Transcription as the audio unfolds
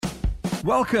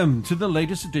Welcome to the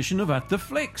latest edition of At the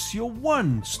Flicks, your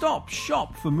one-stop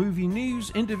shop for movie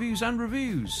news, interviews and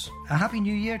reviews. A happy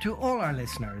new year to all our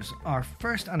listeners. Our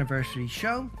first anniversary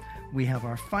show. We have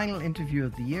our final interview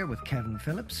of the year with Kevin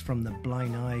Phillips from the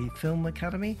Blind Eye Film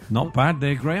Academy. Not bad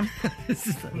there, Graham. This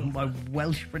is my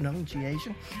Welsh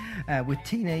pronunciation. With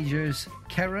teenagers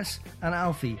Keris and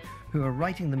Alfie, who are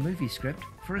writing the movie script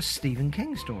for a Stephen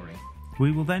King story.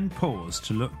 We will then pause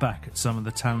to look back at some of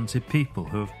the talented people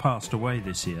who have passed away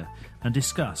this year and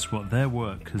discuss what their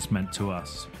work has meant to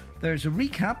us. There's a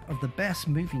recap of the best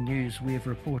movie news we have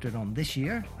reported on this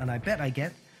year, and I bet I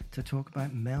get to talk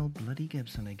about Mel Bloody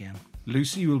Gibson again.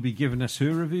 Lucy will be giving us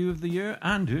her review of the year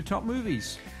and her top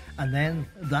movies. And then,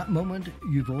 that moment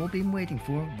you've all been waiting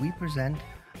for, we present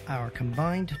our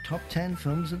combined top 10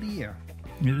 films of the year.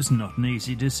 It was not an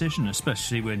easy decision,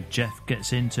 especially when Jeff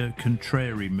gets into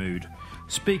contrary mood.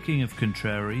 Speaking of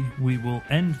contrary, we will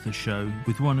end the show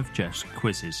with one of Jeff's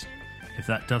quizzes. If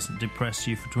that doesn't depress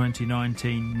you for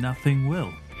 2019, nothing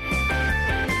will.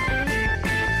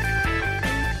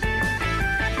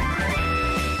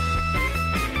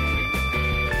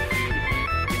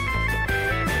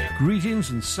 Greetings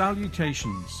and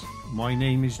salutations. My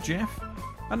name is Jeff,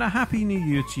 and a happy new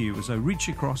year to you as I reach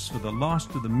across for the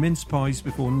last of the mince pies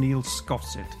before Neil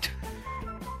scoffs it.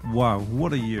 Wow,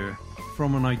 what a year.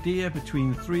 From an idea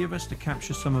between the three of us to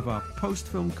capture some of our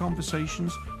post-film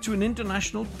conversations to an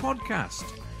international podcast.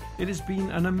 It has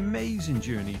been an amazing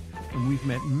journey, and we've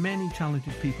met many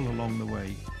talented people along the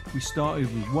way. We started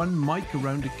with one mic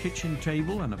around a kitchen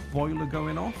table and a boiler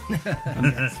going off.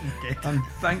 And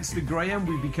thanks to Graham,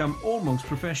 we've become almost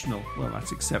professional. Well,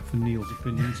 that's except for Neil's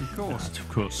opinions, of course. Of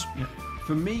course. Yeah.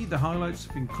 For me, the highlights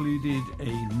have included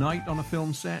a night on a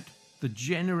film set, the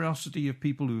generosity of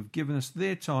people who have given us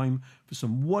their time for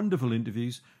some wonderful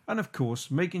interviews, and of course,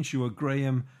 making sure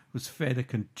Graham was fed a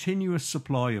continuous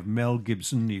supply of Mel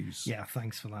Gibson news. Yeah,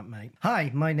 thanks for that, mate. Hi,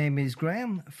 my name is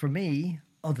Graham. For me,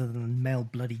 other than Mel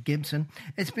Bloody Gibson,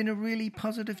 it's been a really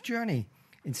positive journey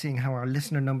in seeing how our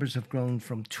listener numbers have grown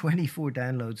from 24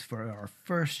 downloads for our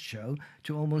first show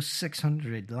to almost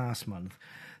 600 last month.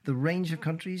 The range of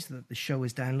countries that the show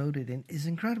is downloaded in is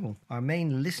incredible. Our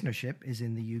main listenership is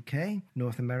in the UK,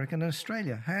 North America and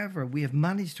Australia. However, we have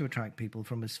managed to attract people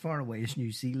from as far away as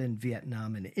New Zealand,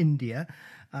 Vietnam and India,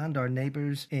 and our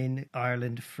neighbours in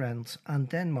Ireland, France and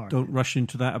Denmark. Don't rush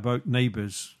into that about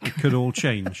neighbours. It could all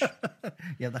change.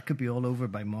 Yeah, that could be all over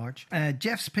by March.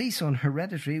 Jeff's piece on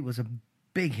Hereditary was a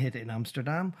big hit in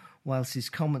Amsterdam, whilst his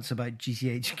comments about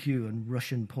GCHQ and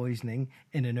Russian poisoning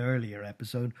in an earlier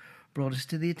episode brought us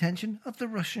to the attention of the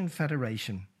Russian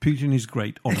Federation. Putin is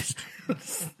great, honest.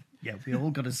 Yeah, we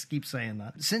all got to keep saying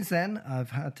that. Since then,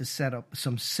 I've had to set up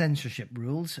some censorship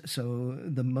rules, so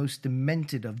the most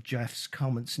demented of Jeff's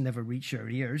comments never reach your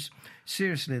ears.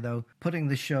 Seriously, though, putting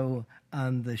the show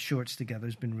and the shorts together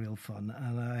has been real fun,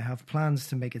 and I have plans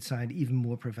to make it sound even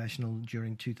more professional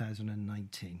during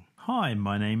 2019. Hi,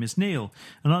 my name is Neil,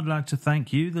 and I'd like to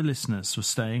thank you, the listeners, for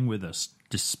staying with us,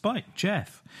 despite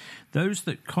Jeff. Those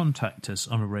that contact us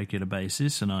on a regular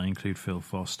basis, and I include Phil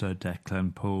Foster,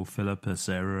 Declan, Paul, Philippa,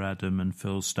 Sarah, Adam and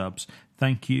Phil Stubbs,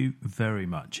 thank you very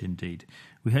much indeed.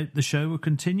 We hope the show will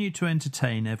continue to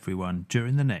entertain everyone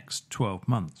during the next 12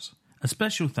 months. A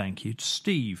special thank you to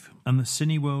Steve and the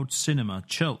Cineworld Cinema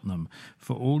Cheltenham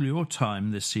for all your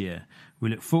time this year. We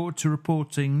look forward to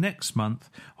reporting next month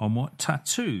on what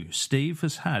tattoo Steve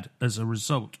has had as a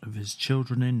result of his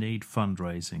Children in Need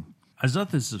fundraising. As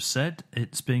others have said,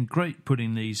 it's been great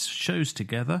putting these shows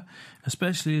together,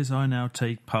 especially as I now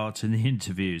take part in the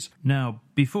interviews. Now,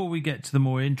 before we get to the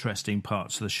more interesting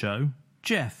parts of the show,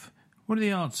 Jeff, what are the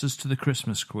answers to the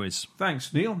Christmas quiz?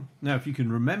 Thanks, Neil. Now, if you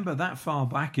can remember that far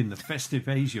back in the festive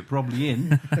age you're probably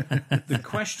in, the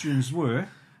questions were,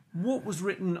 what was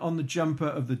written on the jumper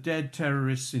of the dead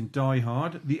terrorists in Die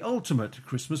Hard, the ultimate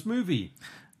Christmas movie?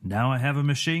 Now I have a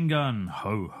machine gun.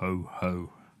 Ho, ho,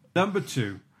 ho. Number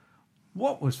 2.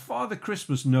 What was Father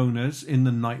Christmas known as in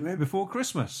The Nightmare Before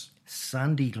Christmas?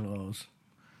 Sandy Claus.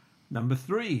 Number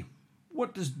 3.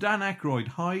 What does Dan Aykroyd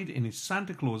hide in his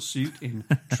Santa Claus suit in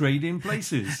Trading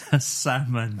Places? A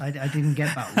salmon. I didn't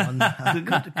get that one.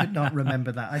 I could not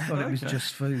remember that. I thought it was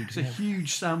just food. It's a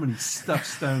huge salmon he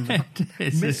stuffs down there.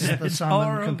 Missed the salmon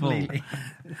horrible. completely.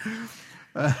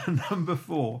 Number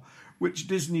 4. Which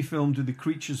Disney film did the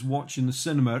creatures watch in the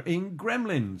cinema in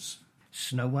Gremlins?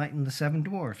 Snow White and the Seven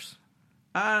Dwarfs.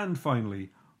 And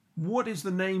finally, what is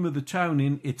the name of the town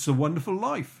in It's a Wonderful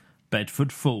Life?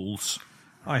 Bedford Falls.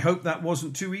 I hope that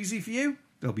wasn't too easy for you.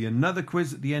 There'll be another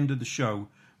quiz at the end of the show.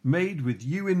 Made with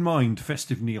you in mind,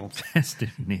 Festive Neil.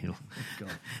 Festive Neil. God.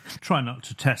 Try not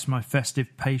to test my festive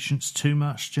patience too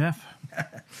much, Jeff.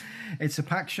 It's a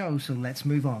packed show, so let's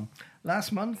move on.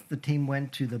 Last month, the team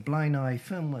went to the Blind Eye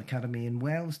Film Academy in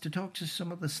Wales to talk to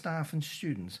some of the staff and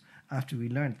students after we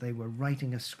learnt they were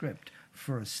writing a script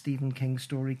for a Stephen King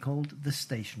story called The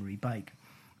Stationary Bike.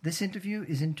 This interview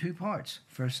is in two parts.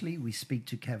 Firstly, we speak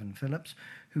to Kevin Phillips,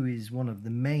 who is one of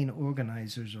the main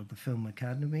organisers of the Film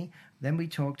Academy. Then we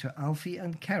talk to Alfie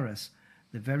and Keris,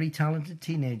 the very talented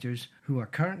teenagers who are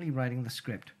currently writing the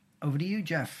script. Over to you,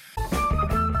 Jeff.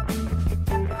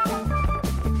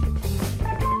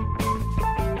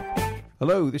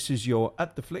 Hello, this is your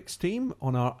At the Flicks team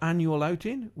on our annual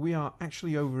outing. We are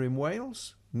actually over in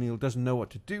Wales. Neil doesn't know what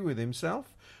to do with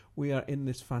himself. We are in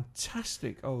this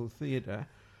fantastic old theatre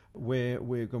where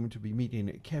we're going to be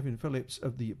meeting Kevin Phillips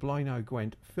of the Blind Eye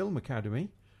Gwent Film Academy.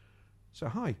 So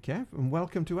hi, Kev, and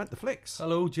welcome to At the Flicks.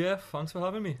 Hello, Jeff. Thanks for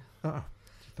having me.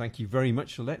 Thank you very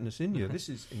much for letting us in here. This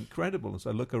is incredible as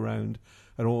I look around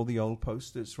at all the old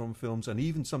posters from films and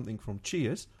even something from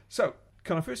Cheers. So,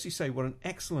 can I firstly say what an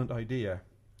excellent idea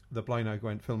the Blind Eye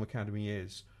Gwent Film Academy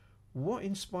is. What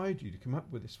inspired you to come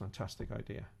up with this fantastic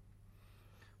idea?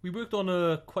 We worked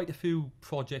on quite a few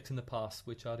projects in the past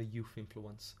which had a youth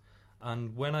influence.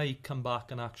 And when I come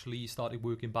back and actually started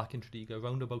working back in Tredegar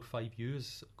around about 5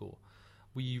 years ago,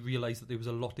 we realised that there was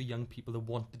a lot of young people that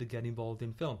wanted to get involved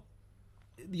in film.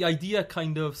 The idea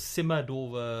kind of simmered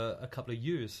over a couple of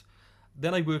years.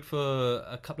 Then I worked for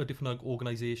a couple of different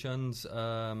organisations,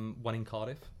 one in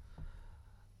Cardiff.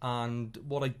 And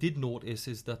what I did notice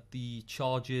is that the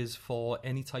charges for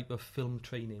any type of film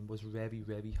training was very,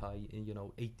 very high, in,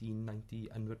 18, 90,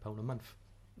 £100 a month.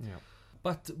 Yeah.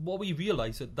 But what we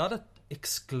realised is that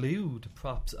exclude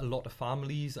perhaps a lot of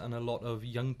families and a lot of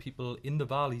young people in the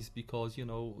valleys because,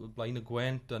 Blind Eye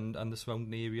Gwent and the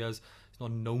surrounding areas is not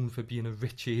known for being a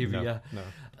rich area. No.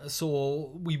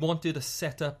 So we wanted to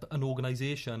set up an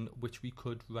organisation which we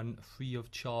could run free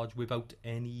of charge without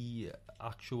any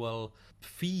actual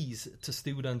fees to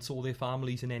students or their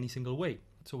families in any single way.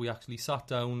 So we actually sat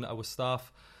down, our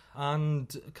staff,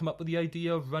 and come up with the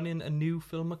idea of running a new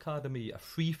film academy, a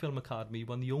free film academy,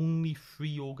 one of the only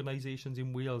free organisations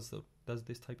in Wales that does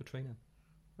this type of training.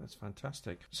 That's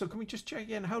fantastic. So can we just check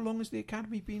again, how long has the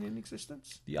academy been in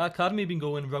existence? The academy has been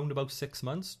going around about 6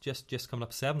 months, just coming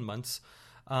up 7 months,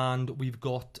 and we've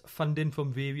got funding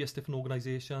from various different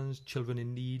organisations, Children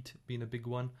in Need being a big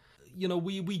one.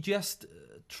 We just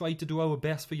try to do our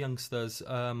best for youngsters.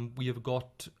 We have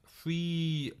got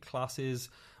free classes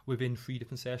within 3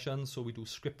 different sessions. So we do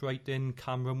script writing,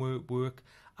 camera work,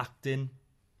 acting,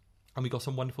 and we got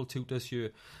some wonderful tutors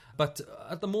here. But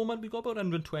at the moment, we've got about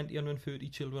 120, 130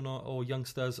 children or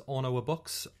youngsters on our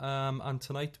books. And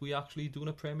tonight, we're actually doing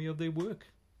a premiere of their work.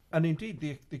 And indeed,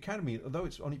 the academy, although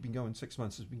it's only been going 6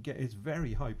 months, it's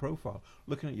very high profile.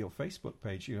 Looking at your Facebook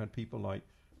page, you had people like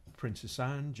Princess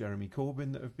Anne, Jeremy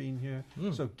Corbyn that have been here.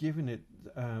 So giving it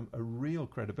a real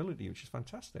credibility, which is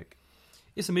fantastic.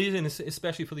 It's amazing,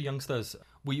 especially for the youngsters.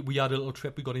 We had a little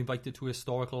trip. We got invited to a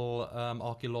historical,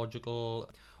 archaeological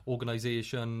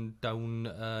organisation down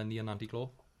near Nantyclaw,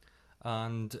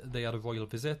 and they had a royal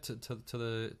visit to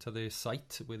the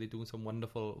site where they're doing some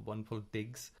wonderful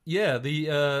digs. Yeah,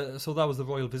 so that was the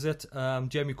royal visit.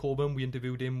 Jeremy Corbyn, we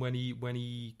interviewed him when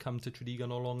he came to Tredegar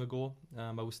not long ago.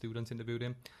 Our students interviewed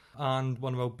him. And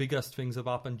one of our biggest things that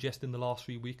have happened just in the last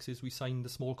 3 weeks is we signed a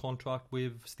small contract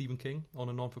with Stephen King on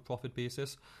a non-for-profit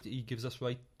basis. He gives us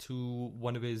right to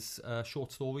one of his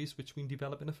short stories, which we can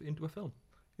develop into a film.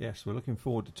 Yes, we're looking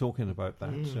forward to talking about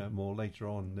that more later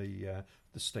on, the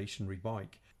stationary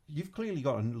bike. You've clearly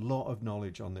got a lot of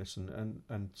knowledge on this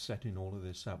and setting all of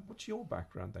this up. What's your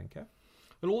background then, Kev?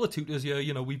 Well, all the tutors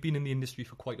here, we've been in the industry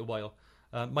for quite a while.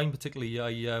 Mine particularly,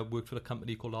 I worked for a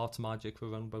company called Arts Magic for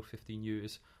around about 15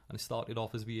 years, and it started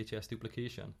off as VHS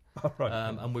duplication. Oh, right.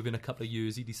 And within a couple of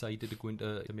years, he decided to go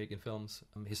into making films,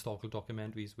 historical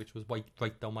documentaries, which was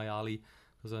right down my alley,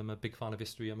 because I'm a big fan of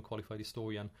history. I'm a qualified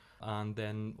historian. And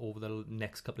then over the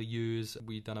next couple of years,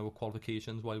 we'd done our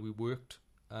qualifications while we worked.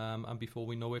 And before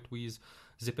we know it, we was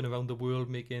zipping around the world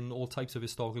making all types of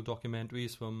historical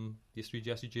documentaries, from the history of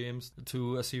Jesse James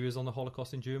to a series on the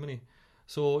Holocaust in Germany.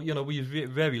 So, we're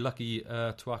very lucky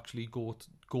to actually go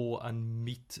and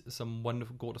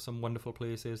go to some wonderful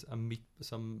places and meet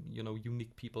some,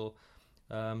 unique people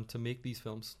to make these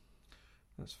films.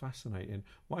 That's fascinating.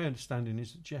 My understanding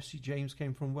is that Jesse James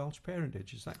came from Welsh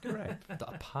parentage. Is that correct?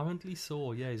 Apparently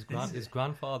so. Yeah, his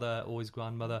grandfather or his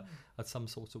grandmother had some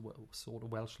sort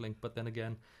of Welsh link. But then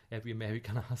again, every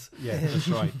American has. Yeah, that's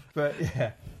right. But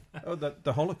yeah,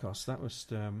 the Holocaust. That was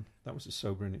a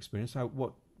sobering experience.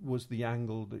 What was the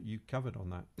angle that you covered on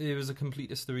that? It was a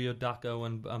complete history of Dachau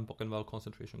and Buchenwald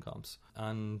concentration camps,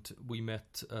 and we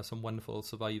met some wonderful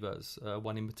survivors.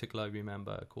 One in particular I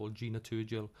remember, called Gina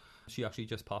Turgill. She actually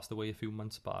just passed away a few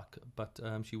months back, but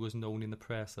she was known in the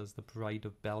press as the Bride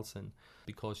of Belsen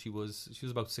because she was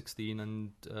about 16,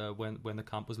 and when the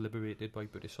camp was liberated by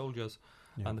British soldiers,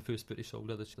 and the first British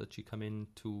soldier that she come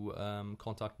into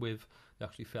contact with, they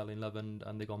actually fell in love and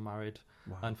they got married.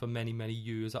 Wow. And for many, many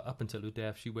years, up until her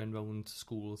death, she went round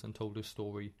schools and told her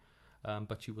story.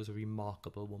 But she was a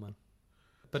remarkable woman.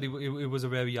 But it was a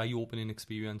very eye-opening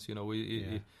experience, you know.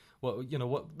 One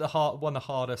of the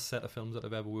hardest set of films that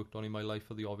I've ever worked on in my life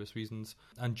for the obvious reasons.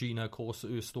 And Gina, of course,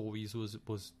 her stories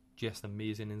was just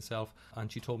amazing in itself.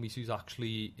 And she told me she was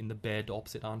actually in the bed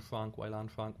opposite Anne Frank while Anne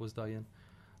Frank was dying.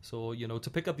 So, you know, to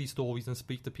pick up these stories and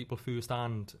speak to people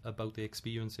firsthand about their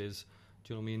experiences,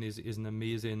 do you know what I mean, is an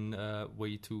amazing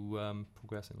way to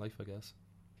progress in life, I guess.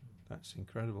 That's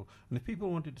incredible. And if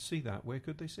people wanted to see that, where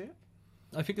could they see it?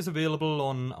 I think it's available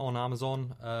on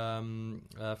Amazon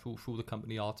through the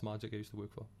company Arts Magic I used to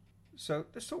work for. So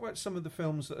let's talk about some of the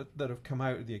films that have come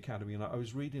out of the Academy. And I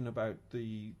was reading about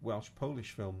the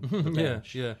Welsh-Polish film, The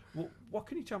Bench. Yeah. Well, what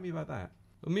can you tell me about that?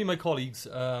 Well, me and my colleagues,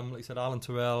 like I said, Alan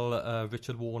Terrell,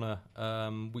 Richard Warner,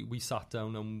 we sat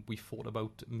down and we thought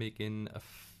about making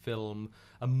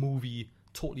a movie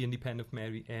totally independent from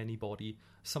anybody,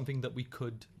 something that we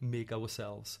could make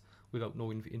ourselves without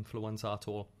no influence at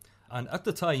all. And at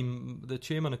the time, the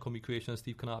chairman of Cymru Creation,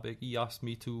 Steve Knapik, he asked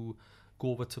me to go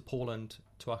over to Poland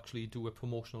to actually do a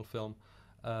promotional film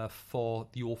for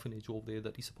the orphanage over there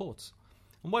that he supports.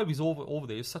 And while we was over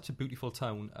there, it's such a beautiful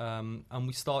town, and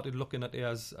we started looking at it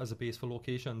as a base for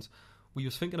locations. We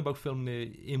was thinking about filming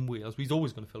it in Wales. We was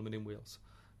always going to film it in Wales,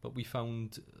 but we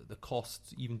found the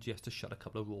cost, even just to shut a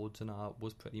couple of roads, and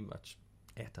was pretty much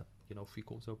at a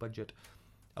 3/4 of budget.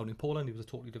 Out in Poland, it was a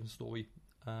totally different story.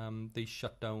 They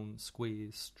shut down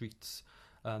squares, streets.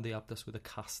 They helped us with the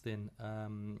casting.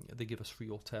 They give us free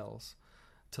hotels,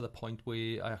 to the point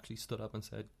where I actually stood up and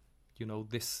said,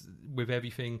 this, with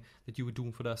everything that you were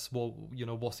doing for us,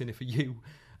 what's in it for you?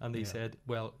 And they said,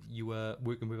 well, you were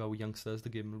working with our youngsters to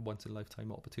give them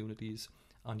once-in-a-lifetime opportunities,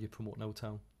 and you're promoting our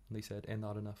town. And they said, ain't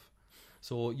that enough?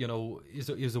 So,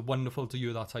 it's wonderful to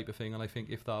hear that type of thing, and I think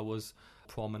if that was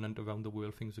prominent around the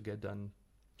world, things would get done.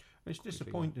 It's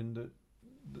disappointing that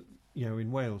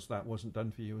in Wales that wasn't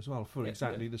done for you as well, for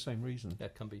exactly the same reason. Yeah,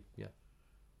 it can be, yeah.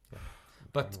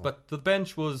 But The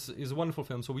Bench is a wonderful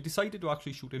film, so we decided to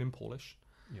actually shoot it in Polish,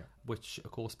 which,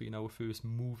 of course, being our first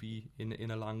movie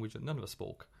in a language that none of us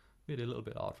spoke, made it a little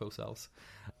bit hard for ourselves.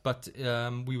 But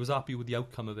we was happy with the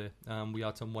outcome of it. We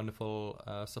had some wonderful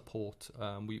support.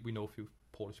 We know a few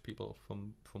Polish people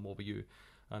from over here,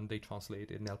 and they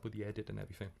translated and helped with the edit and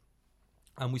everything.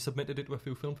 And we submitted it to a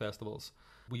few film festivals.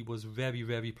 We was very,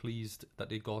 very pleased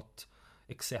that it got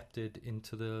accepted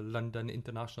into the London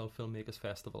International Filmmakers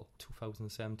Festival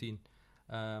 2017.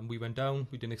 We went down,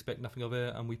 we didn't expect nothing of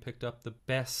it, and we picked up the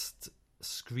best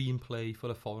screenplay for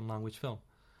a foreign language film.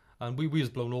 And we was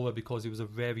blown over because it was a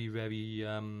very, very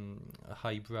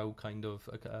highbrow kind of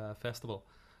festival.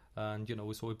 And,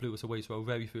 so it blew us away. So our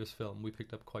very first film, we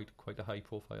picked up quite a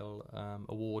high-profile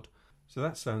award. So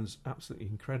that sounds absolutely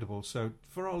incredible. So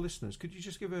for our listeners, could you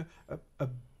just give a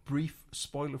brief,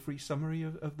 spoiler-free summary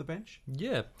of The Bench?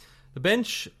 Yeah. The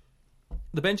Bench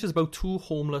is about two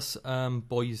homeless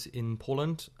boys in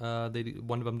Poland.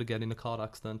 One of them to get in a car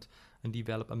accident and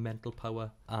develop a mental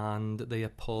power, and they are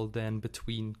pulled then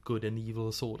between good and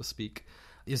evil, so to speak.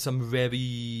 There's some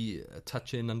very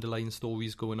touching underlying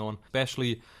stories going on,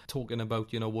 especially talking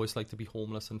about, what it's like to be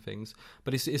homeless and things.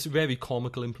 But it's very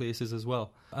comical in places as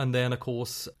well. And then, of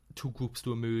course, two groups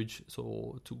to emerge,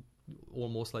 so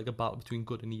almost like a battle between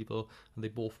good and evil, and they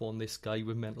both want this guy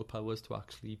with mental powers to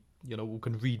actually, who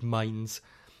can read minds,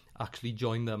 actually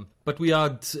join them. But we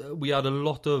had a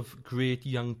lot of great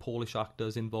young Polish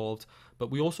actors involved, but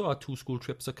we also had two school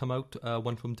trips that come out,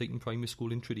 one from Dayton Primary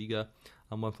School in Tredegar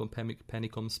and one from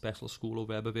Pennicombe Special School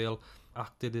over Ebervale,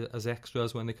 acted as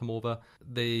extras when they come over.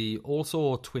 They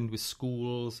also twinned with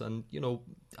schools and,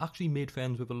 actually made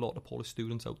friends with a lot of Polish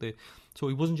students out there. So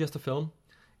it wasn't just a film.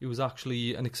 It was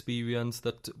actually an experience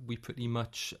that we pretty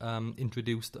much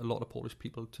introduced a lot of Polish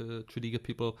people to Tredegar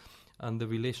people, and the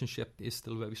relationship is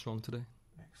still very strong today.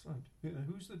 Excellent.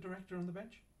 Who's the director on The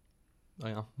Bench?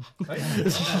 I am.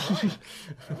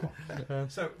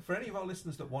 So, for any of our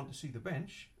listeners that want to see The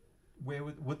Bench, where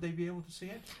would they be able to see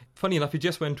it? Funny enough, we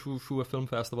just went through a film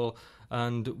festival,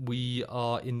 and we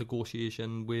are in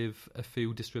negotiation with a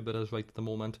few distributors right at the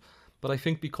moment. But I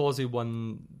think because it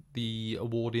won the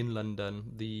award in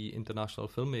London, the International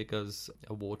Filmmakers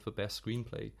Award for Best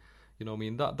Screenplay, you know what I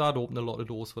mean, that opened a lot of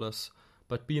doors for us.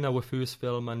 But being our first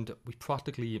film, and we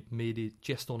practically made it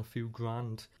just on a few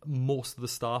grand. Most of the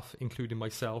staff, including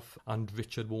myself and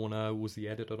Richard Warner, who was the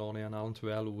editor on it, and Alan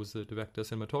Terrell, who was the director of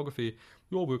cinematography,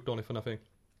 we all worked on it for nothing.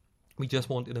 We just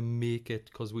wanted to make it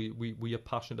because we are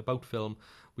passionate about film.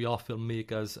 We are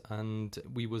filmmakers, and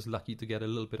we was lucky to get a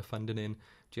little bit of funding in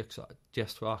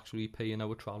just for actually paying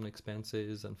our travelling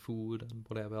expenses and food and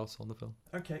whatever else on the film.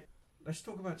 Okay. Let's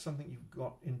talk about something you've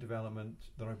got in development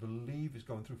that I believe is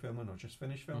going through filming or just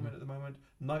finished filming at the moment.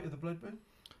 Night of the Blood Moon?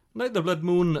 Night of the Blood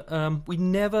Moon, we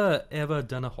never ever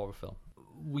done a horror film.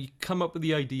 We come up with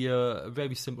the idea, a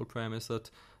very simple premise that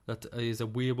is a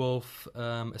werewolf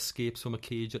escapes from a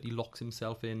cage that he locks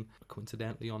himself in,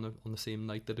 coincidentally on the same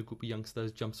night that a group of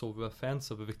youngsters jumps over a fence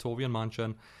of a Victorian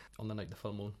mansion on the night of the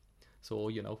full moon. So,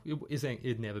 you know,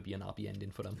 it'd never be an happy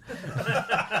ending for them.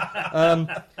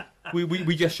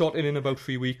 We just shot it in about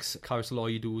 3 weeks. Caris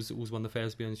Lloyd, who's one of the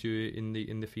thespians here in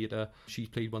the theatre, she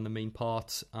played one of the main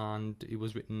parts, and it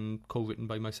was co-written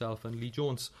by myself and Lee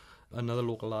Jones, another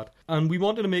local lad. And we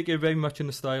wanted to make it very much in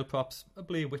the style, perhaps a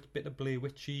bit of Blair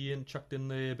Witchy, and chucked in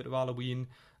there a bit of Halloween.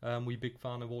 We're a big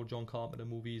fan of all John Carpenter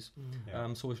movies,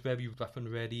 so it's very rough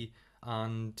and ready,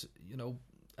 and you know,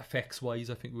 effects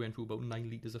wise, I think we went through about 9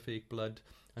 litres of fake blood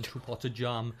and 2 pots of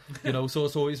jam, you know,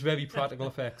 so it's very practical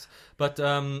effects. But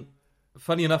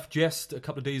funny enough, just a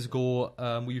couple of days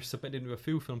ago, we submitted to a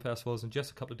few film festivals, and just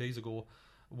a couple of days ago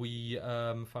we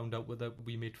found out whether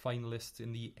we made finalists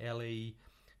in the LA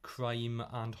Crime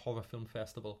and Horror Film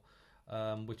Festival,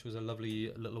 which was a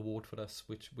lovely little award for us,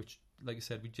 which like I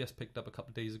said, we just picked up a couple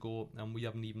of days ago, and we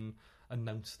haven't even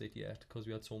announced it yet because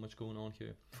we had so much going on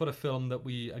here. For a film that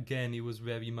it was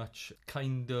very much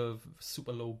kind of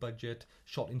super low budget,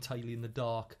 shot entirely in the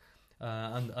dark,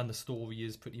 and the story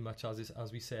is pretty much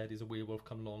as we said, is a werewolf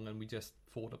come along, and we just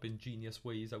thought up ingenious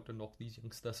ways how to knock these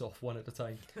youngsters off one at a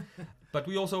time. But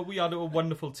we had a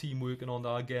wonderful team working on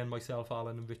that. Again, myself,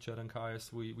 Alan, and Richard, and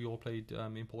Caris, we all played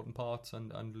important parts,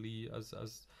 and Lee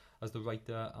as the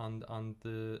writer and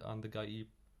the guy he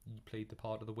played the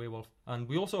part of the werewolf. And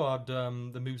we also had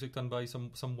the music done by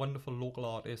some wonderful local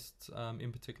artists,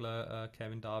 in particular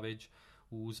Kevin Davidge,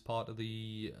 who's part of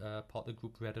the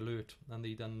group Red Alert, and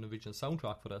they done an original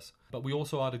soundtrack for us. But we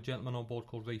also had a gentleman on board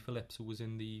called Ray Phillips, who was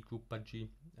in the group Budgie,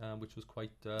 which was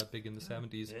quite big in the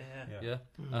 70s. Yeah.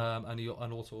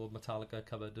 And also Metallica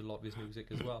covered a lot of his music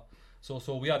as well.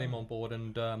 So we had him on board,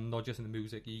 and not just in the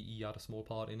music, he had a small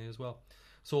part in it as well.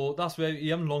 So that's where he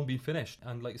haven't long been finished.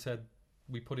 And like I said,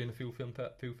 we put in a few film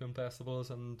festivals,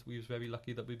 and we was very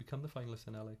lucky that we become the finalists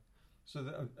in LA. So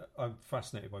I'm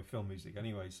fascinated by film music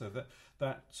anyway. So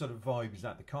that sort of vibe, is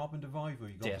that the Carpenter vibe, or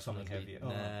you got something heavier?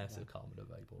 It's a Carpenter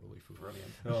vibe all the way through.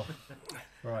 Brilliant.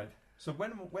 Right. So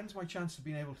when's my chance of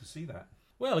being able to see that?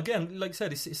 Well, again, like I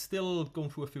said, it's still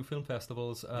going through a few film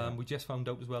festivals. We just found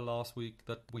out as well last week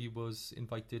that we was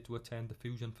invited to attend the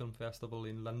Fusion Film Festival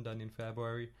in London in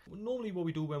February. Normally what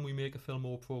we do when we make a film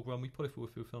or program, we put it through a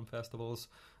few film festivals,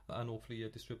 and hopefully a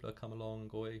distributor come along and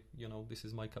go, hey, you know, this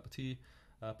is my cup of tea,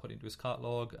 put it into his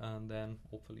catalogue, and then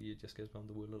hopefully it just gets around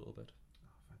the world a little bit.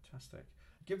 Oh, fantastic.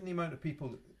 Given the amount of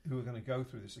people who are going to go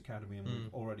through this academy, and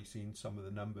we've already seen some of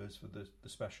the numbers for the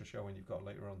special showing you've got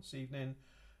later on this evening,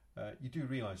 you do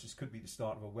realise this could be the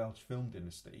start of a Welsh film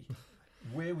dynasty.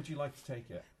 Where would you like to take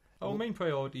it? Our main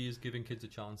priority is giving kids a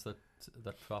chance that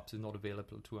perhaps is not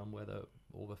available to them, whether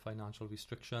over financial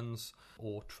restrictions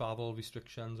or travel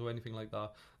restrictions or anything like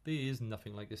that. There is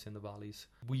nothing like this in the valleys.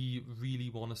 We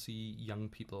really want to see young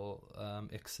people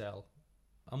excel.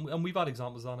 And we've had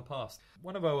examples of that in the past.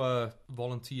 One of our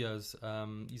volunteers,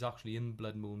 he's actually in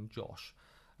Blood Moon, Josh.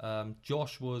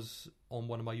 Josh was on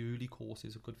one of my early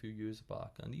courses a good few years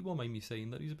back, and he won't mind me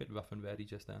saying that he's a bit rough and ready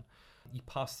just then. He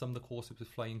passed some of the courses with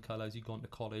flying colours. He'd gone to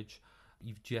college.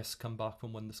 He's just come back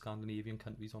from one of the Scandinavian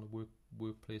countries on a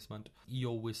work placement. He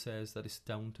always says that it's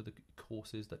down to the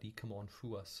courses that he come on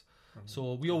through us.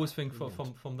 So we always think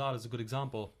from that as a good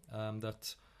example,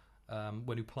 that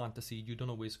when you plant the seed, you don't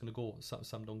know where it's going to go.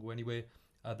 Some don't go anywhere.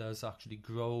 Others actually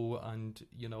grow, and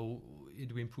you know,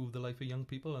 it will improve the life of young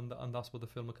people, and that's what the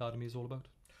Film Academy is all about.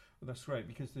 Well, that's great,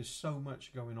 because there's so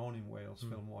much going on in Wales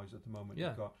film-wise at the moment. Yeah.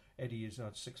 You've got Eddie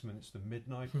Izzard, 6 Minutes to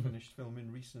Midnight, finished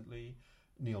filming recently.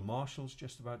 Neil Marshall's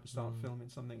just about to start filming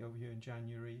something over here in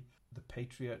January. The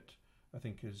Patriot, I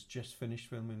think, has just finished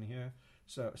filming here.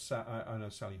 So I know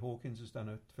Sally Hawkins has done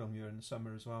a film here in the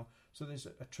summer as well. So there's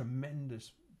a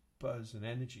tremendous buzz and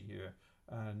energy here.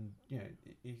 And, you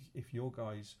know, if your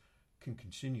guys can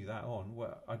continue that on,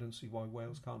 well, I don't see why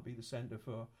Wales can't be the centre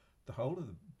for the whole of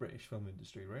the British film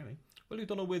industry, really. Well, you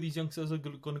don't know where these youngsters are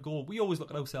going to go. We always look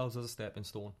at ourselves as a stepping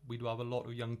stone. We do have a lot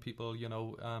of young people, you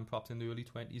know, perhaps in the early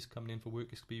 20s coming in for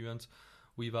work experience.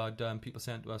 We've had people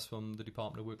sent to us from the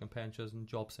Department of Work and Pensions and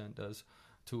job centres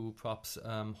to perhaps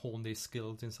hone their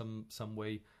skills in some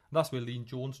way. And that's where Lean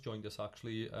Jones joined us,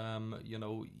 actually. You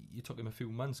know, it took him a few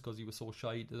months because he was so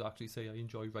shy to actually say, I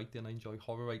enjoy writing, I enjoy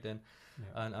horror writing.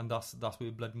 Yeah. And that's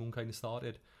where Blood Moon kind of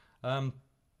started.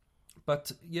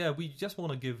 But yeah, we just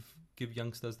want to give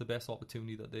youngsters the best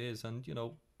opportunity that there is. And, you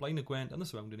know, Blaenau Gwent and the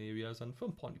surrounding areas, and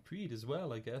from Pontypridd as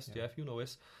well, I guess, yeah. Jeff, you know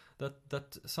this,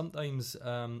 that sometimes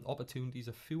opportunities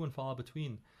are few and far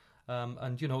between.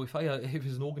 And, you know, if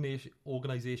there's an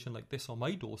organisation like this on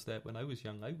my doorstep when I was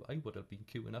young, I would have been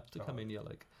queuing up to come in here.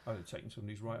 Like, I'd have taken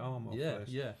somebody's right arm off this.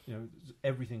 Yeah. You know,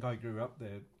 everything I grew up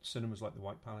there, cinemas like the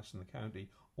White Palace in the county,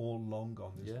 all long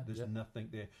gone. There's nothing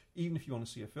there. Even if you want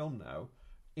to see a film now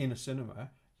in a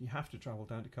cinema, you have to travel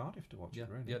down to Cardiff to watch it,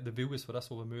 really. Yeah, the View is for us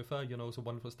over Merthyr, you know, it's a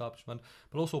wonderful establishment.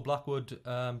 But also Blackwood,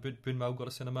 Bryn Mawr got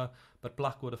a cinema, but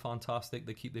Blackwood are fantastic.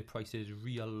 They keep their prices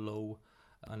real low,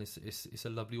 and it's a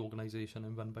lovely organisation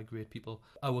and run by great people.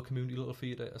 Our community little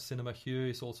theatre, a cinema here,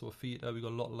 it's also a theatre. We've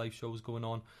got a lot of live shows going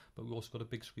on, but we've also got a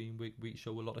big screen. We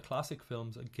show a lot of classic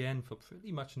films, again, for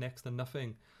pretty much next to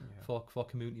nothing for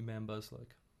community members,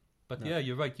 like. But yeah,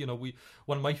 you're right. You know,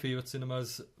 one of my favourite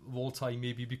cinemas of all time,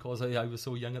 maybe because I was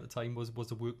so young at the time, was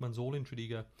the Workman's Hall in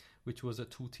Tredegar, which was a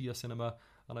 2-tier cinema.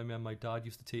 And I remember my dad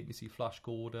used to take me to see Flash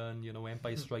Gordon, you know,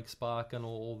 Empire Strikes Back, and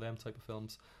all them type of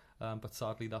films. But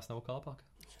sadly, that's now a car park.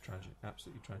 It's tragic,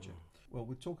 absolutely tragic. Well,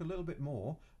 we'll talk a little bit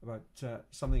more about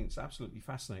something that's absolutely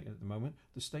fascinating at the moment: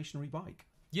 the stationary bike.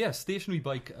 Yeah, stationary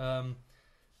bike.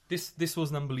 This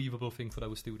was an unbelievable thing for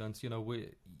our students. You know,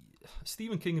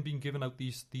 Stephen King had been giving out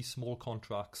these small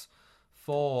contracts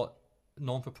for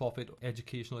non-for-profit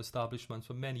educational establishments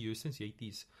for many years, since the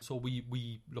 80s. So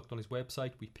we looked on his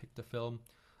website, we picked the film,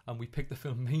 and we picked the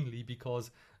film mainly because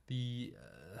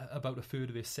about a third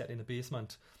of it is set in a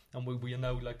basement, and we are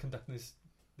now like conducting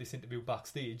this interview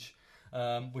backstage,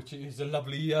 which is a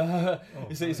lovely.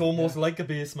 It's almost like a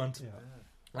basement.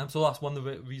 Yeah. So that's one of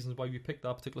the reasons why we picked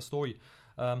that particular story.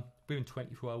 Within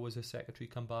 24 hours, his secretary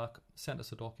come back, sent us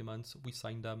the documents, we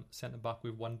signed them, sent them back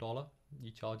with $1.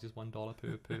 He charges $1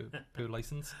 per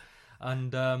license.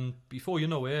 And before you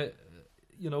know it,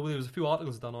 you know, there was a few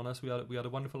articles done on us. We had a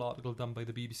wonderful article done by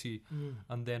the BBC,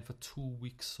 and then for 2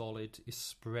 weeks solid, it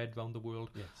spread around the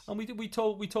world. Yes. And we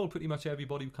told pretty much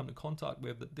everybody we come in contact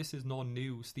with that this is not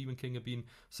new. Stephen King had been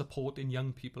supporting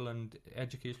young people and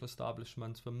educational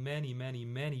establishments for many, many,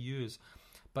 many years.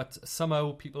 But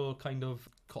somehow people kind of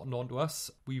cottoned on to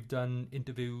us. We've done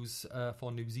interviews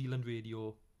for New Zealand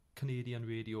radio, Canadian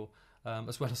radio,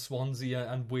 as well as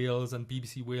Swansea and Wales and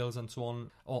BBC Wales and so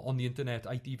on the internet,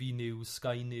 ITV News,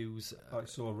 Sky News. I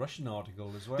saw a Russian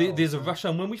article as well. There's a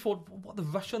Russian. When we thought what the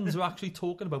Russians are actually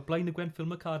talking about, Blaenau Gwent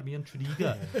Film Academy in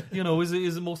Tredegar, you know, is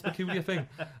the most peculiar thing.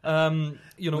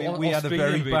 You know, we had a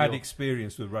very bad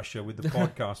experience with Russia with the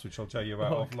podcast, which I'll tell you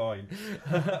about offline.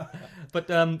 But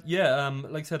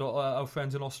like I said, our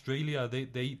friends in Australia,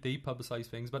 they publicise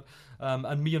things. But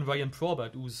and me and Ryan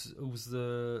Probert, who's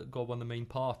got one of the main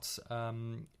parts.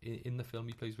 In the film,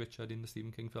 he plays Richard in the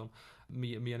Stephen King film.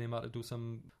 Me and him had to do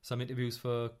some interviews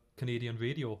for Canadian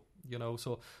radio, you know.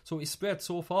 So it spread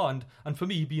so far, and for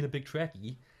me, being a big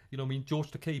Trekkie, you know, I mean, George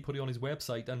Takei put it on his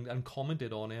website and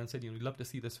commented on it and said, you know, he'd love to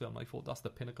see this film. I thought that's the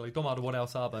pinnacle. It don't matter what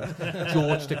else happened.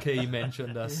 George Takei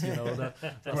mentioned us, you know. That's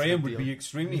Graham would be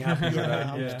extremely happy with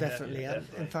that. Yeah, definitely.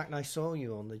 In fact, I saw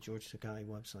you on the George Takei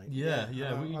website. Yeah.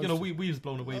 We was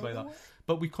blown away by that.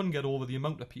 But we couldn't get over the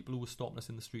amount of people who were stopping us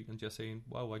in the street and just saying,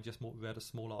 wow, I just read a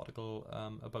small article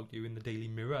about you in the Daily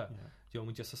Mirror. Yeah. You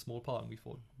know, just a small part. And we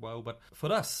thought, wow. But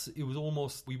for us, it was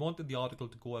almost, we wanted the article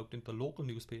to go out into local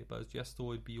newspapers just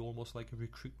so it'd be almost like a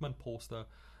recruitment poster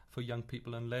for young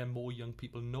people and let more young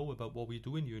people know about what we're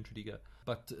doing here in Tredegar.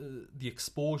 But the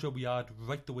exposure we had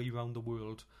right the way around the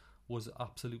world was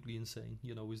absolutely insane.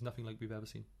 You know, it was nothing like we've ever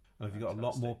seen. And have you got a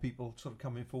lot more people sort of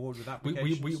coming forward with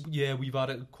applications? We've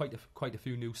had quite a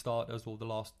few new starters over the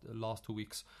last 2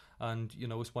 weeks, and you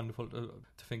know, it's wonderful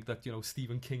to think that, you know,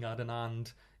 Stephen King had an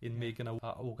hand in making our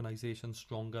organisation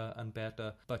stronger and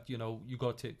better. But you know, you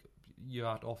got to take your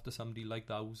hat off to somebody like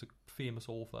that who's a famous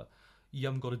author. you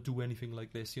haven't got to do anything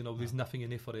like this. You know, there's nothing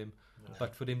in it for him. No.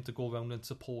 But for him to go around and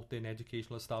support an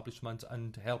educational establishment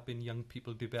and helping young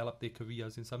people develop their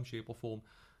careers in some shape or form,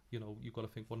 you know, you've got to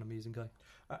think what an amazing guy.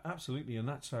 Absolutely, and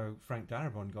that's how Frank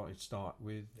Darabont got his start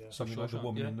with something like The Shawshank,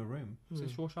 Woman yeah. in the Room. Is it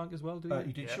Shawshank as well? Do you?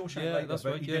 He did Yeah. Shawshank Yeah, later, that's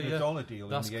but right, he yeah, did yeah. a dollar deal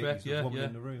That's in the correct, 80s yeah, with Woman yeah.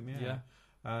 in the Room, Yeah.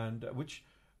 And which,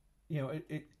 you know,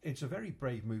 it's a very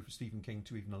brave move for Stephen King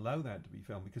to even allow that to be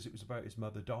filmed, because it was about his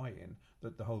mother dying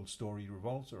that the whole story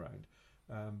revolves around.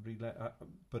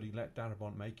 But he let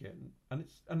Darabont make it, and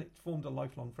it formed a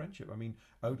lifelong friendship. I mean,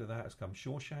 out of that has come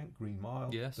Shawshank, Green Mile,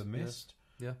 Yes, The Mist.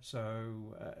 yeah.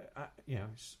 So you know,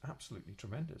 it's absolutely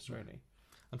tremendous, really.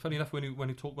 And funny enough, when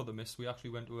you talk about The Mist, we actually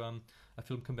went to a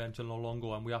film convention not long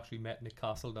ago, and we actually met Nick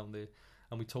Castle down there,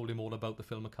 and we told him all about the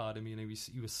Film Academy, and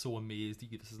he was so amazed. He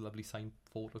gave us a lovely signed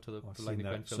photo to the I've the seen Line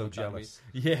that. Film So Academy. jealous.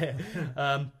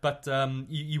 Yeah, but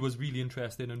he was really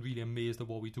interested and really amazed at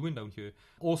what we're doing down here.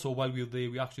 Also, while we were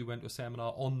there, we actually went to a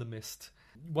seminar on The Mist.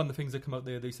 One of the things that come out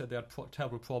there, they said they had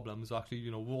terrible problems. Actually,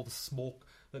 you know, with all the smoke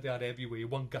that they had everywhere,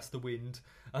 one gust of wind,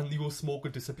 and the old smoke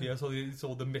would disappear, so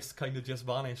the mist kind of just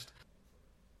vanished.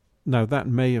 Now, that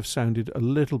may have sounded a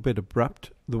little bit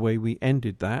abrupt, the way we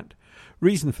ended that.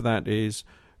 Reason for that is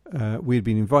we had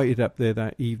been invited up there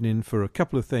that evening for a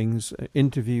couple of things,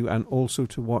 interview and also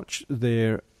to watch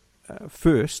their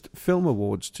first film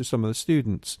awards to some of the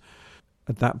students.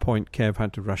 At that point, Kev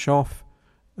had to rush off.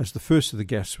 As the first of the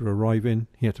guests were arriving,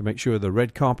 he had to make sure the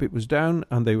red carpet was down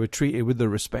and they were treated with the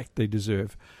respect they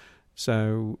deserve.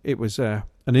 So it was an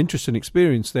interesting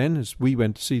experience then as we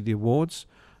went to see the awards,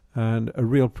 and a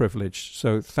real privilege.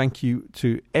 So thank you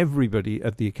to everybody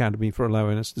at the Academy for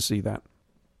allowing us to see that.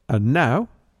 And now,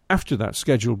 after that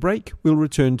scheduled break, we'll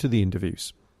return to the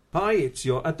interviews. Hi, it's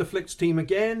your At The Flicks team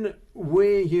again.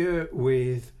 We're here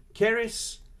with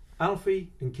Keris,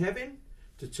 Alfie and Kevin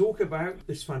to talk about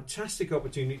this fantastic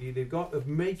opportunity they've got of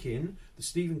making the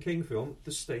Stephen King film,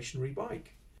 The Stationary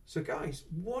Bike. So guys,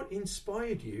 what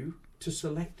inspired you to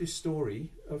select this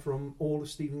story from all of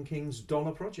Stephen King's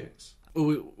dollar projects?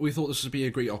 Well, we thought this would be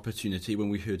a great opportunity when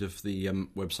we heard of the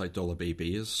website Dollar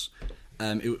Babies.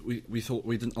 We thought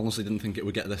honestly didn't think it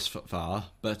would get this far,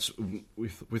 but we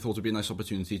thought it'd be a nice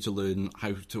opportunity to learn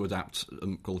how to adapt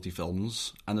quality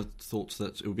films, and I thought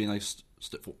that it would be a nice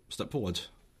step forward.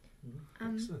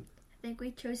 Excellent. I think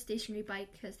we chose Stationary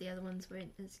Bike because the other ones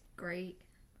weren't as great.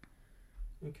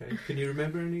 Okay. Can you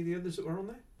remember any of the others that were on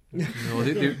there? No,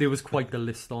 there was quite the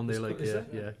list on there. Like, Is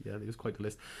yeah, there? there was quite a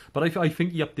list. But I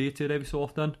think he updated every so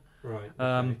often. Right.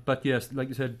 But yes, like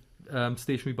you said,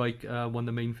 Stationary Bike. One of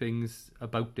the main things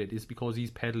about it is because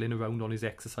he's pedaling around on his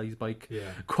exercise bike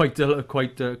quite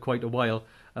a while.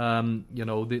 You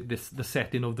know, the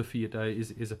setting of the theatre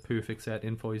is a perfect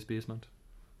setting for his basement.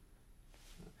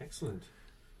 Excellent.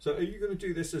 So, are you going to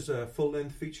do this as a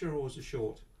full-length feature or as a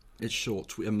short? It's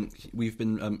short. We've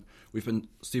been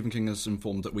Stephen King has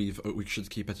informed that we should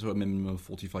keep it to a minimum of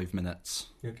 45 minutes.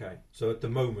 Okay. So, at the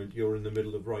moment, you're in the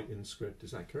middle of writing the script.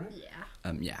 Is that correct?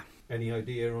 Yeah. Yeah. Any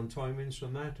idea on timings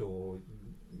from that, or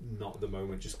not at the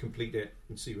moment? Just complete it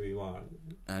and see where you are.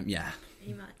 Yeah.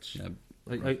 Pretty much. Yeah.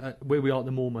 Where we are at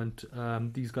the moment,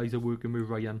 these guys are working with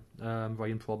Ryan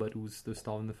Probert, who's the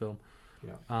star in the film.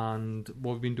 Yeah. And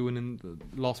what we've been doing in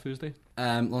last Thursday?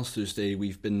 Last Thursday,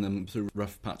 we've been through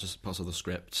rough parts of the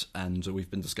script, and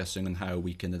we've been discussing on how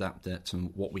we can adapt it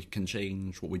and what we can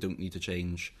change, what we don't need to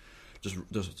change, just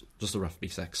the rough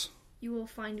basics. You will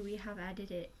find we have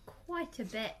added it quite a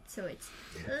bit, so it's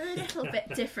a little bit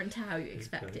different to how you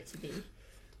expect it to be.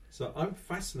 So I'm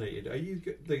fascinated. Are you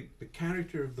the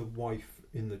character of the wife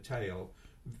in the tale?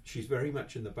 She's very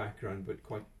much in the background, but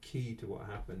quite key to what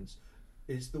happens.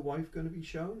 Is the wife going to be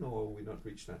shown, or have we not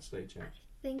reached that stage yet?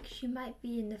 I think she might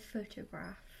be in the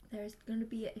photograph. There's going to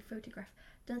be a photograph.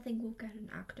 Don't think we'll get an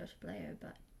actor to play her,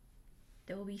 but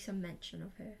there will be some mention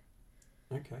of her.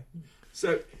 Okay.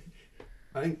 So,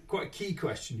 I think quite a key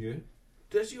question here.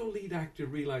 Does your lead actor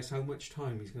realise how much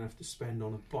time he's going to have to spend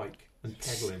on a bike and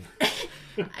pedalling?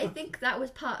 I think that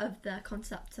was part of the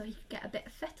concept, so he could get a bit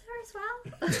fitter as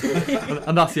well.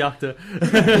 and that's the actor.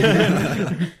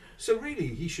 So really,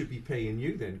 he should be paying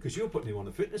you then, because you're putting him on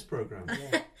a fitness program.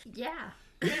 Yeah.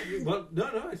 Yeah, well,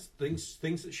 no, it's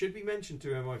things that should be mentioned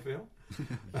to him, I feel.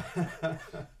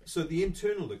 So the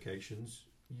internal locations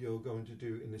you're going to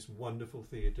do in this wonderful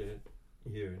theatre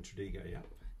here in Tredegar, yeah?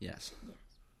 Yes.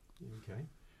 Okay.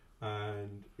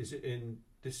 And is it in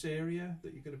this area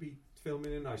that you're going to be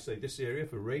filming in? I say this area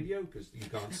for radio because you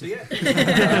can't see it.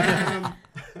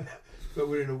 But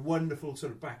we're in a wonderful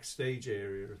sort of backstage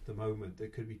area at the moment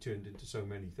that could be turned into so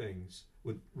many things.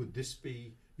 Would this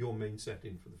be your main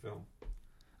setting for the film?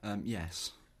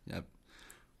 Yes. Yeah.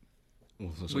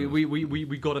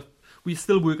 We're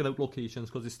still working out locations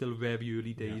because it's still very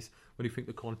early days. When you think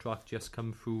the contract just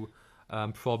come through,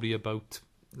 probably about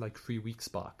like 3 weeks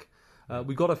back.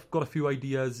 We got a few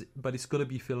ideas, but it's going to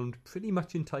be filmed pretty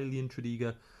much entirely in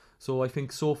Tredegar. So I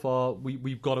think so far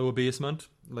we've got our basement.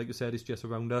 Like you said, it's just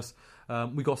around us.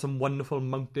 We got some wonderful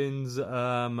mountains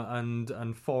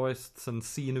and forests and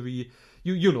scenery.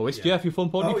 You know, it's Jeff. You're from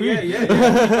Pontypridd.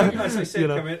 As I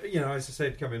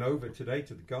said, coming over today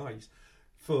to the guys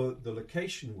for the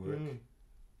location work,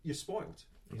 you're spoiled.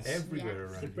 Everywhere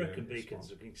around the here. Brecon Beacons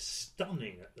are being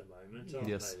stunning at the moment, aren't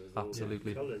Yes, they? With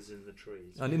absolutely. all the colours in the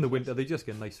trees. And in the winter, they just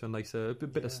get nicer and nicer. A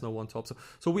bit of snow on top.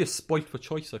 So we're spoilt for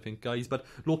choice, I think, guys. But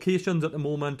locations at the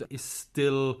moment is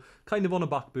still kind of on a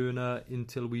back burner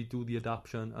until we do the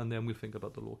adaptation, and then we'll think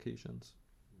about the locations.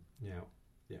 Yeah.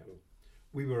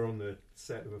 We were on the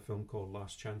set of a film called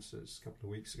Last Chances a couple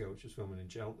of weeks ago, which was filming in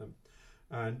Cheltenham.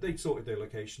 And they'd sorted their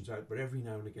locations out, but every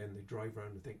now and again they drive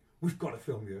around and think, we've got to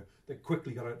film here. They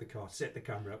quickly got out the car, set the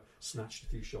camera up, snatched a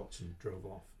few shots and drove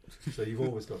off. So you've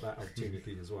always got that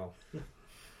opportunity as well.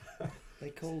 They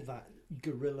call that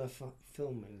guerrilla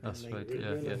filming. That's right,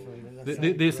 Guerrilla yeah. filming. That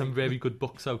There's sounds some great. very good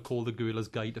books out called The Guerrilla's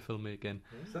Guide to Filmmaking.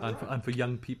 And for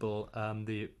young people,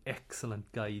 they're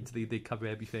excellent guides. They cover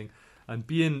everything. And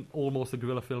being almost a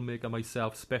guerrilla filmmaker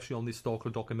myself, especially on the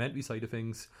historical documentary side of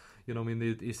things, you know, I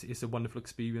mean, it's a wonderful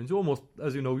experience. You almost,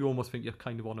 as you know, you almost think you're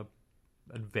kind of on an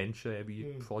adventure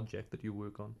every project that you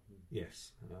work on.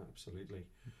 Yes, absolutely.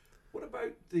 What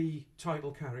about the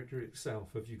title character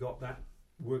itself? Have you got that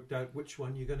worked out? Which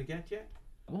one you're going to get yet?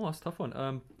 Oh, that's a tough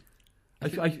one. I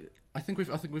think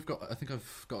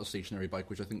I've got a stationary bike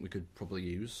which I think we could probably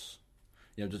use.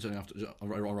 You know, just don't have to.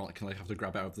 Or can I have to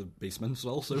grab out of the basement as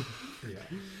well? So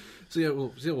Yeah.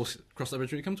 we'll cross that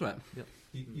bridge when we come to it. Yep.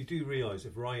 You do realise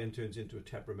if Ryan turns into a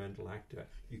temperamental actor,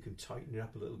 you can tighten it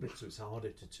up a little bit so it's harder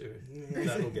to turn.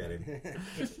 That'll get him.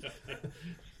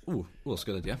 Ooh, well, that's a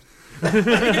good idea.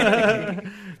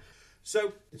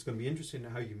 So it's going to be interesting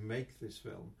how you make this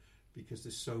film, because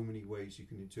there's so many ways you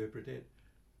can interpret it.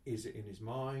 Is it in his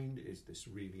mind? Is this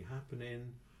really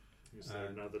happening? Is there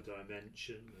another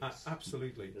dimension?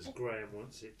 Absolutely. As Graham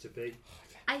wants it to be.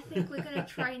 I think we're going to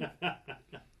try and...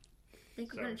 we're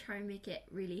going to try and make it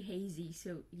really hazy,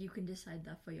 so you can decide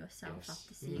that for yourself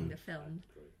after seeing the film.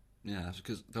 Yeah,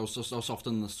 because that was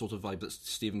often the sort of vibe that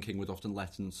Stephen King would often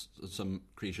let in some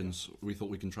creations. We thought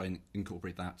we can try and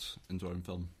incorporate that into our own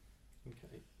film.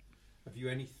 Okay. Have you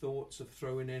any thoughts of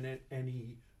throwing in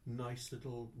any nice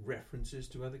little references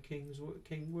to other King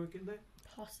work in there?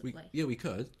 Possibly. We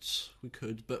could,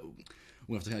 but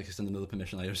we'll have to extend another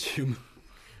permission, I assume.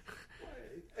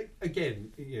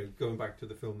 Again, you know, going back to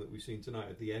the film that we've seen tonight,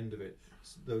 at the end of it,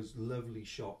 those lovely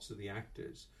shots of the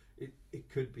actors, it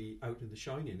could be out in The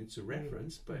Shining. It's a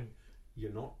reference, but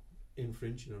you're not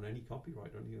infringing on any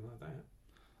copyright or anything like that.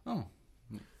 Oh.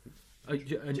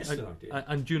 Just an idea.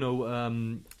 And you know,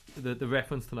 the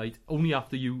reference tonight, only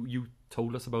after you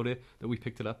told us about it that we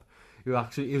picked it up. It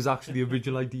was actually the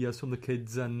original ideas from the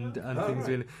kids and things. Right.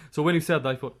 Really. So when you said that,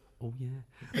 I thought, oh yeah,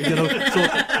 you know.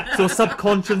 So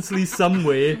subconsciously, some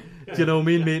way, do you know what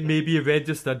I mean? Maybe it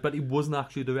registered, but it wasn't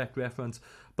actually a direct reference.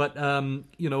 But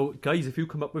you know, guys, if you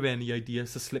come up with any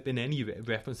ideas to slip in any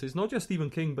references, not just Stephen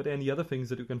King, but any other things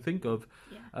that you can think of,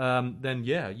 then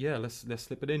let's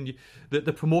slip it in.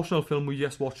 The promotional film we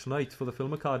just watched tonight for the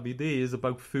Film Academy, there is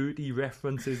about 30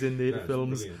 references in there to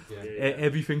films.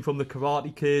 Everything from the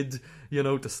Karate Kid, you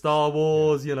know, to Star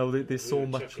Wars. You know, there's so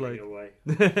much like.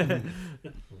 I'll try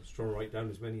to write down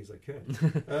as many as I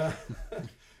can.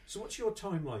 So, what's your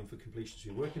timeline for completion? So,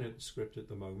 you're working at the script at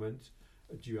the moment.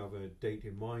 Do you have a date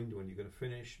in mind when you're going to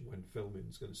finish, when filming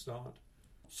is going to start?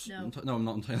 No, I'm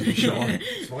not entirely sure.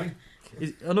 It's fine.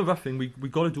 On a rough thing, we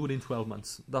got to do it in 12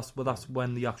 months. That's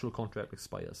when the actual contract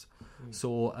expires.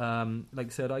 So, like I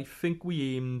said, I think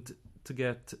we aimed to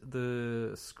get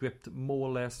the script more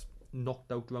or less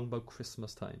knocked out around about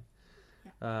Christmas time.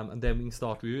 And then we can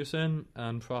start rehearsing,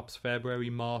 and perhaps February,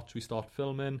 March, we start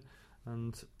filming,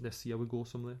 and let's see how we go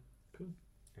from there. Cool.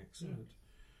 Excellent.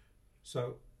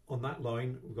 So, on that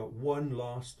line, we've got one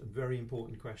last and very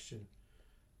important question.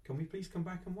 Can we please come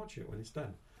back and watch it when it's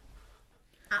done?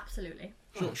 Absolutely.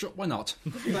 Sure, why not?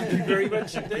 Thank you very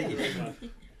much indeed.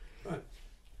 Right.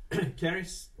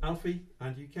 Keris, Alfie,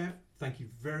 and you, Kev, thank you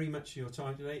very much for your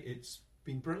time today. It's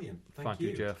been brilliant. Thank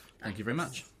you, Jeff. Thank you very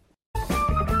much.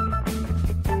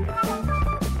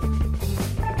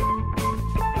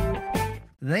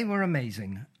 They were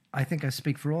amazing. I think I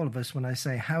speak for all of us when I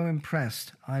say how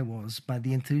impressed I was by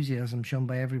the enthusiasm shown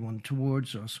by everyone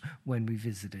towards us when we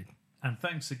visited. And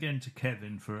thanks again to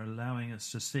Kevin for allowing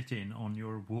us to sit in on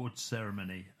your awards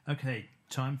ceremony. Okay,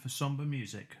 time for somber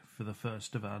music for the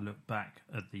first of our look back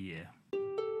at the year.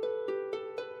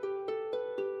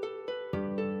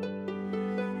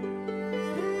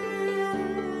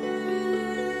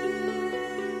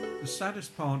 The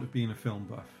saddest part of being a film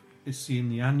buff is seeing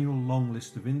the annual long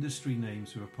list of industry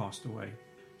names who have passed away.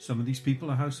 Some of these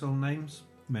people are household names,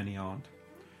 many aren't.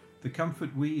 The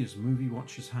comfort we as movie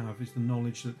watchers have is the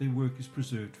knowledge that their work is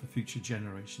preserved for future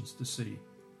generations to see.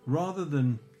 Rather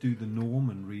than do the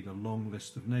norm and read a long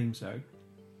list of names out,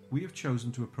 we have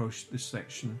chosen to approach this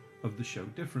section of the show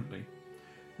differently.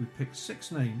 We've picked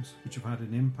 6 names which have had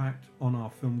an impact on our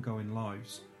film-going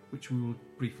lives, which we will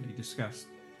briefly discuss.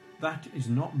 That is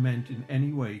not meant in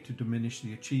any way to diminish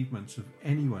the achievements of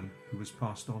anyone who has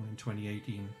passed on in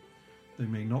 2018. They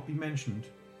may not be mentioned,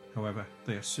 however,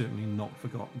 they are certainly not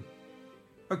forgotten.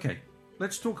 Okay,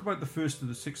 let's talk about the first of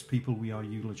the 6 people we are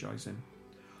eulogising.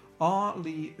 R.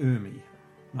 Lee Ermey,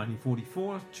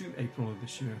 1944 to April of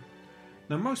this year.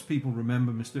 Now, most people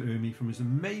remember Mr. Ermey from his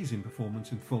amazing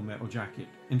performance in Full Metal Jacket.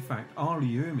 In fact, R.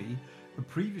 Lee Ermey had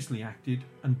previously acted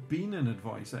and been an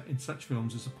advisor in such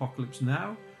films as Apocalypse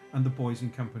Now and The Boys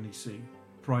in Company C.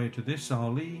 Prior to this, R.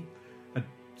 Lee had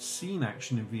seen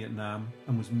action in Vietnam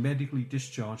and was medically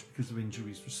discharged because of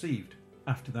injuries received.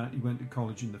 After that, he went to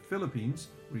college in the Philippines,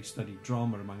 where he studied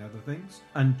drama among other things,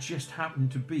 and just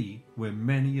happened to be where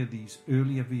many of these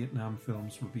earlier Vietnam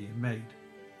films were being made.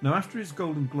 Now, after his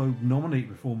Golden Globe nominated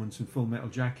performance in Full Metal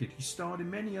Jacket, he starred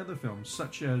in many other films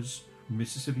such as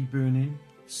Mississippi Burning,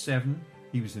 Seven.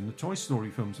 He was in the Toy Story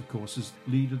films, of course, as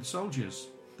lead of the soldiers,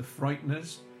 The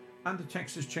Frighteners, and the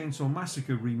Texas Chainsaw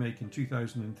Massacre remake in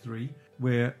 2003,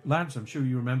 where, lads, I'm sure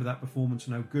you remember that performance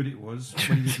and how good it was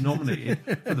when he was nominated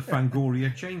for the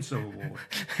Fangoria Chainsaw Award.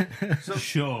 So,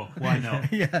 sure, why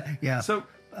not? Yeah. So,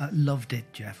 loved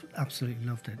it, Jeff. Absolutely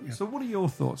loved it. Yeah. so what are your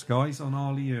thoughts, guys, on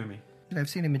R. Lee Ermey? I've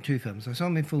seen him in 2 films. I saw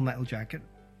him in Full Metal Jacket,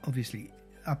 obviously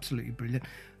absolutely brilliant,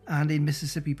 and in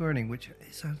Mississippi Burning, which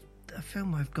is a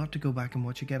film I've got to go back and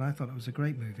watch again. I thought it was a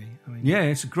great movie. I mean, Yeah,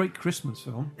 it's a great Christmas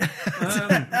film.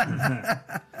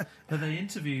 But they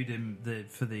interviewed him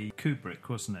for the Kubrick,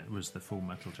 wasn't it? Was the Full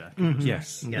Metal Jacket? Mm-hmm.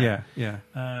 Yes. Yeah. Yeah.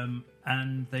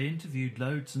 And they interviewed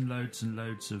loads and loads and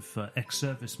loads of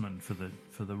ex-servicemen for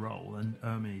the role, and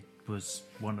Ermey was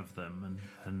one of them.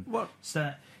 And What?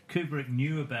 So Kubrick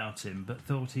knew about him, but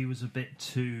thought he was a bit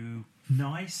too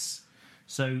nice.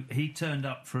 So he turned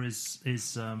up for his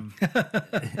his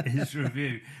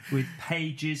review with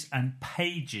pages and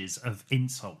pages of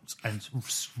insults and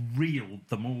reeled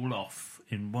them all off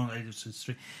in one of those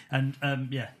three. And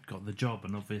got the job,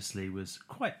 and obviously was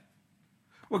quite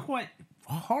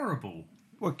horrible.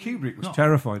 Well, Kubrick was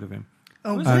terrified of him.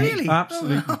 Oh, Was really?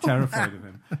 Absolutely terrified of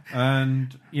him.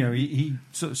 And, he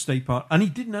sort of stayed part. And he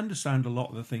didn't understand a lot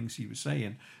of the things he was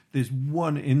saying. There's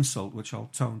one insult, which I'll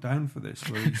tone down for this,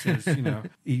 where he says,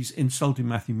 he's insulting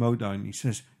Matthew Modine. He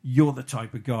says, you're the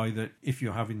type of guy that if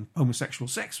you're having homosexual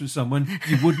sex with someone,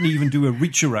 you wouldn't even do a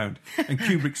reach around. And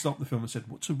Kubrick stopped the film and said,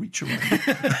 what's a reach around?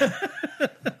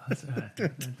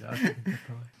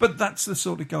 But that's the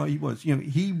sort of guy he was.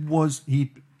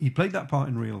 He played that part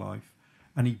in real life,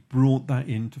 and he brought that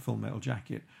into Full Metal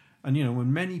Jacket. And,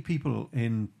 when many people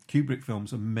in Kubrick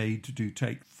films are made to do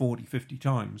take 40, 50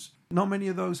 times, not many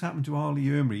of those happen to R. Lee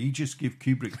Ermey. He just give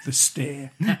Kubrick the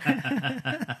stare.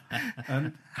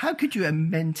 How could you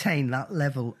maintain that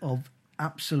level of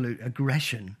absolute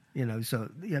aggression?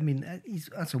 So,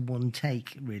 that's a one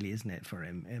take, really, isn't it, for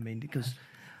him? I mean, because...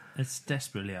 It's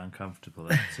desperately uncomfortable.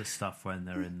 It's the stuff when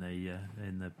they're in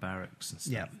the barracks and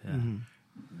stuff. Yeah.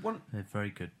 Mm-hmm. They're very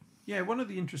good. Yeah, one of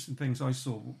the interesting things I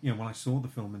saw, when I saw the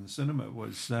film in the cinema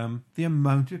was the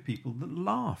amount of people that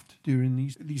laughed during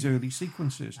these early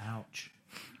sequences. Ouch.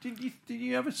 Did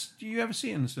you ever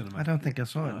see it in the cinema? I don't think I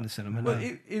saw it in the cinema. Well,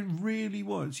 No. it really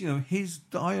was. His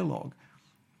dialogue.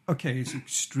 Okay, it's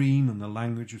extreme and the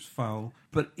language was foul,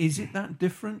 but is it that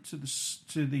different to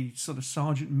the sort of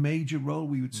sergeant major role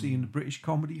we would see in the British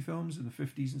comedy films in the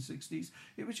 50s and 60s?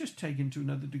 It was just taken to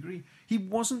another degree. He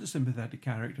wasn't a sympathetic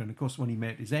character, and of course when he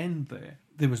met his end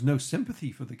there was no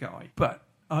sympathy for the guy. But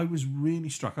I was really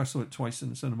struck. I saw it twice in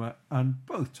the cinema, and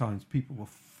both times people were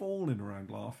falling around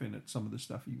laughing at some of the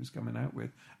stuff he was coming out with.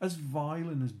 As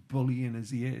violent, as bullying as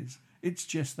he is, it's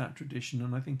just that tradition,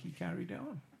 and I think he carried it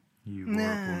on. You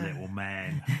horrible little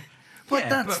man. But Yeah,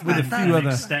 that's but with a that- few And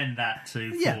other- extend that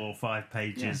to Yeah. 4 or 5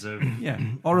 pages of... Yeah,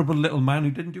 horrible little man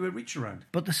who didn't do a reach around.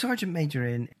 But the sergeant major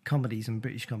in comedies, and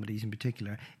British comedies in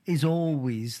particular, is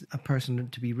always a person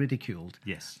to be ridiculed.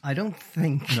 Yes. I don't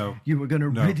think No. you were going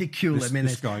to No. ridicule This- him in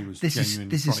this it. guy was this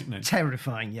genuinely is frightening.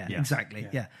 terrifying. Yeah, Yeah. exactly.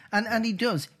 Yeah. Yeah, and he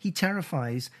does. He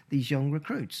terrifies these young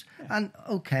recruits. And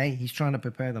okay, he's trying to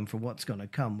prepare them for what's going to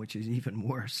come, which is even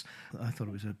worse. I thought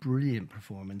it was a brilliant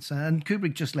performance, and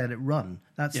Kubrick just let it run.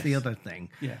 That's the Yes. other thing.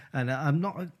 Yeah. And I'm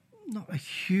not a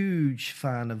huge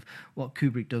fan of what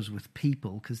Kubrick does with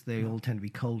people, because they all tend to be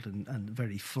cold and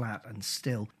very flat and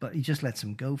still, but he just lets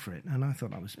them go for it, and I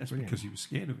thought that was That's brilliant. because he was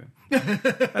scared of him.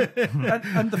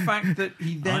 and the fact that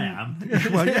he then... I am.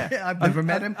 Well, yeah. I've never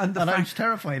met him, And the and I fact, was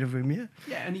terrified of him, yeah.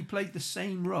 yeah, and he played the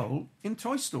same role in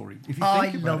Toy Story, if you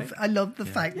I think about it. love the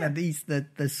fact that he's the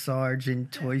Sarge in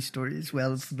Toy Story as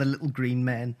well as the little green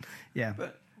man. Yeah.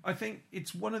 But I think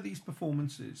it's one of these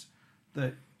performances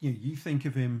that you think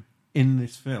of him in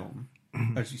this film.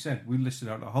 As you said, we listed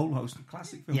out a whole host of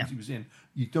classic films Yeah. he was in.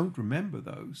 You don't remember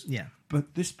those. Yeah.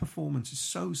 But this performance is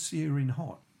so searing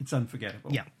hot, it's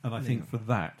unforgettable. Yeah. And I think for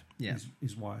that Yeah.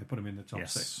 is why I put him in the top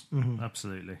Yes, 6.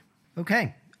 absolutely.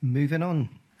 Okay, moving on.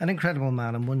 An incredible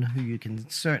man, and one who you can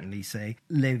certainly say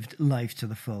lived life to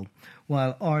the full.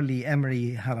 While R. Lee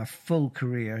Emery had a full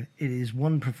career, it is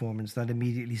one performance that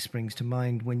immediately springs to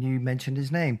mind when you mention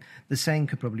his name. The same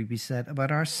could probably be said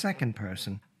about our second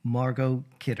person, Margot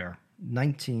Kidder.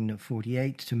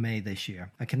 1948 to May this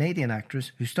year. A Canadian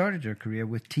actress who started her career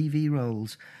with TV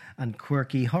roles and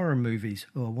quirky horror movies.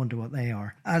 Oh, I wonder what they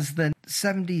are. As the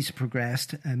 70s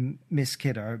progressed, Miss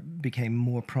Kidder became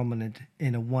more prominent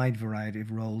in a wide variety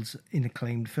of roles in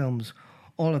acclaimed films.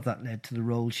 All of that led to the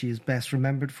role she is best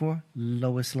remembered for,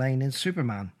 Lois Lane in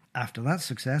Superman. After that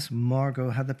success,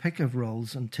 Margot had the pick of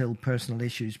roles until personal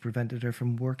issues prevented her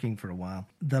from working for a while.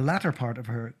 The latter part of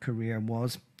her career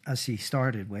was, as she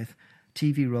started with,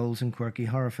 TV roles in quirky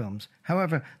horror films.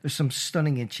 However, there's some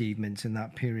stunning achievements in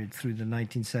that period through the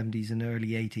 1970s and early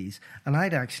 80s, and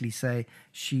I'd actually say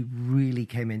she really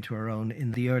came into her own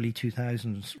in the early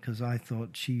 2000s, because I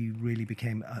thought she really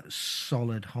became a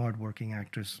solid, hard-working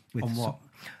actress. With On what?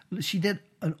 She did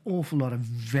an awful lot of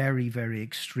very, very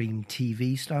extreme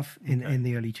TV stuff in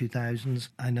the early 2000s.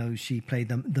 I know she played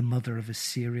the mother of a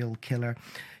serial killer.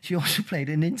 She also played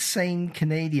an insane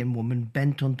Canadian woman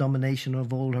bent on domination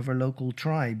of all of her local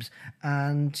tribes.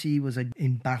 And she was an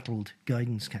embattled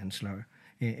guidance counsellor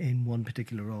in one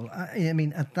particular role. I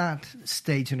mean, at that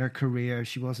stage in her career,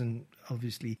 she wasn't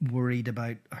obviously worried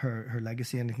about her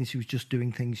legacy or anything. She was just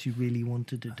doing things she really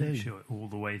wanted to do. Sure, all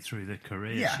the way through the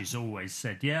career, Yeah. she's always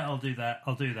said, yeah, I'll do that,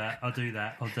 I'll do that, I'll do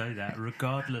that, I'll do that,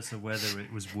 regardless of whether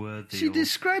it was worthy She or...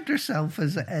 described herself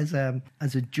as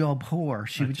a job whore.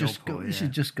 She A would job just go. whore, yeah.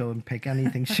 She'd just go and pick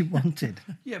anything she wanted.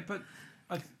 Yeah, but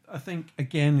I think,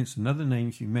 again, it's another name,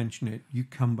 if you mention it, you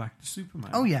come back to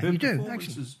Superman. Oh, yeah, Her you do, performance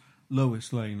actually. as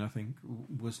Lois Lane, I think,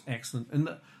 was excellent. And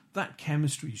that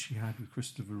chemistry she had with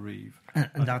Christopher Reeve. And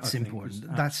I that's think important. was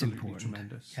That's absolutely important.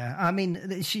 Tremendous. Yeah, I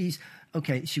mean, she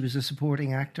was a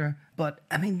supporting actor, but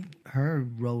I mean, her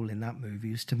role in that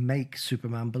movie is to make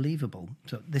Superman believable.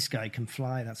 So this guy can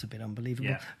fly, that's a bit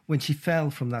unbelievable. Yeah. When she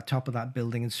fell from that top of that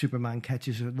building and Superman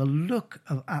catches her, the look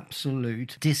of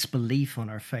absolute disbelief on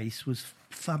her face was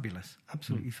fabulous,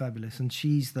 absolutely fabulous. And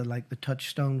she's the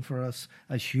touchstone for us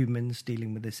as humans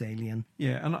dealing with this alien.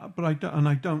 Yeah, but I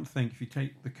don't think if you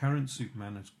take the current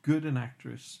Superman, as good an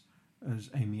actress as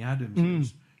Amy Adams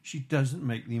is, she doesn't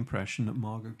make the impression that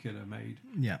Margot Kidder made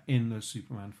Yeah. in those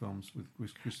Superman films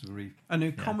with Christopher Reeve. And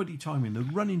her comedy timing, the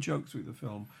running joke through the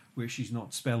film where she's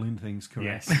not spelling things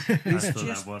correct. Yes, I is thought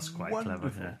just that was quite wonderful.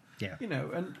 clever. Yeah. You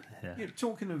know, and Yeah.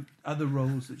 talking of other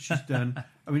roles that she's done,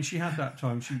 I mean, she had that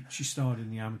time, she starred in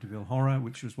the Amityville Horror,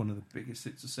 which was one of the biggest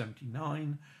hits of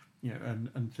 79, you know,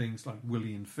 and things like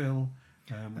Willie and Phil,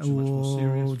 which is much more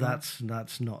serious. Oh, film.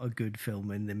 that's not a good film.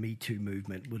 And the Me Too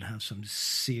movement would have some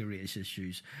serious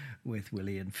issues with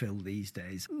Willie and Phil these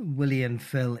days. Willie and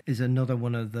Phil is another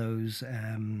one of those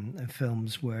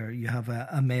films where you have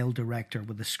a male director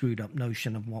with a screwed up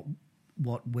notion of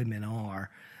what women are.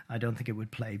 I don't think it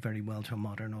would play very well to a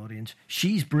modern audience.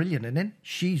 She's brilliant in it.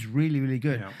 She's really, really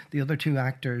good. Yeah. The other two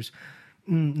actors,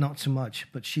 not so much,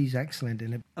 but she's excellent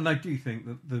in it. And I do think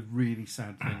that the really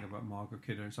sad thing about Margot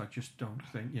Kidder is I just don't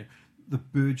think, the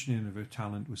burgeoning of her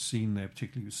talent was seen there,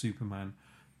 particularly with Superman,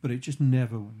 but it just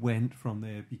never went from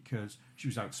there because she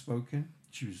was outspoken.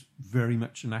 She was very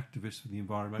much an activist for the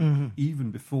environment,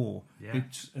 even before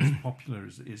it's as popular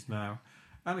as it is now.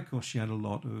 And of course, she had a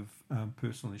lot of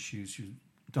personal issues. She was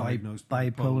diagnosed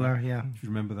bipolar, yeah. If you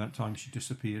remember that time, she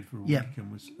disappeared for a Yeah. week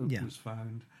and was Yeah.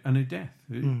 found. And her death,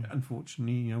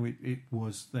 unfortunately, it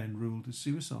was then ruled as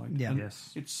suicide. Yeah. And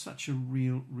Yes. it's such a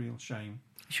real shame.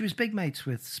 She was big mates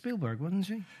with Spielberg, wasn't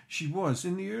she? She was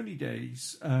in the early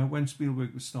days when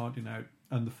Spielberg was starting out,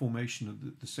 and the formation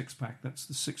of the six pack. That's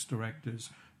the six directors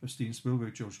of Steven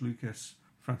Spielberg, George Lucas,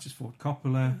 Francis Ford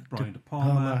Coppola, Brian De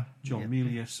Palma, John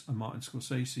Milius, and Martin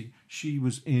Scorsese. She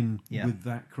was in with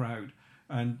that crowd,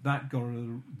 and that got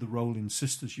her the role in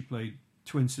Sisters. She played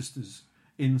twin sisters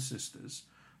in Sisters,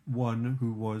 one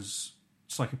who was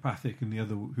psychopathic and the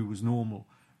other who was normal.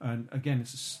 And again,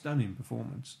 it's a stunning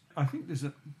performance. I think there's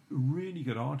a really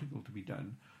good article to be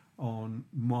done on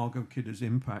Margot Kidder's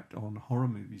impact on horror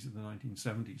movies in the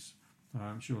 1970s.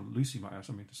 I'm sure Lucy might have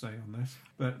something to say on this.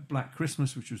 But Black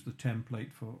Christmas, which was the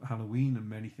template for Halloween and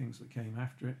many things that came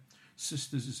after it.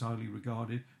 Sisters is highly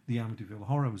regarded. The Amityville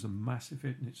Horror was a massive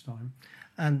hit in its time.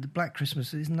 And Black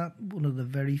Christmas, isn't that one of the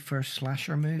very first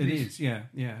slasher movies? It is,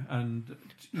 yeah. And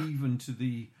even to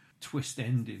the twist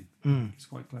ending, it's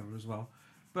quite clever as well.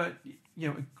 But,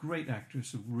 a great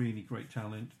actress, a really great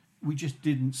talent. We just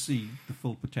didn't see the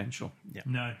full potential. Yeah.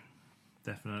 No,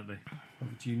 definitely.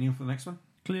 Over to you, Neil, for the next one.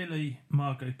 Clearly,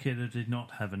 Margot Kidder did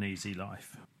not have an easy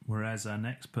life, whereas our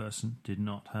next person did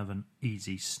not have an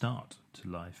easy start to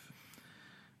life.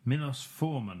 Milos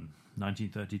Forman,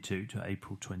 1932 to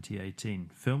April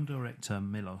 2018. Film director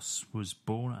Milos was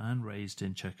born and raised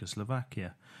in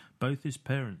Czechoslovakia. Both his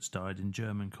parents died in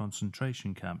German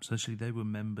concentration camps. Actually, they were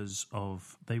members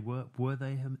of... Were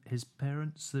they his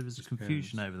parents? There was a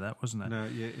confusion over that, wasn't there? No,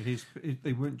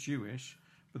 they weren't Jewish,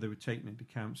 but they were taken into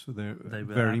camps for their They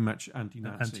were very much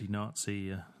anti-Nazi.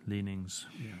 Anti-Nazi leanings.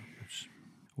 Yeah.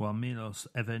 While Milos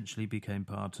eventually became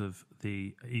part of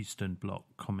the Eastern Bloc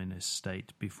communist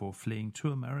state before fleeing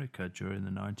to America during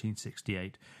the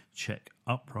 1968 Czech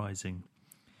uprising.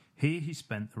 Here he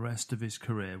spent the rest of his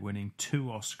career winning 2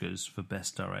 Oscars for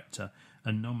Best Director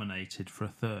and nominated for a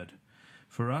third.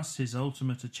 For us, his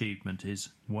ultimate achievement is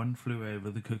One Flew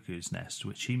Over the Cuckoo's Nest,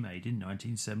 which he made in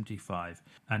 1975,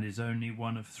 and is only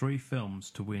one of 3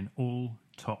 films to win all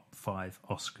top 5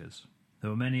 Oscars. There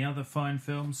were many other fine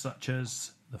films, such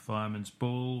as The Fireman's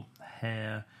Ball,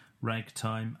 Hair,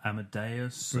 Ragtime,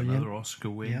 Amadeus, Brilliant. another Oscar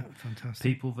win. Yeah, fantastic.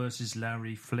 People vs.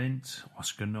 Larry Flint,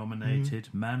 Oscar nominated.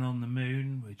 Man on the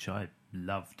Moon, which I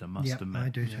loved, I must admit. I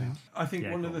do too. I think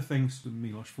one of the things with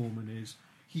Milos Forman is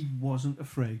he wasn't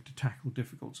afraid to tackle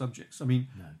difficult subjects. I mean,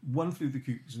 One Flew the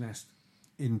Cuckoo's Nest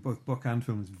in both book and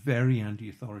film is very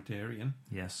anti-authoritarian.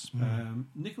 Yes.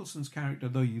 Nicholson's character,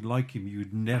 though you like him, you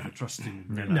would never trust him.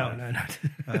 In real No.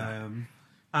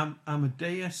 life.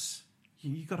 Amadeus,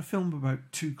 you got a film about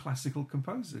 2 classical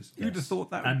composers. You'd have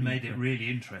thought that would and be made it really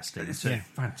interesting It's too.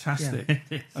 fantastic.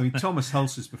 I mean, Thomas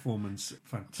Hulse's performance,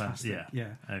 fantastic.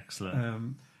 Yeah,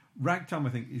 excellent. Ragtime, I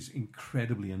think, is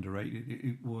incredibly underrated.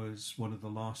 It was one of the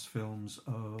last films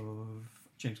of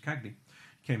James Cagney.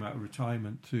 Came out of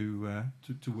retirement to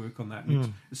work on that. And it's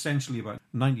essentially about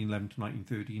 1911 to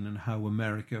 1913 and how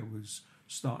America was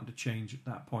starting to change at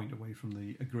that point away from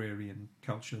the agrarian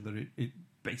culture that it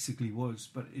basically was.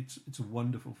 But it's a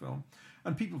wonderful film.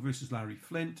 And People versus Larry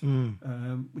Flint,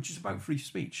 which is about free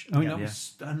speech. I mean, I was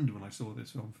stunned when I saw this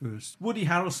film first. Woody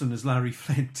Harrelson as Larry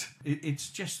Flint.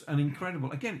 It's just an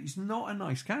incredible... Again, he's not a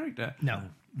nice character. No.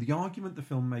 The argument the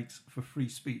film makes for free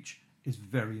speech is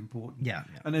very important. Yeah.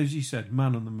 And as you said,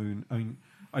 Man on the Moon, I mean,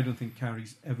 I don't think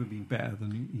Carrey's ever been better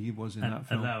than he was in that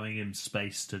film. Allowing him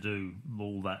space to do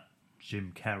all that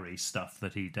Jim Carrey stuff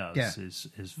that he does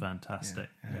is fantastic.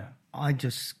 Yeah. I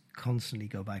just constantly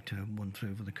go back to One Flew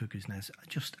Over the Cuckoo's Nest.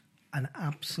 Just an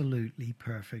absolutely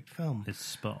perfect film. It's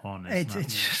spot on. It's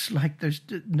just like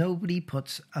nobody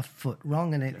puts a foot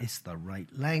wrong in it. It's the right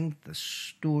length. The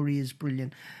story is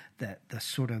brilliant. The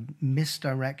sort of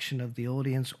misdirection of the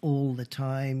audience all the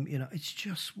time. It's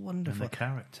just wonderful. And the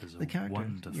characters are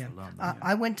wonderful, aren't they?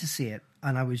 I went to see it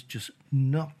and I was just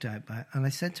knocked out by it. And I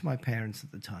said to my parents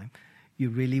at the time, "You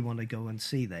really want to go and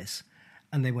see this?"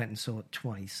 And they went and saw it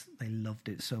twice. They loved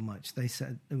it so much. They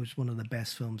said it was one of the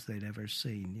best films they'd ever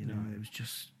seen. It was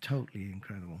just totally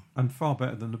incredible. And far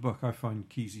better than the book. I find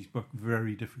Kesey's book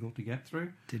very difficult to get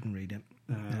through. Didn't read it.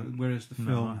 Whereas the film...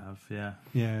 No, I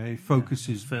have, it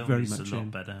focuses the film very is much a lot in.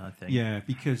 better, I think. Yeah,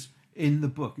 because in the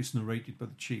book it's narrated by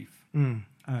the chief.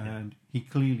 And he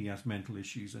clearly has mental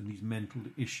issues, and these mental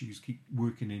issues keep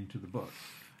working into the book.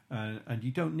 And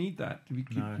you don't need that.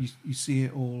 You see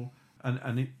it all...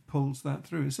 And it pulls that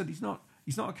through. I said he's not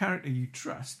a character you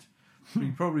trust, but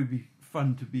he'd probably be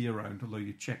fun to be around, although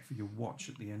you check for your watch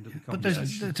at the end of the But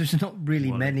conversation. there's not really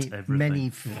Wallet, everything. many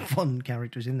fun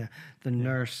characters in there. The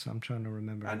nurse, I'm trying to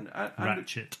remember. And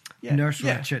Ratchet. Nurse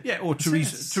Ratchet. Yeah, or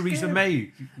Theresa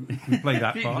May, who played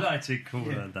that You part. like to call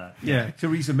her that. Yeah,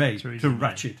 Theresa May Theresa to May.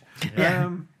 Ratchet.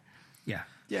 Yeah.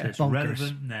 Yeah. So it's Bonkers.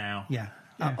 relevant now. Yeah.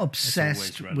 Yeah. Obsessed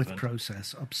It's always with relevant.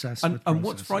 process. Obsessed And,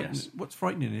 with process. and what's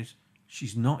frightening is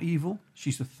she's not evil,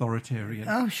 she's authoritarian.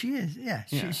 Oh, she is. Yeah.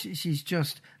 Yeah. She's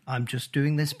just, I'm just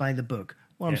doing this by the book.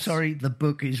 Well, I'm Yes. sorry, the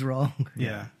book is wrong.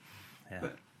 Yeah. Yeah.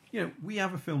 But, we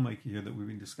have a filmmaker here that we've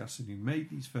been discussing who made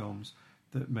these films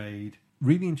that made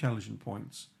really intelligent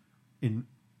points in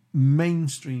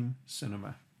mainstream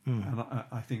cinema. And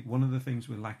I think one of the things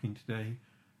we're lacking today,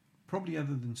 probably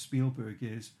other than Spielberg,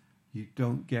 is you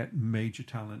don't get major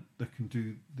talent that can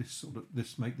do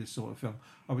make this sort of film.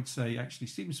 I would say actually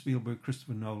Steven Spielberg,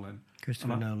 Christopher Nolan.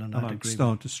 Christopher Nolan, And I'd I'm agree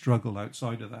starting to struggle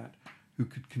outside of that, who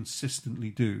could consistently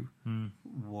do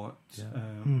what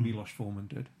Milos Forman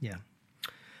did. Yeah.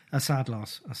 A sad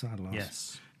loss.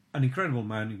 Yes. An incredible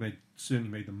man who certainly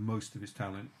made the most of his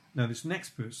talent. Now, this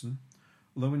next person,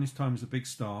 although in his time as a big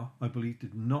star, I believe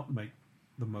did not make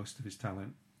the most of his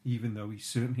talent, even though he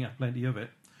certainly had plenty of it.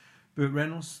 Burt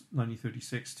Reynolds,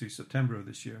 1936 to September of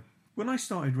this year. When I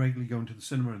started regularly going to the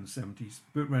cinema in the 70s,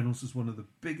 Burt Reynolds was one of the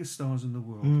biggest stars in the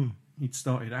world. He'd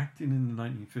started acting in the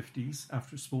 1950s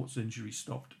after a sports injury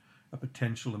stopped a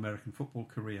potential American football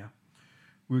career,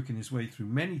 working his way through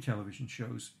many television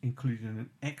shows, including an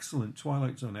excellent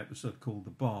Twilight Zone episode called The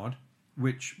Bard,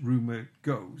 which, rumour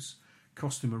goes,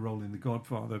 cost him a role in The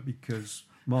Godfather because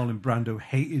Marlon Brando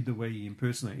hated the way he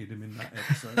impersonated him in that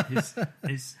episode.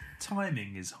 His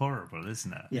timing is horrible,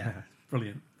 isn't it? Yeah.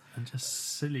 Brilliant. And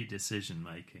just silly decision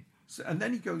making. So, and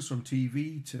then he goes from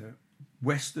TV to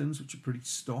westerns, which are pretty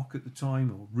stock at the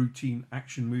time, or routine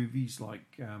action movies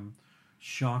like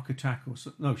Shark Attack,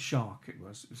 Shark it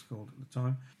was called at the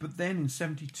time. But then in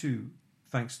 72,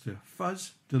 thanks to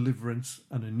Fuzz, Deliverance,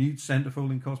 and a nude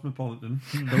centerfold in Cosmopolitan,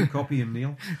 don't copy him,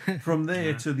 Neil. From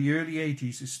there to the early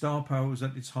 80s, his star power was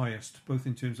at its highest, both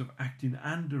in terms of acting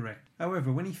and direct.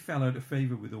 However, when he fell out of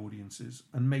favour with audiences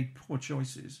and made poor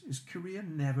choices, his career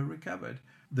never recovered.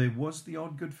 There was the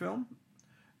odd good film,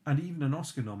 and even an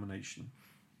Oscar nomination.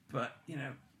 But,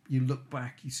 you look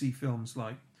back, you see films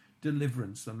like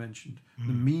Deliverance, I mentioned,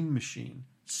 The Mean Machine,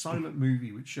 silent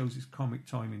movie which shows his comic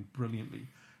timing brilliantly,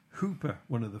 Hooper,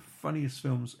 one of the funniest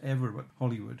films ever about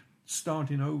Hollywood,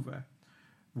 Starting Over,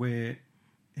 where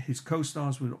his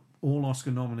co-stars were all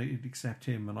Oscar nominated except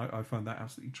him, and I found that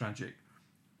absolutely tragic.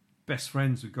 Best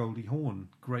Friends with Goldie Hawn,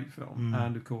 great film,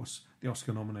 and of course the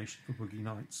Oscar nomination for Boogie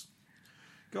Nights.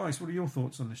 Guys, what are your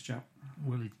thoughts on this chap?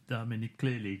 Well, he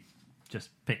clearly just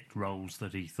picked roles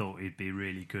that he thought he'd be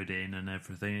really good in and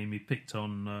everything. He picked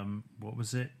on,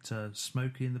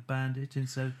 Smokey and the Bandit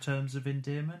instead of Terms of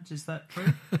Endearment. Is that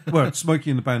true? Well,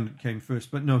 Smokey and the Bandit came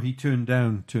first, but no, he turned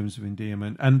down Terms of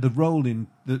Endearment. And the role in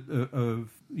the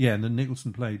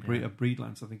Nicholson played,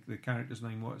 Breedlance, I think the character's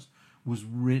name was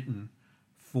written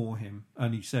for him,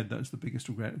 and he said that's the biggest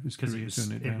regret of his career.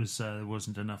 There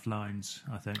wasn't enough lines,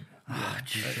 I think.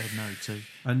 He said no to.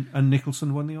 And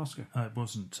Nicholson won the Oscar. It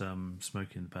wasn't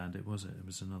Smokey and the Bandit, was it? It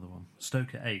was another one.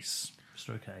 Stoker Ace.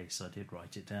 I did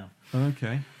write it down.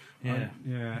 Okay. Yeah.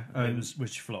 Yeah.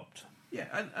 Which flopped. Yeah,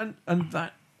 and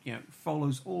that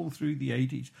follows all through the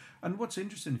 80s. And what's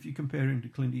interesting, if you compare him to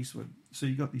Clint Eastwood, so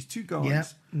you got these two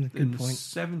guys in the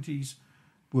 70s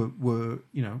were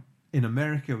in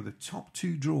America were the top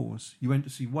two draws. You went to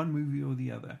see one movie or the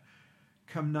other.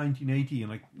 Come 1980,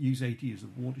 and I use 80 as a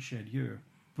watershed year,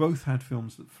 both had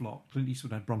films that flopped. Clint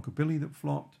Eastwood had Bronco Billy that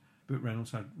flopped. Burt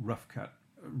Reynolds had Rough Cut.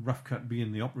 Rough Cut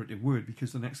being the operative word,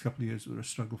 because the next couple of years were a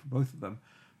struggle for both of them.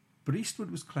 But Eastwood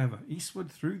was clever.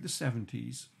 Eastwood, through the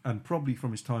 70s, and probably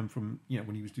from his time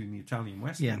when he was doing the Italian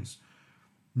westerns,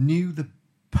 knew the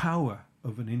power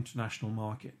of an international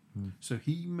market. So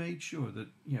he made sure that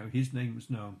his name was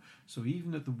known. So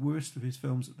even at the worst of his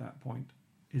films at that point,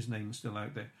 his name was still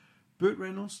out there. Burt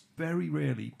Reynolds very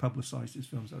rarely publicised his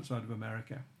films outside of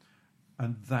America,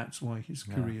 and that's why his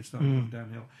career started going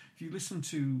downhill. If you listen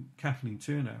to Kathleen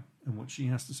Turner and what she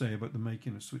has to say about the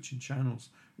making of Switching Channels,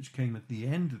 which came at the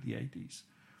end of the 80s,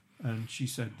 and she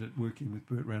said that working with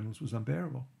Burt Reynolds was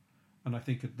unbearable. And I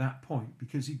think at that point,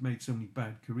 because he'd made so many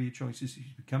bad career choices,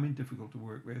 he's becoming difficult to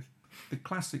work with. The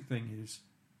classic thing is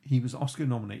he was Oscar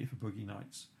nominated for Boogie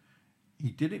Nights. He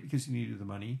did it because he needed the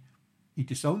money. He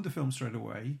disowned the film straight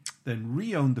away, then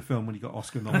re-owned the film when he got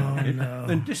Oscar nominated,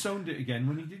 then disowned it again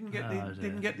when he didn't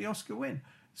get the Oscar win.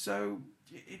 So,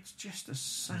 it's just a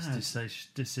His sad...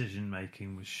 decision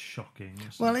making was shocking.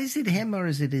 wasn't Well, it? is it him or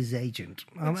is it his agent?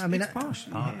 It's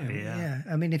partially him. yeah.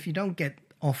 I mean, if you don't get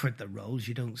offered the roles,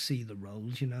 you don't see the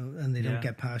roles, and they Yeah. don't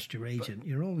get past your agent,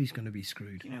 you're always going to be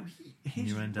screwed.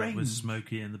 His You end up reign... with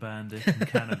Smokey and the Bandit and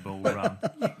Cannonball Run.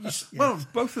 Well,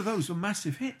 both of those were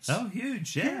massive hits. Oh,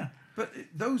 huge, yeah. But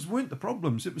those weren't the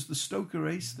problems. It was the Stoker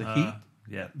Ace, the Heat,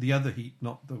 Yeah. the other Heat,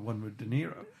 not the one with De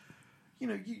Niro.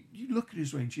 You look at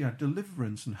his range. You had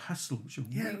Deliverance and Hustle, which are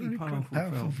really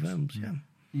powerful films. Yeah.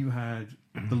 You had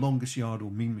The Longest Yard or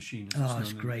Mean Machine. As Oh, known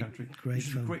it's in the great. country, Great which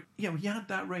is film. great. Yeah, he had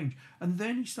that range, and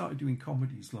then he started doing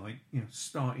comedies like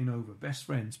Starting Over, Best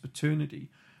Friends, Paternity,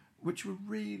 which were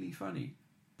really funny,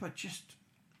 but just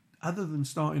other than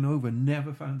Starting Over,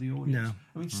 never found the audience. No.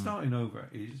 I mean, Starting Over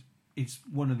is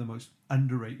one of the most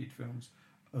underrated films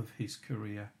of his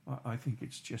career. I think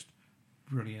it's just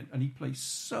brilliant, and he plays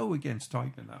so against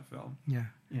type in that film. Yeah.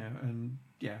 And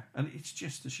it's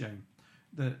just a shame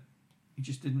that he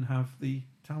just didn't have the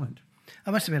talent.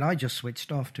 I must admit, I just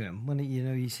switched off to him when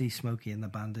you see Smokey and the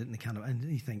Bandit and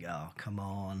you think, oh, come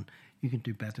on, you can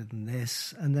do better than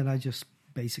this. And then I just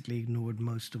basically ignored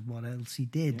most of what else he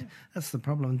did. Yeah. That's the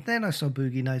problem. And then I saw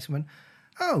Boogie Nights and went,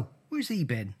 oh, where's he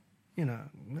been?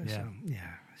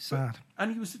 Sad.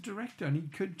 And he was a director, and he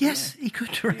could Yes, he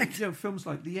could direct. films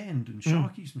like The End and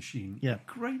Sharky's Machine. Yeah.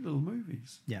 Great little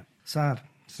movies. Yeah, sad.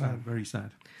 Very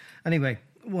sad. Anyway,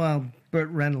 while Burt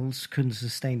Reynolds couldn't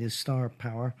sustain his star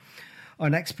power, our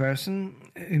next person,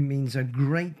 who means a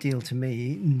great deal to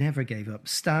me, never gave up.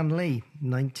 Stan Lee,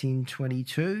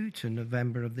 1922 to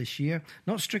November of this year.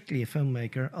 Not strictly a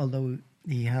filmmaker, although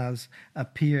he has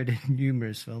appeared in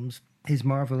numerous films. His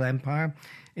Marvel empire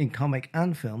in comic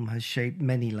and film has shaped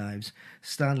many lives.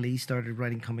 Stan Lee started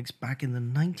writing comics back in the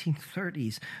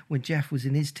 1930s when Jeff was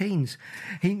in his teens.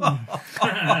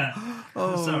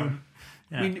 Sorry.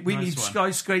 Yeah, we nice need one.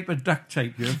 skyscraper duct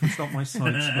tape here to stop my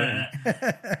side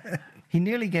splitting. He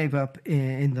nearly gave up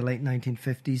in the late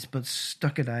 1950s, but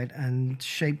stuck it out and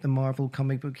shaped the Marvel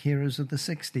comic book heroes of the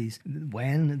 60s.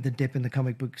 When the dip in the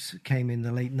comic books came in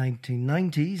the late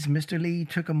 1990s, Mr. Lee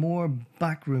took a more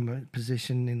backroom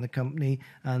position in the company,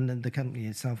 and the company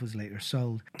itself was later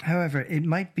sold. However, it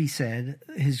might be said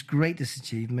his greatest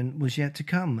achievement was yet to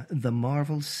come, the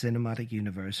Marvel Cinematic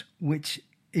Universe, which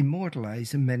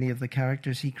immortalized many of the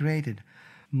characters he created.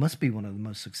 Must be one of the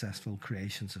most successful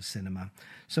creations of cinema.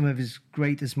 Some of his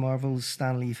greatest Marvel's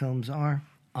Stan Lee films are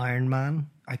Iron Man.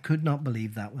 I could not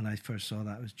believe that when I first saw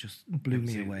that. It was just blew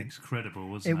me away. Incredible,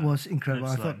 wasn't it? It was incredible.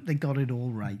 It's I thought they got it all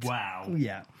right. Wow.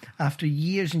 Yeah. After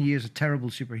years and years of terrible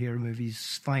superhero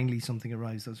movies, finally something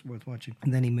arrives that's worth watching.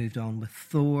 And then he moved on with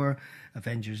Thor,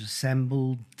 Avengers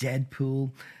Assemble,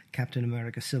 Deadpool, Captain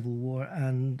America Civil War,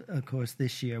 and of course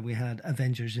this year we had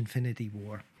Avengers Infinity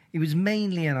War. He was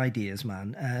mainly an ideas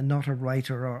man, not a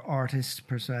writer or artist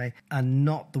per se, and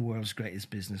not the world's greatest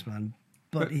businessman.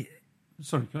 But he,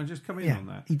 Sorry, can I just come in on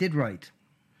that? he did write.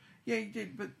 Yeah, he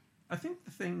did. But I think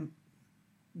the thing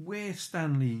where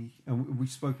Stan Lee, and we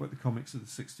spoke about the comics of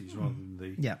the 60s rather than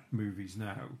the movies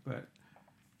now, but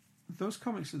those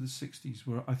comics of the 60s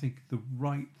were, I think, the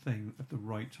right thing at the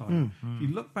right time. If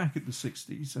you look back at the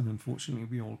 60s, and unfortunately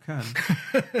we all can,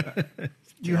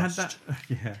 you had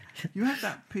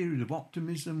that period of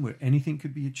optimism where anything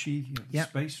could be achieved. You had the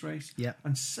space race,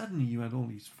 and suddenly you had all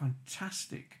these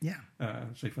fantastic,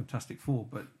 say Fantastic Four,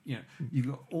 but you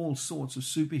got all sorts of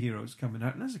superheroes coming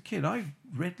out. And as a kid, I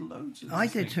read loads of these I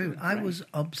did things. too. I was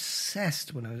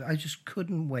obsessed when I just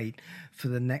couldn't wait for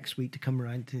the next week to come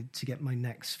around to get my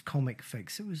next comic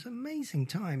fix. It was an amazing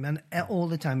time, and all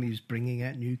the time he was bringing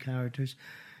out new characters,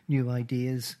 new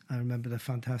ideas. I remember the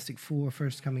Fantastic Four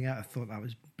first coming out. I thought that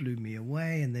blew me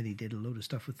away, and then he did a load of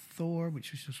stuff with Thor,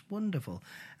 which was just wonderful.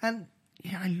 And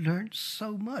I learned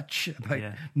so much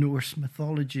about Norse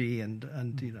mythology and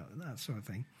that sort of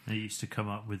thing. They used to come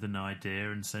up with an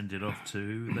idea and send it off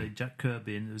to Jack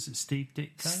Kirby, and was it Steve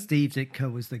Ditko? Steve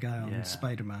Ditko was the guy on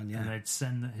Spider-Man, And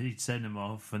he'd send him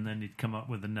off, and then he'd come up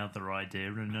with another idea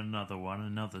and another one,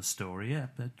 another story. Yeah,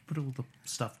 but put all the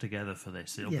stuff together for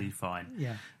this; it'll be fine.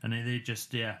 Yeah, and they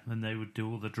just and they would do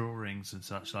all the drawings and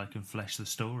such like and flesh the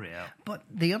story out. But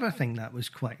the other thing that was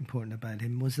quite important about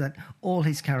him was that all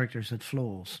his characters had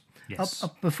flaws. Yes.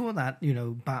 Up before that,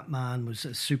 Batman was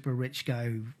a super rich guy,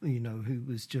 who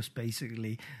was just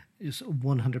basically just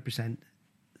 100%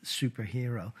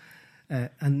 superhero.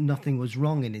 And nothing was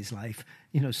wrong in his life.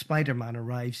 Spider-Man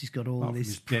arrives, he's got all Apart from this...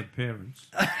 his dead parents.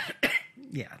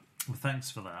 Yeah, Well, thanks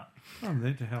for that. I'm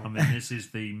there to help. I mean, this is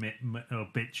the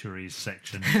obituaries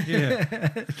section.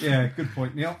 Yeah, good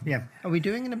point, Neil. Yeah. Are we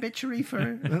doing an obituary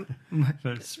for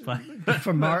For Spy-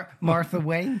 for Martha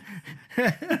Wayne?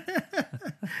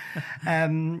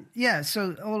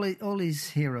 So all his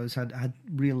heroes had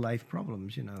real life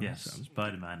problems, you know. Yes, so.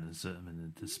 Spider-Man is,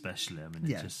 especially. I mean,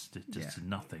 Yeah. it just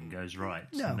nothing goes right,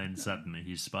 No. and then suddenly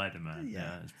he's Spider-Man. Yeah.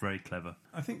 Yeah, it's very clever.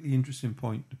 I think the interesting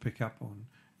point to pick up on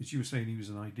is you were saying he was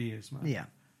an ideas man. Yeah.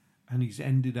 And he's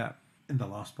ended up in the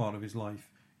last part of his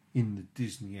life in the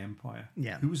Disney empire.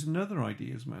 Yeah. Who was another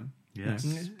ideas man. Yes.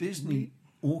 You know, Disney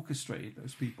orchestrated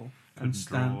those people. Couldn't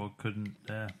draw, couldn't.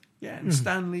 Yeah, and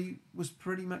Stanley was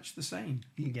pretty much the same.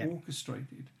 He Yeah.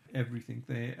 orchestrated everything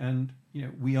there. And, you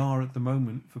know, we are at the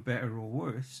moment, for better or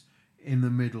worse, in the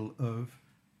middle of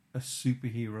a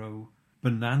superhero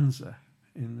bonanza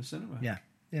in the cinema. Yeah.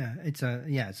 Yeah, it's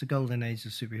a golden age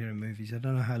of superhero movies. I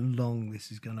don't know how long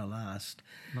this is going to last.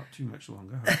 Not too much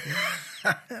longer,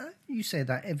 hopefully. You say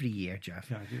that every year,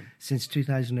 Jeff. Yeah, I do. Since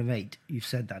 2008, you've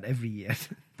said that every year.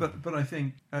 But I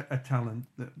think a talent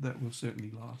that will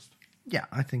certainly last. Yeah,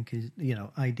 I think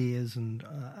ideas and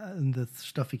the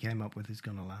stuff he came up with is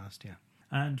going to last. Yeah.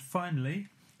 And finally,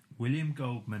 William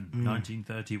Goldman,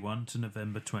 1931 to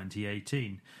November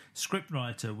 2018.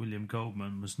 Scriptwriter William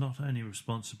Goldman was not only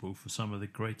responsible for some of the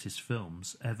greatest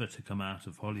films ever to come out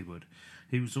of Hollywood,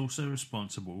 he was also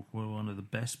responsible for one of the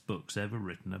best books ever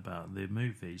written about the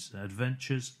movies,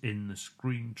 Adventures in the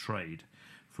Screen Trade,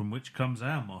 from which comes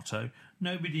our motto,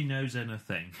 nobody knows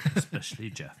anything, especially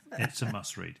Jeff. It's a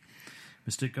must-read.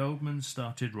 Mr. Goldman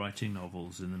started writing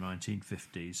novels in the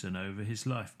 1950s and over his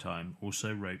lifetime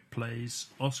also wrote plays,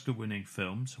 Oscar-winning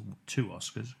films, 2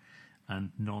 Oscars,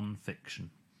 and non-fiction.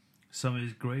 Some of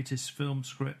his greatest film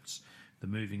scripts, The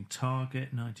Moving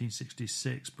Target,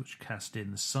 1966, which cast in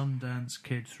the Sundance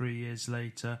Kid 3 years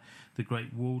later, The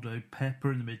Great Waldo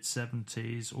Pepper in the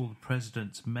mid-70s, All the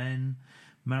President's Men,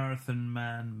 Marathon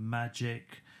Man,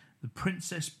 Magic, The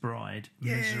Princess Bride,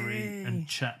 Misery, and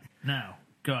Chat. Now,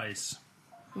 guys...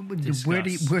 Where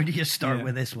do you start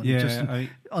with this one? Yeah, Just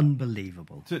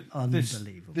unbelievable.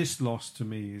 Unbelievable. This loss to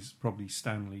me is probably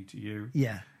Stanley to you.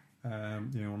 Yeah.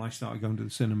 When I started going to the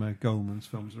cinema, Goldman's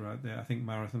films are out there. I think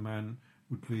Marathon Man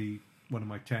would be one of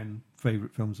my 10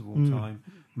 favourite films of all time.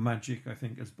 Magic, I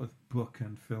think, as both book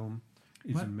and film,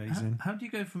 is amazing. How do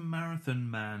you go from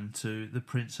Marathon Man to The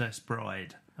Princess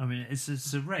Bride? I mean,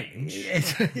 it's a range.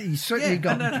 He's certainly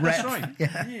got breadth. That's right.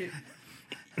 Yeah.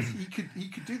 He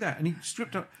could do that, and he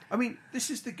stripped up. I mean, this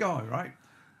is the guy, right,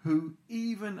 who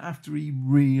even after he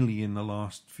really, in the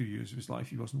last few years of his life,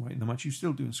 he wasn't writing that much. He was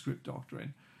still doing script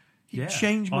doctoring. He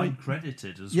changed my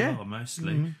uncredited as well,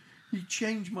 mostly. Mm-hmm. He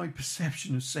changed my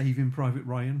perception of Saving Private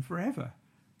Ryan forever,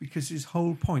 because his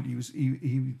whole point, he was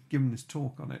giving this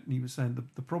talk on it, and he was saying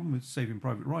the problem with Saving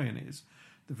Private Ryan is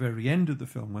the very end of the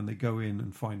film when they go in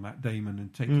and find Matt Damon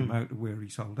and take him out of where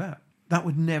he's holed up. That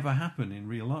would never happen in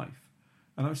real life.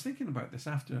 And I was thinking about this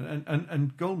after,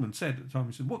 and Goldman said at the time,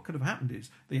 he said, what could have happened is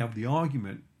they have the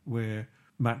argument where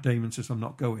Matt Damon says, I'm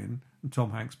not going, and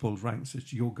Tom Hanks pulls rank and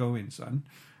says, you're going, son.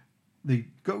 They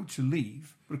go to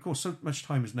leave, but of course so much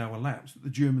time has now elapsed that the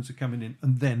Germans are coming in,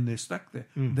 and then they're stuck there.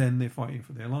 Then they're fighting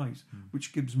for their lives,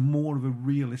 which gives more of a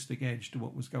realistic edge to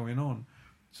what was going on.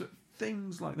 So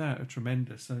things like that are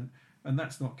tremendous, and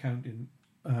that's not counting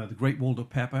The Great Waldo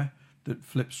Pepper, that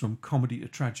flips from comedy to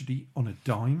tragedy on a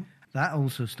dime. That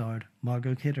also starred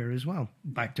Margot Kidder as well.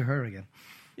 Back to her again.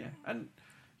 Yeah, and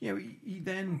he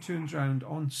then turns around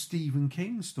on Stephen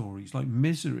King stories like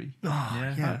Misery.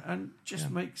 Oh, yeah. And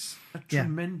just makes a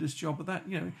tremendous job of that.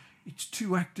 It's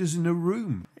 2 actors in a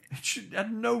room. It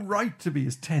had no right to be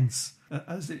as tense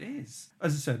as it is.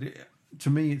 As I said, to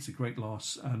me, it's a great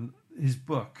loss. And his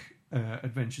book,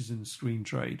 Adventures in the Screen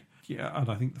Trade, and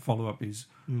I think the follow-up is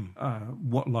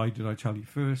What Lie Did I Tell You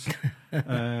First?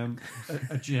 Are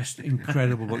just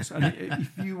incredible books. And if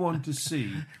you want to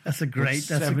see... That's a great...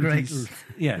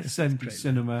 70s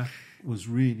cinema was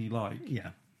really like.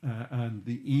 Yeah. And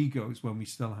the egos when we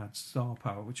still had star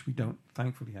power, which we don't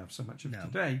thankfully have so much of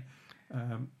today,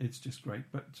 it's just great.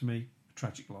 But to me, a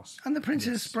tragic loss. And The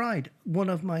Princess Bride, one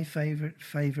of my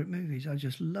favourite movies. I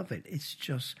just love it. It's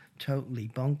just totally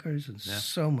bonkers and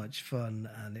so much fun,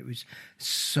 and it was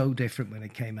so different when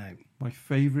it came out. My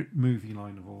favourite movie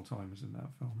line of all time is in that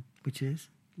film. Which is?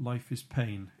 Life is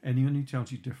pain. Anyone who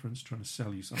tells you different is trying to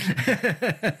sell you something.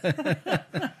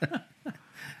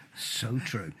 So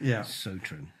true. Yeah. So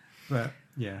true. But,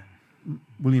 yeah,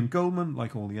 William Goldman,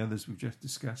 like all the others we've just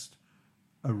discussed,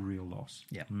 a real loss.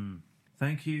 Yeah.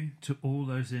 Thank you to all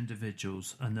those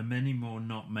individuals and the many more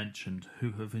not mentioned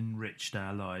who have enriched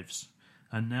our lives.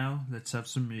 And now let's have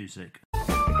some music.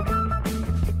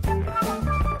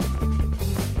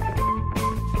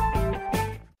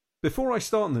 Before I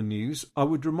start on the news, I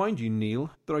would remind you,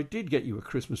 Neil, that I did get you a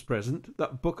Christmas present,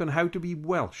 that book on how to be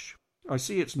Welsh. I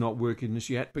see it's not working as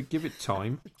yet, but give it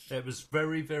time. It was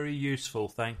very, very useful,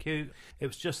 thank you. It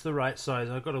was just the right size.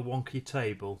 I got a wonky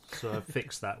table, so I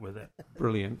fixed that with it.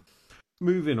 Brilliant.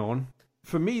 Moving on.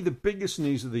 For me, the biggest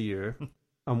news of the year,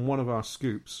 and one of our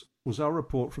scoops, was our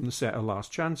report from the set of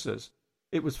Last Chances.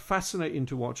 It was fascinating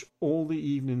to watch all the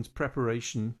evening's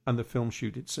preparation and the film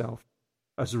shoot itself.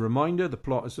 As a reminder, the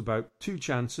plot is about two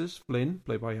chances, Flynn,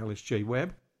 played by Ellis J.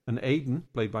 Webb, and Aidan,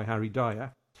 played by Harry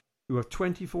Dyer, who have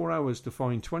 24 hours to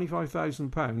find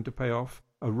 £25,000 to pay off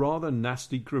a rather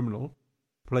nasty criminal,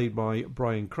 played by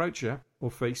Brian Croucher,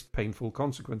 or face painful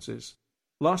consequences.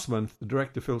 Last month, the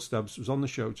director Phil Stubbs was on the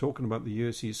show talking about the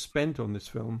years he has spent on this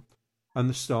film and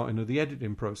the starting of the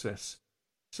editing process.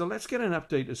 So let's get an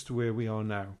update as to where we are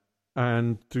now.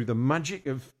 And through the magic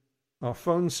of our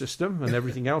phone system and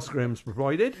everything else Graham's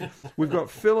provided, we've got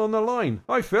Phil on the line.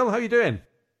 Hi, Phil. How you doing?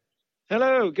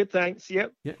 Hello. Good, thanks.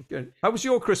 Yep. Yeah, good. How was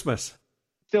your Christmas?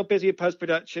 Still busy with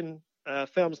post-production.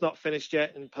 Film's not finished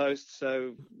yet in post,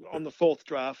 so on the fourth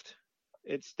draft.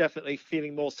 It's definitely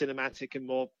feeling more cinematic and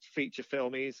more feature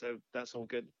filmy, so that's all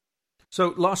good.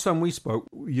 So last time we spoke,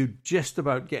 you just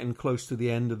about getting close to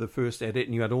the end of the first edit,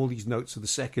 and you had all these notes of the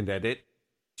second edit.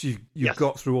 So you've Yes.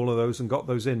 got through all of those and got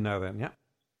those in now then, yeah?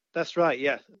 That's right,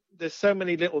 yeah. There's so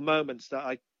many little moments that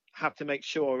I have to make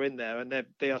sure are in there, and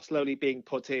they are slowly being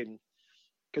put in.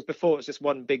 Because before it was just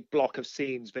one big block of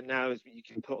scenes, but now you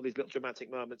can put all these little dramatic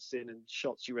moments in and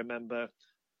shots you remember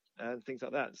and things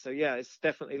like that. So yeah, it's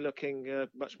definitely looking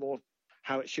much more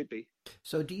how it should be.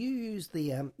 So do you use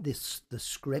the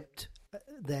script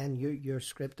then, your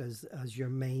script as your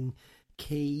main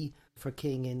key for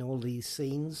keying in all these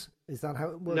scenes? Is that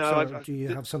how it works, No, or do you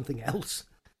have something else?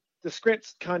 The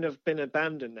script's kind of been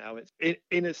abandoned now. It's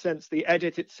in a sense, the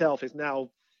edit itself is now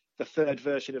the third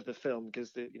version of the film,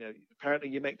 because apparently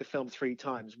you make the film 3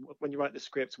 times: when you write the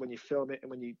script, when you film it,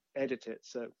 and when you edit it.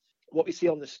 So what we see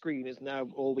on the screen is now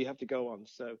all we have to go on.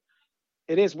 So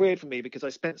it is weird for me, because I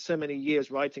spent so many years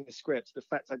writing the script. The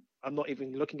fact I'm not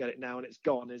even looking at it now and it's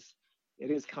gone it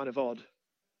is kind of odd.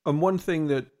 And one thing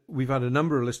that we've had a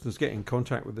number of listeners get in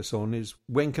contact with us on is,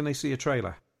 when can they see a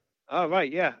trailer? Oh,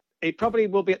 right, yeah. It probably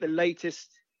will be at the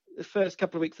latest, the first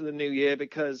couple of weeks of the new year,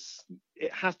 because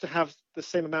it has to have the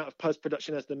same amount of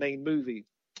post-production as the main movie.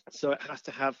 So it has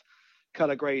to have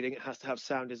color grading, it has to have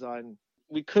sound design.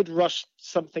 We could rush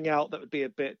something out that would be a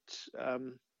bit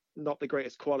not the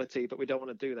greatest quality, but we don't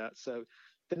want to do that. So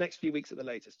the next few weeks at the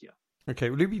latest, yeah.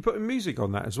 Okay, will you be putting music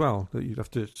on that as well, that you'd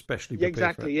have to specially Yeah, prepare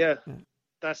exactly, for? yeah.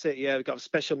 That's it, yeah. We've got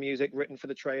special music written for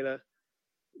the trailer.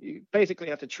 You basically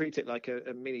have to treat it like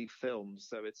a mini film,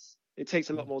 so it takes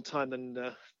a lot more time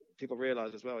than people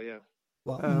realise as well, yeah.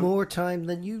 Well, more time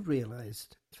than you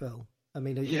realised, Phil. I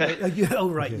mean, are you, oh,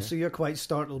 right, Yeah. so you're quite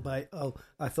startled by,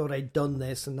 I thought I'd done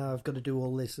this and now I've got to do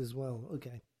all this as well.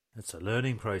 Okay. It's a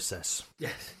learning process.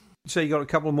 Yes. So you got a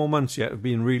couple more months yet of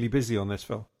being really busy on this,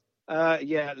 Phil?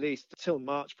 Yeah, at least till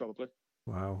March, probably.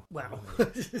 Wow. Wow.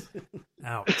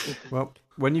 Ouch. Well,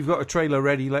 when you've got a trailer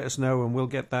ready, let us know and we'll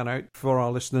get that out for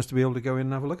our listeners to be able to go in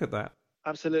and have a look at that.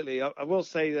 Absolutely. I will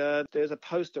say there's a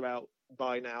poster out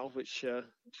by now, which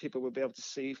people will be able to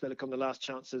see if they look on the Last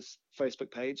Chances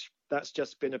Facebook page. That's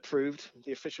just been approved,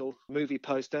 the official movie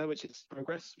poster, which is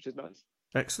progress, which is nice.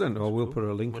 Excellent. Well, we'll put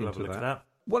a link We'll have a into look that. at that.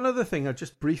 One other thing I'd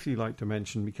just briefly like to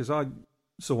mention, because I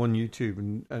saw on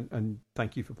YouTube, and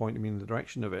thank you for pointing me in the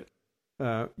direction of it,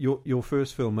 your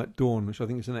first film, At Dawn, which I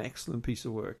think is an excellent piece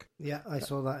of work. Yeah, I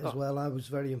saw that as well. I was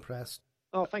very impressed.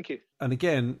 Oh, thank you. And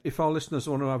again, if our listeners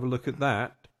want to have a look at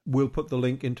that, we'll put the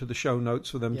link into the show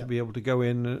notes for them to be able to go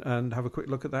in and have a quick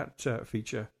look at that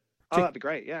feature. Oh, that'd be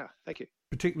great. Yeah, thank you.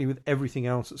 Particularly with everything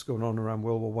else that's going on around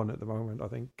World War I at the moment, I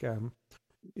think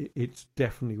it's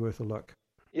definitely worth a look.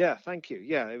 Yeah, thank you.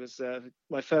 Yeah, it was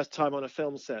my first time on a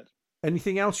film set.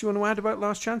 Anything else you want to add about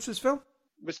Last Chances, Phil?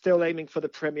 We're still aiming for the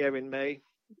premiere in May.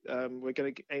 We're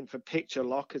going to aim for picture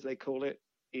lock, as they call it,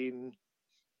 in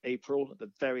April at the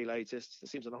very latest. It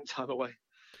seems a long time away,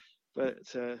 but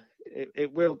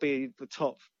it will be the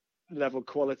top level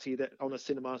quality that on a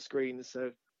cinema screen.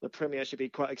 So the premiere should be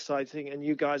quite exciting, and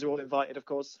you guys are all invited, of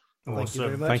course.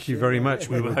 Awesome. Thank you very much.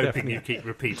 We were hoping definitely... you keep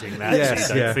repeating that, Yes,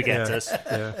 so don't forget yeah. us.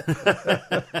 Yeah.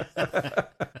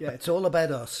 Yeah, it's all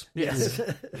about us. Yes.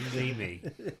 Me.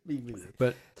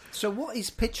 But So what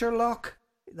is picture lock?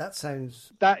 That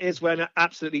sounds... That is when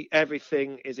absolutely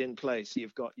everything is in place.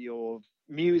 You've got your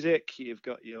music, you've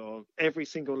got your every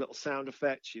single little sound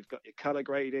effect, you've got your color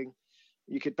grading,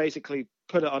 you could basically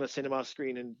put it on a cinema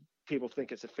screen and people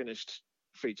think it's a finished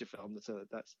feature film.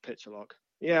 That's picture lock.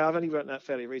 Yeah, I've only written that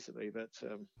fairly recently, but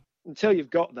until you've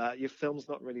got that, your film's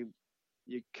not really,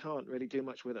 you can't really do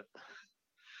much with it.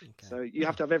 Okay. So you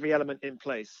have to have every element in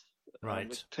place, Right.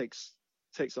 which takes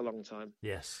a long time.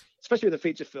 Yes. Especially with a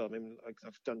feature film. I mean,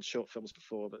 I've done short films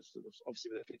before, but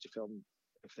obviously with a feature film,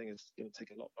 everything is going to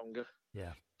take a lot longer.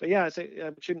 Yeah. But yeah, so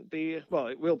it shouldn't be. Well,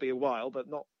 it will be a while, but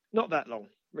not that long,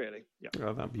 really. Yeah.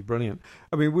 Oh, that'd be brilliant.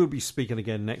 I mean, we'll be speaking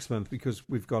again next month because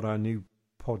we've got our new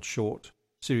Pod Short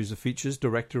series of features,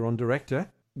 Director on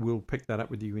Director. We'll pick that up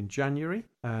with you in January,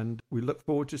 and we look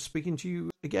forward to speaking to you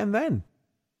again then.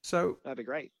 So, That'd be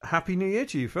great. Happy New Year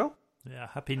to you, Phil. Yeah.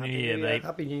 Happy New Happy Year, New Year. mate.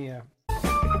 Happy New Year.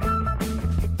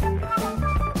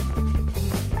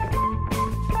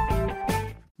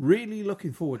 Really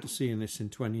looking forward to seeing this in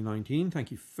 2019.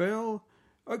 Thank you, Phil.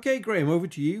 Okay, Graham, over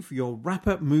to you for your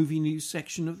wrap-up movie news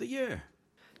section of the year.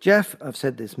 Jeff, I've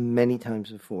said this many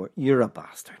times before, you're a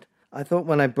bastard. I thought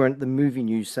when I burnt the movie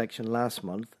news section last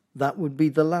month, that would be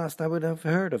the last I would have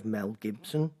heard of Mel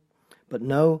Gibson. But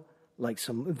no, like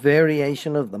some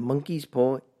variation of the monkey's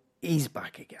paw, he's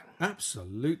back again.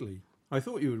 Absolutely. I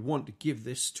thought you would want to give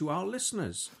this to our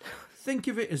listeners. Think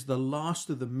of it as the last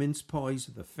of the mince pies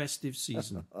of the festive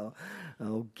season.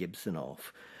 Oh, Gibson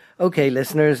off. Okay,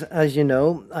 listeners, as you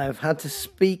know, I've had to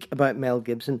speak about Mel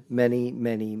Gibson many,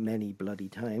 many, many bloody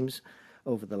times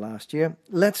over the last year.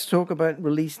 Let's talk about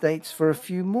release dates for a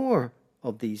few more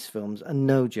of these films. And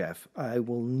no, Jeff, I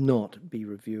will not be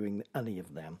reviewing any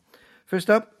of them. First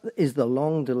up is the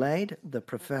long-delayed The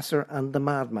Professor and the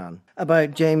Madman,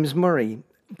 about James Murray,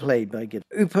 played by Gibson,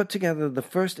 who put together the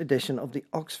first edition of the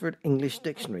Oxford English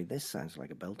Dictionary. This sounds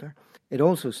like a belter. It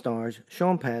also stars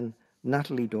Sean Penn,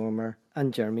 Natalie Dormer,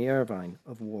 and Jeremy Irvine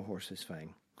of War Horses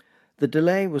fame. The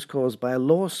delay was caused by a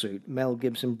lawsuit Mel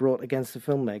Gibson brought against the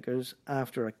filmmakers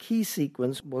after a key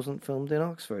sequence wasn't filmed in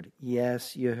Oxford.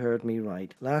 Yes, you heard me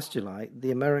right. Last July,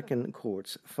 the American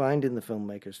courts found in the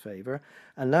filmmakers' favour,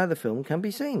 and now the film can be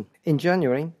seen. In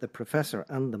January, The Professor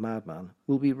and the Madman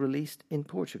will be released in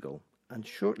Portugal, and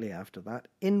shortly after that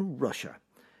in Russia.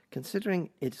 Considering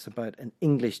it's about an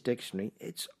English dictionary,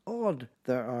 it's odd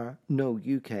there are no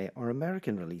UK or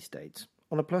American release dates.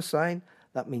 On a plus side,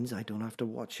 that means I don't have to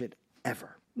watch it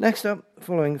ever. Next up,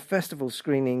 following festival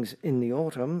screenings in the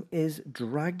autumn, is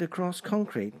Dragged Across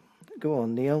Concrete. Go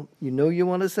on, Neil. You know you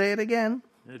want to say it again.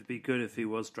 It'd be good if he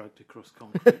was dragged across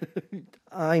concrete.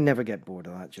 I never get bored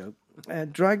of that joke.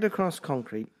 Dragged Across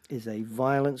Concrete is a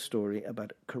violent story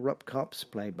about corrupt cops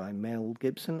played by Mel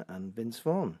Gibson and Vince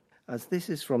Vaughn. As this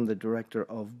is from the director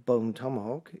of Bone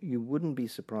Tomahawk, you wouldn't be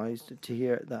surprised to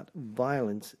hear that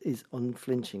violence is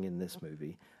unflinching in this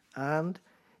movie. And,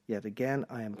 yet again,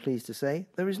 I am pleased to say,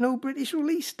 there is no British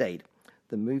release date.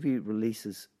 The movie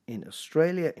releases in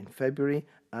Australia in February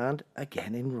and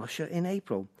again in Russia in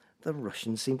April. The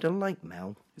Russians seem to like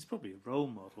Mel. He's probably a role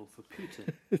model for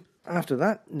Putin. After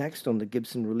that, next on the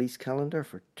Gibson release calendar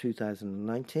for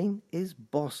 2019 is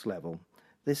Boss Level.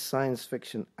 This science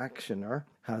fiction actioner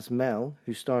has Mel,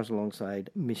 who stars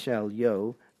alongside Michelle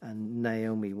Yeoh and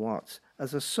Naomi Watts,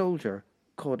 as a soldier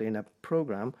caught in a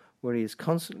program where he is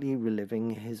constantly reliving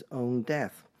his own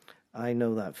death. I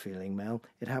know that feeling, Mel.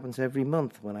 It happens every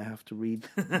month when I have to read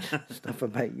stuff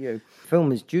about you. The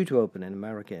film is due to open in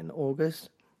America in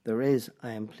August. There is,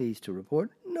 I am pleased to report,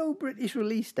 no British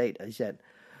release date as yet.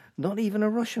 Not even a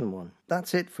Russian one.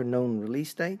 That's it for known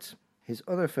release dates. His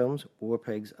other films, War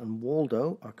Pigs and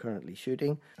Waldo, are currently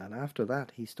shooting, and after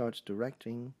that he starts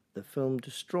directing the film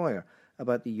Destroyer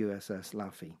about the USS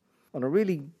Laffey. On a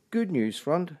really good news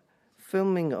front,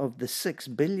 filming of The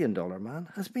 $6 Billion Man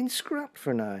has been scrapped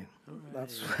for now.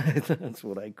 That's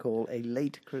what I call a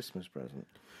late Christmas present.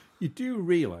 You do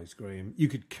realise, Graham, you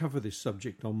could cover this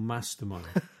subject on Mastermind.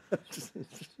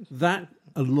 That,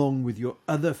 along with your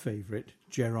other favourite,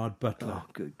 Gerard Butler. Oh,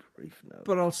 good grief, no.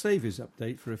 But I'll save his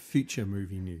update for a future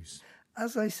movie news.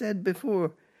 As I said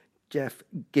before, Jeff,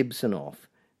 Gibson off.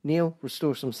 Neil,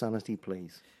 restore some sanity,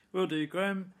 please. Will do,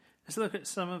 Graham. Let's look at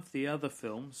some of the other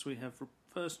films we have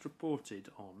first reported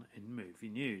on in movie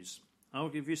news. I'll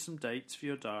give you some dates for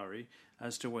your diary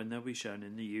as to when they'll be shown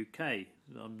in the UK.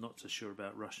 I'm not so sure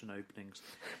about Russian openings.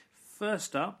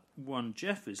 First up, one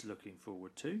Jeff is looking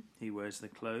forward to. He wears the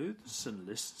clothes and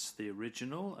lists the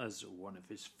original as one of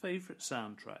his favourite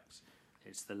soundtracks.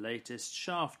 It's the latest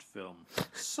Shaft film,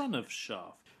 Son of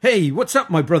Shaft. Hey, what's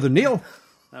up, my brother Neil?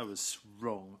 That was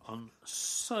wrong on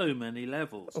so many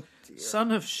levels.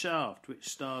 Son of Shaft, which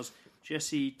stars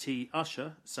Jesse T.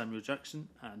 Usher, Samuel Jackson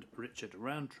and Richard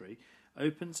Roundtree,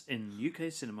 opens in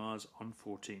UK cinemas on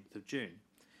 14th of June.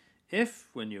 If,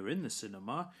 when you're in the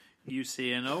cinema, you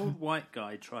see an old white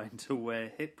guy trying to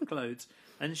wear hip clothes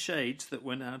and shades that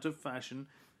went out of fashion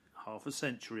half a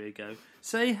century ago,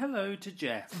 say hello to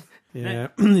Jeff. Yeah,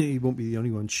 he won't be the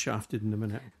only one shafted in a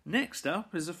minute. Next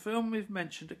up is a film we've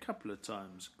mentioned a couple of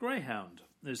times. Greyhound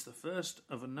is the first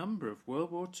of a number of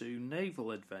World War II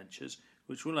naval adventures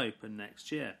which will open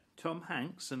next year. Tom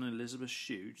Hanks and Elizabeth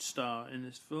Shue star in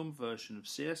this film version of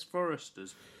C.S.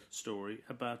 Forester's story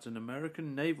about an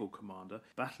American naval commander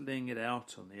battling it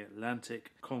out on the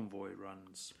Atlantic convoy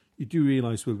runs. You do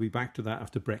realise we'll be back to that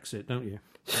after Brexit, don't you?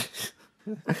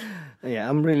 Yeah,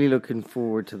 I'm really looking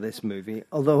forward to this movie,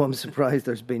 although I'm surprised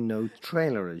there's been no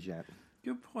trailer as yet.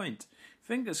 Good point.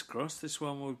 Fingers crossed this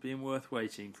one will have been worth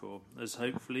waiting for, as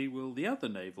hopefully will the other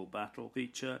naval battle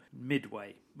feature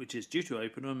Midway, which is due to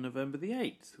open on November the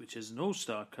 8th, which is an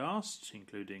all-star cast,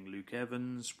 including Luke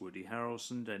Evans, Woody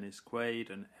Harrelson, Dennis Quaid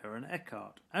and Aaron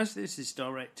Eckhart. As this is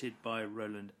directed by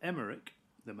Roland Emmerich,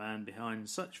 the man behind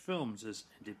such films as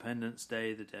Independence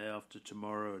Day, The Day After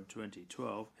Tomorrow and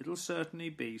 2012, it'll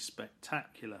certainly be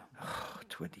spectacular.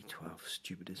 2012,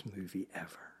 stupidest movie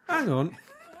ever. Hang on.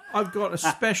 I've got a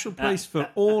special place for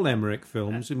all Emmerich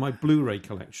films in my Blu-ray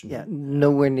collection. Yeah,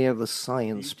 nowhere near the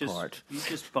science part. You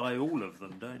just buy all of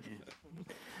them, don't you?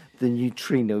 The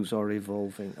neutrinos are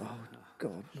evolving. Oh,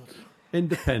 God.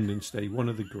 Independence Day, one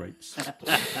of the greats.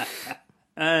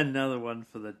 Another one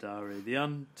for the diary. The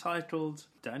untitled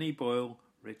Danny Boyle,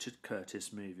 Richard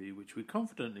Curtis movie, which we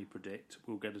confidently predict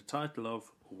will get a title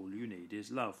of All You Need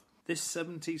Is Love. This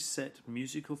 70s set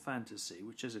musical fantasy,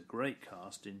 which has a great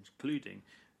cast including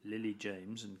Lily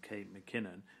James and Kate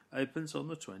McKinnon, opens on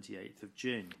the 28th of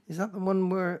June. Is that the one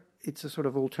where it's a sort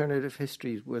of alternative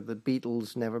history where the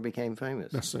Beatles never became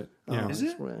famous? That's it. Oh, Yeah. Is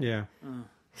it? Right. Yeah.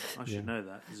 I should know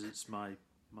that because it's my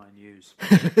news.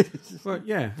 Well,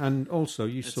 yeah, and also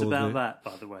you It's saw about that,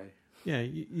 by the way. Yeah,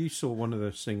 you saw one of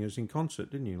the singers in concert,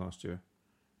 didn't you, last year?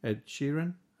 Ed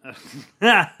Sheeran.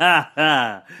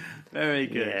 Very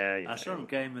good. Yeah. That's from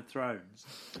Game of Thrones.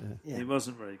 Yeah. It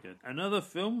wasn't very good. Another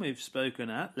film we've spoken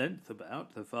at length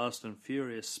about, the Fast and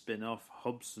Furious spin-off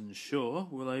Hobbs and Shaw,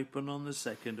 will open on the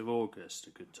 2nd of August. A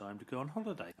good time to go on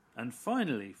holiday. And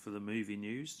finally, for the movie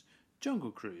news,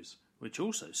 Jungle Cruise, which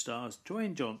also stars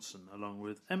Dwayne Johnson along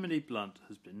with Emily Blunt,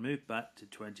 has been moved back to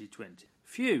 2020.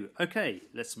 Phew. Okay,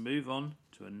 let's move on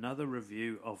to another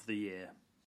review of the year.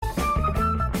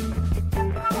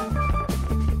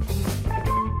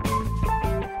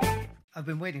 I've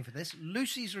been waiting for this.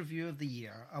 Lucy's review of the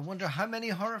year. I wonder how many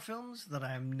horror films that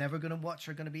I'm never going to watch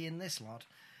are going to be in this lot.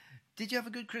 Did you have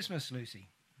a good Christmas, Lucy?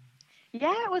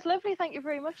 Yeah, it was lovely. Thank you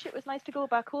very much. It was nice to go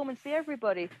back home and see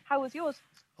everybody. How was yours?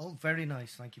 Oh, very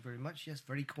nice. Thank you very much. Yes,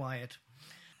 very quiet.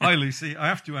 Hi, Lucy. I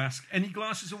have to ask, any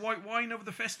glasses of white wine over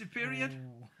the festive period?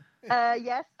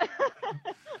 Yes.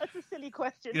 That's a silly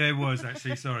question. Yeah, it was,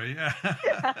 actually. Sorry.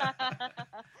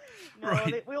 No,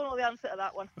 Right. we all know the answer to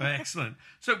that one. Excellent.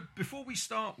 So, before we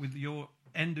start with your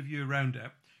end-of-year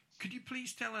roundup, could you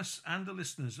please tell us and the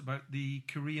listeners about the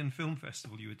Korean Film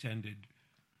Festival you attended?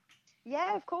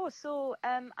 Yeah, of course. So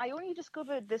I only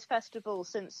discovered this festival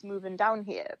since moving down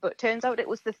here, but it turns out it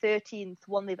was the 13th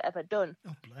one they've ever done.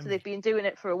 Oh, blimey. So they've been doing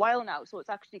it for a while now. So it's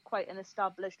actually quite an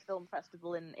established film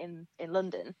festival in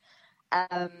London.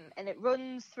 And it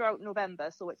runs throughout November.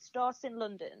 So it starts in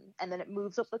London and then it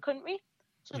moves up the country.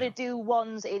 So they do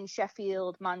ones in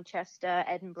Sheffield, Manchester,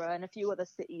 Edinburgh, and a few other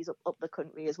cities up the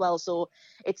country as well. So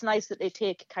it's nice that they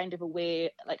take kind of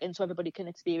away, and so everybody can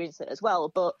experience it as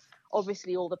well. But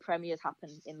obviously all the premieres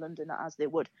happen in London as they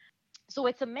would. So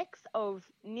it's a mix of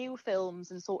new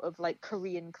films and sort of like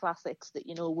Korean classics that,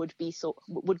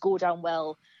 would go down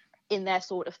well in their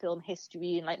sort of film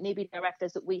history, and like maybe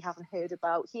directors that we haven't heard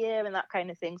about here and that kind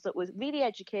of thing. So it was really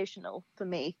educational for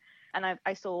me. And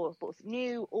I saw both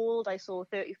new, old, I saw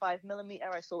 35mm,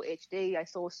 I saw HD, I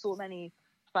saw so many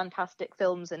fantastic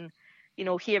films, and,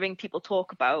 hearing people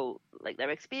talk about like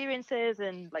their experiences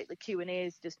and like the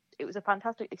Q&As, it was a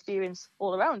fantastic experience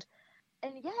all around.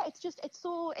 And yeah, it's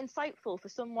so insightful for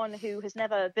someone who has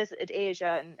never visited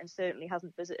Asia and certainly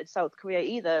hasn't visited South Korea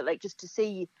either, like just to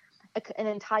see an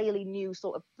entirely new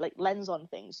sort of like lens on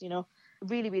things,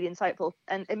 really, really insightful.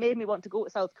 And it made me want to go to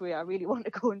South Korea. I really want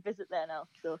to go and visit there now.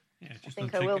 So Yeah, I just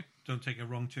think I will. don't take a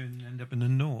wrong turn and end up in the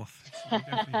north. That's what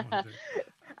you definitely want to do.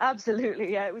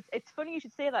 Absolutely, yeah. It's funny you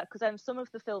should say that because some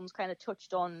of the films kind of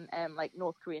touched on like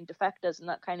North Korean defectors and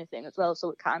that kind of thing as well.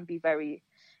 So it can be very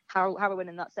harrowing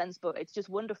in that sense, but it's just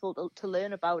wonderful to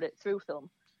learn about it through film.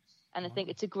 And I think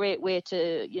it's a great way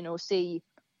to see,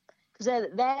 because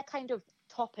their kind of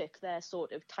topic, their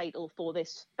sort of title for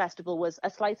this festival was A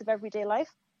Slice of Everyday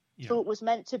Life. Yeah. So it was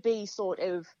meant to be sort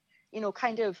of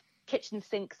kind of kitchen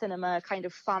sink cinema, kind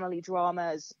of family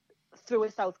dramas through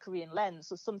a South Korean lens.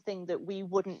 So something that we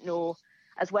wouldn't know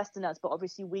as Westerners, but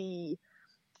obviously we,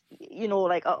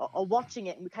 are watching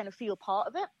it and we kind of feel part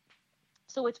of it.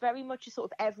 So it's very much a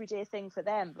sort of everyday thing for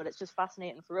them, but it's just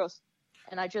fascinating for us.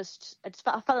 And I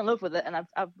fell in love with it, and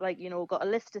I've got a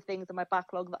list of things in my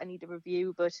backlog that I need to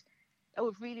review, but I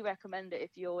would really recommend it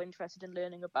if you're interested in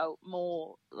learning about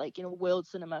more world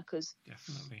cinema, because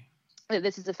Definitely.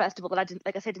 This is a festival that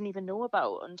didn't even know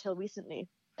about until recently,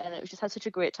 and it just had such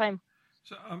a great time.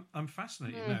 So I'm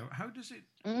fascinated now. How does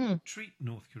it treat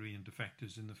North Korean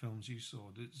defectors in the films you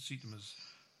saw? Does it see them as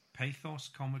pathos,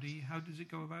 comedy? How does it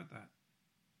go about that?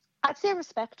 I'd say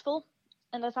respectful,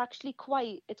 and it's actually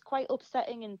quite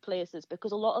upsetting in places,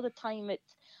 because a lot of the time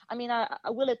I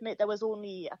will admit there was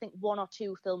only, I think, 1 or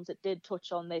 2 films that did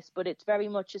touch on this, but it's very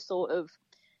much a sort of,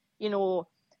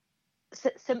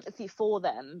 sympathy for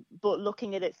them, but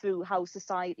looking at it through how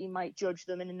society might judge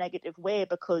them in a negative way,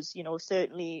 because,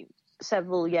 certainly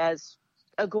several years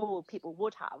ago people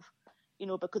would have,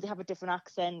 because they have a different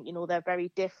accent, they're very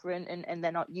different, and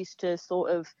they're not used to sort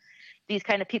of these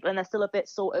kind of people, and they're still a bit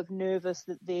sort of nervous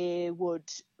that they would,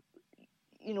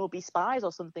 be spies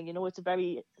or something. It's a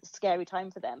very scary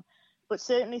time for them. But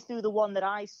certainly through the one that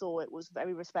I saw, it was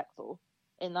very respectful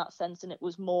in that sense, and it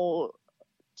was more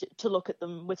to look at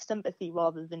them with sympathy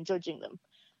rather than judging them,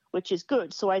 which is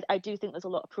good. So I do think there's a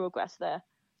lot of progress there.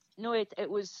 It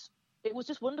was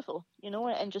just wonderful,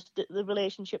 and just the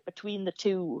relationship between the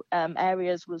two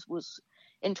areas was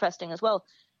interesting as well.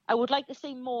 I would like to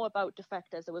see more about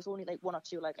defectors. There was only 1 or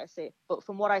 2, like I say, but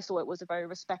from what I saw, it was a very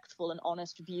respectful and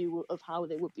honest view of how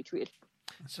they would be treated.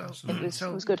 So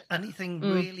it was good. Anything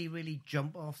really, really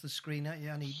jump off the screen at you?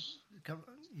 Have you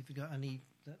got any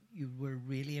that you were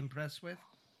really impressed with?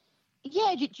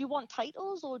 Yeah, do you want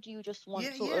titles, or do you just want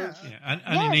of... Yeah, and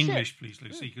in English, please,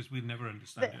 Lucy, because we'd never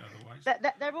understand it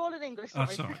otherwise. They're all in English, Oh,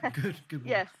 sorry. sorry. Good.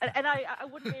 Yeah, and I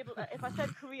wouldn't be able... If I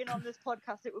said Korean on this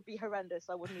podcast, it would be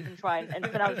horrendous. I wouldn't even try and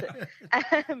pronounce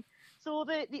it. So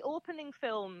the opening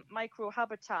film,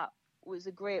 Microhabitat, was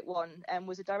a great one, and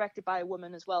was directed by a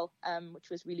woman as well, which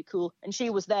was really cool. And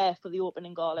she was there for the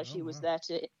opening gala. She was there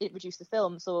to introduce the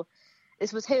film, so...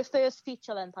 This was her first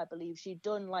feature length, I believe. She'd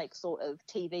done sort of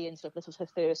TV and stuff. This was her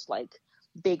first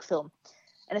big film.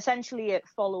 And essentially it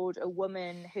followed a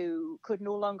woman who could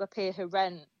no longer pay her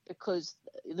rent because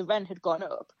the rent had gone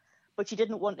up, but she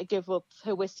didn't want to give up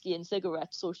her whiskey and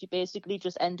cigarettes. So she basically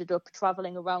just ended up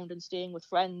traveling around and staying with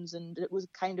friends. And it was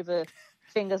kind of a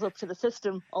fingers up to the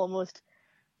system almost.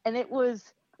 And it was,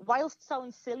 whilst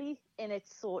sounds silly in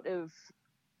its sort of,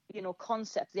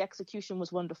 concept, the execution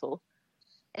was wonderful.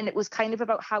 And it was kind of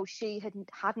about how she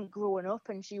hadn't grown up,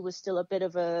 and she was still a bit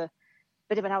of an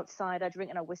outsider,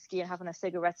 drinking her whiskey and having her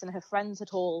cigarettes, and her friends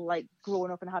had all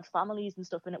grown up and had families and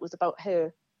stuff, and it was about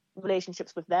her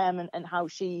relationships with them and how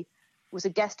she was a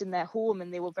guest in their home,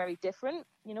 and they were very different,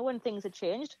 when things had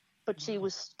changed, but she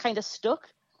was kind of stuck.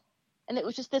 And it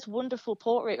was just this wonderful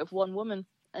portrait of one woman,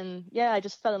 and yeah, I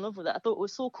just fell in love with it. I thought it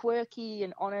was so quirky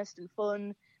and honest and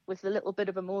fun, with a little bit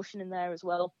of emotion in there as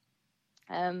well.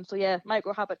 So yeah,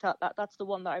 Microhabitat, that's the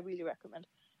one that I really recommend.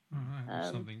 All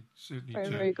right, something certainly very,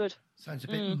 very good. Sounds a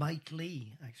bit Mike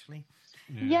Lee, actually.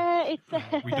 Yeah,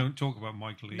 it's... we don't talk about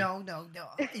Mike Lee. No.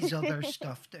 His other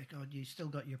stuff. God, you still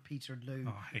got your Peter Lou.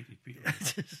 Oh, I hated Peter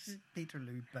Lou. Peter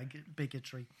Lou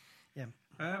bigotry. Yeah.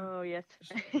 Oh, yes.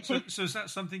 so is that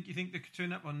something you think that could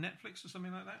turn up on Netflix or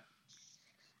something like that?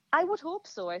 I would hope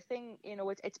so. I think,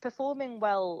 it's performing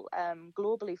well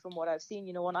globally from what I've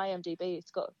seen. On IMDb,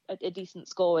 it's got a decent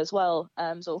score as well.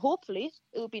 So hopefully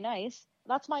it would be nice.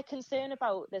 That's my concern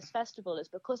about this festival, is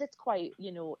because it's quite,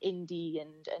 indie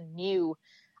and new.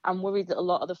 I'm worried that a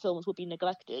lot of the films will be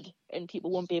neglected and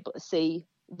people won't be able to see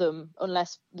them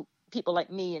unless people like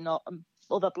me and not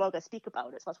other bloggers speak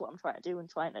about it. So that's what I'm trying to do, and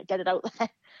trying to get it out there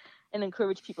and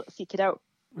encourage people to seek it out.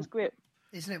 It was great.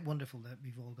 Isn't it wonderful that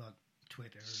we've all got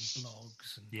Twitter and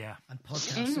blogs and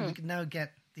podcasts, Mm-hmm. so we can now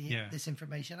get this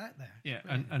information out there. Yeah,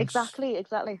 and exactly.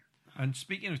 And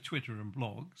speaking of Twitter and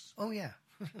blogs,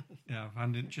 I've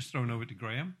handed just thrown over to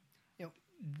Graham.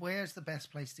 Where's the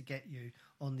best place to get you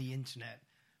on the internet,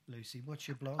 Lucy? What's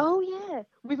your blog? Oh yeah,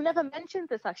 we've never mentioned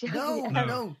this actually.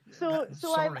 No. So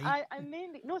sorry. I'm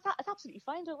mainly it's absolutely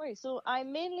fine. Don't worry. So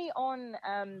I'm mainly on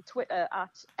Twitter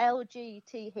at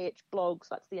LGTH blogs.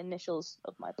 That's the initials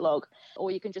of my blog.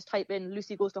 Or you can just type in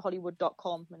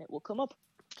lucygoestohollywood.com and it will come up.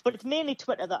 But it's mainly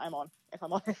Twitter that I'm on, if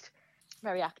I'm honest.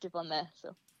 Very active on there.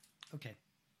 So. Okay.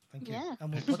 Thank you. Yeah.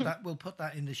 And we'll put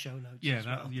that in the show notes.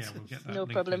 Yeah, we'll get that no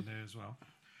link problem. in there as well.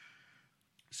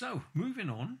 So moving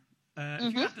on.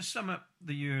 If you had to sum up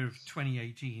the year of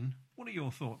 2018. What are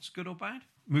your thoughts? Good or bad?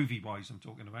 Movie-wise, I'm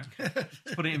talking about. Let's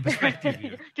put it in perspective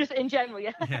here. Just in general,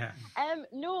 yeah. Yeah.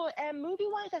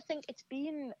 Movie-wise, I think it's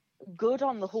been good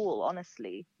on the whole,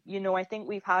 honestly. You know, I think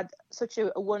we've had such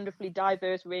a wonderfully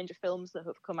diverse range of films that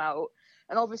have come out.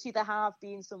 And obviously there have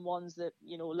been some ones that,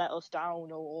 you know, let us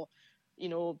down or, you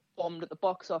know, bombed at the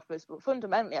box office. But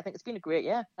fundamentally, I think it's been a great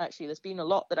year, actually. There's been a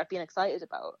lot that I've been excited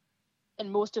about.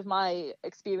 And most of my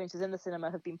experiences in the cinema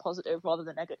have been positive rather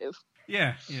than negative.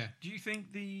 Yeah, yeah. Do you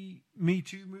think the Me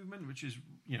Too movement, which is,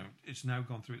 you know, it's now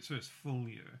gone through its first full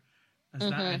year, has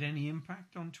that had any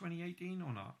impact on 2018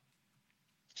 or not?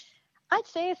 I'd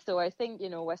say so. I think, you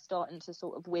know, we're starting to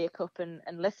sort of wake up and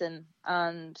listen.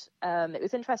 And it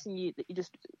was interesting that you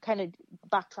just kind of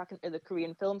backtracking to the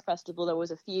Korean Film Festival. There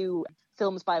was a few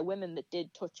films by women that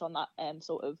did touch on that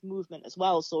sort of movement as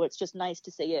well. So it's just nice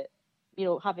to see it, you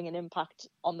know, having an impact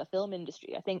on the film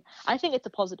industry. I think it's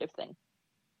a positive thing,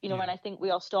 you know, and I think we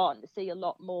are starting to see a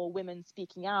lot more women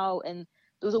speaking out. And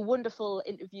there was a wonderful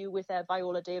interview with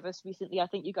Viola Davis recently. I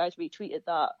think you guys retweeted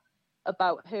that,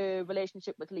 about her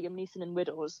relationship with Liam Neeson in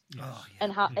Widows,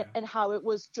 and how it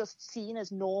was just seen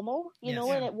as normal, you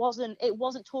know, and it wasn't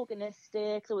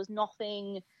tokenistic. There was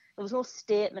nothing. There was no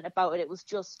statement about it.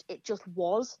 It just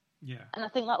was. Yeah. And I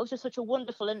think that was just such a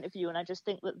wonderful interview, and I just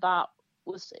think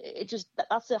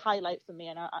that's a highlight for me,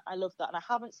 and I love that. And I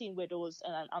haven't seen Widows,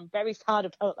 and I'm very sad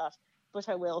about that, but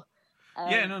I will.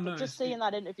 Just seeing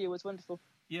that interview was wonderful.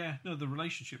 Yeah, no, the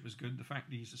relationship was good. The fact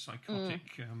that he's a psychotic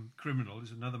criminal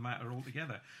is another matter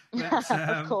altogether. But,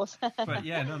 of course. But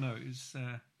yeah, it was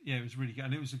it was really good,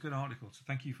 and it was a good article. So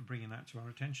thank you for bringing that to our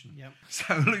attention. Yep.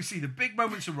 So Lucy, the big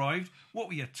moments arrived. What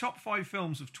were your top 5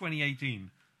 films of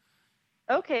 2018?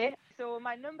 Okay, so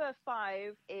my number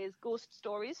 5 is Ghost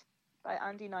Stories by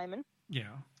Andy Nyman. Yeah,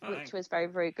 which was very,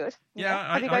 very good.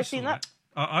 Yeah, have you guys seen that?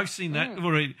 I've seen that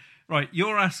already. Right,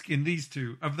 you're asking these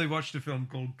two, have they watched a film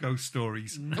called Ghost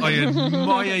Stories? I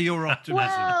admire your optimism.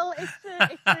 Well, it's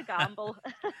a gamble.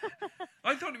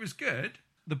 I thought it was good.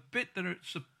 The bit that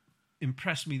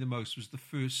impressed me the most was the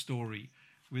first story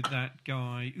with that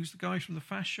guy. Who's the guy from the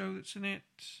Fast Show that's in it?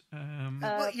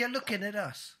 Well, you're looking at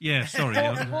us. Yeah, sorry.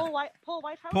 Paul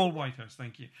Whitehouse? Paul Whitehouse,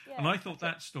 thank you. Yeah, and I thought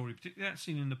that story, particularly that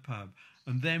scene in the pub,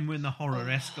 and then when the horror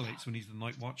escalates when he's the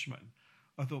night watchman,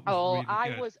 I thought was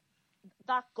really good.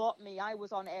 That got me. I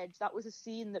was on edge. That was a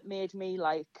scene that made me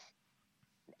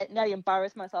nearly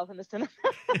embarrass myself in the cinema.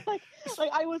 like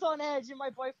I was on edge, and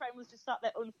my boyfriend was just sat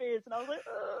there unfazed, and I was like,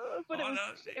 ugh, but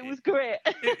it was great.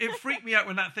 It freaked me out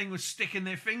when that thing was sticking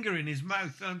their finger in his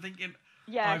mouth, and I'm thinking,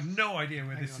 I have no idea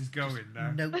where this is going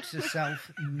now. Note to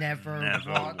self: never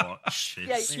watch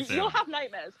this film. You'll have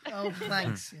nightmares. Oh,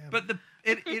 thanks. Yeah. But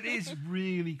it is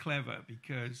really clever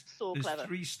because there's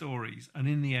 3 stories, and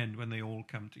in the end, when they all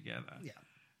come together. Yeah.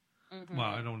 Mm-hmm. Well,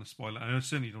 I don't want to spoil it. I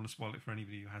certainly don't want to spoil it for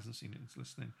anybody who hasn't seen it and is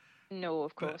listening. No,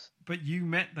 of course. But you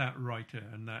met that writer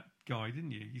and that guy,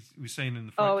 didn't you? He was saying in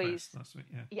the Fright Fest last week.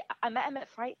 Yeah, I met him at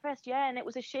Fright Fest, and it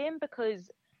was a shame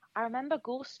because I remember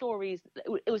Ghost Stories.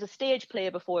 It was a stage play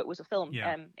before it was a film,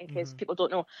 in case people don't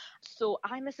know. So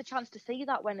I missed a chance to see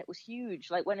that when it was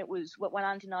huge, like when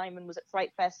Andy Nyman was at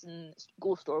Fright Fest and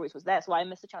Ghost Stories was there. So I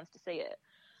missed a chance to see it.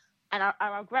 And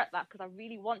I regret that because I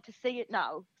really want to see it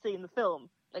now, seeing the film,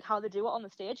 like how they do it on the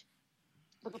stage.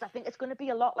 Because I think it's going to be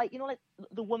a lot like, like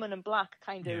The Woman in Black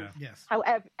kind of, how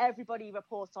everybody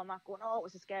reports on that going, oh, it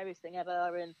was the scariest thing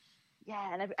ever. And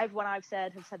and everyone I've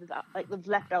said has said that, like they've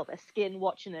left out their skin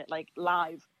watching it like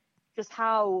live, just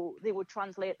how they would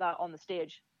translate that on the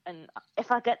stage. And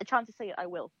if I get the chance to see it, I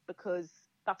will, because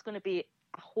that's going to be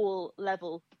a whole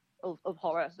level of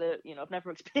horror that, I've never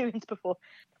experienced before.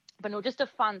 But no, just a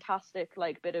fantastic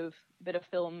bit of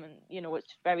film, and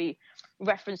it's very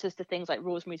references to things like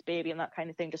Rosemary's Baby and that kind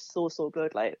of thing. Just so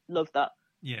good. Like, love that.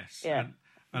 Yes, yeah,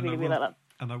 and really like that.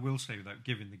 And I will say, without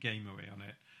giving the game away on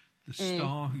it, the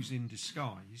star who's in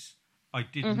disguise, I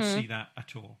didn't see that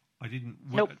at all. I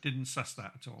didn't suss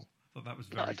that at all. Thought that was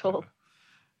very clever.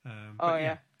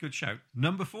 But good shout.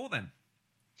 Number 4 then.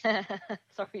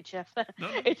 Sorry, Jeff. No?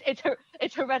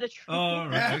 It's Hereditary. Oh,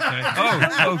 right, okay.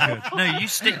 Oh, good. No, you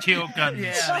stick to your guns.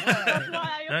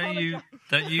 Yeah.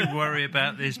 Don't you worry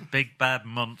about this big bad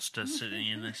monster sitting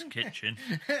in this kitchen.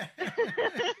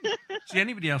 See,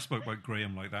 anybody else spoke about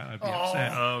Graham like that, I'd be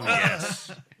upset. Oh, yes.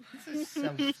 It's a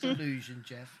self-delusion,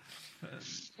 Jeff.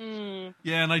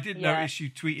 Yeah, and I did notice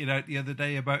you tweeted out the other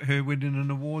day about her winning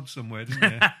an award somewhere,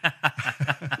 didn't you?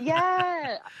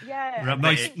 Yeah.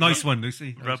 Nice one,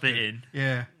 Lucy. Rub it in.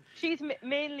 Yeah. She's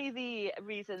mainly the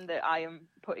reason that I am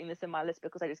putting this in my list,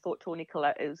 because I just thought Toni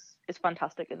Collette is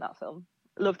fantastic in that film.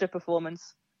 Loved her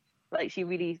performance. Like, she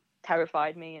really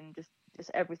terrified me, and just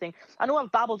everything. I know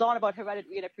I've babbled on about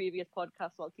Hereditary in a previous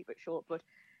podcast, so I'll keep it short, but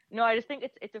no, I just think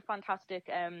it's a fantastic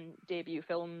debut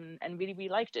film, and really, really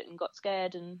liked it, and got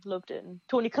scared and loved it. And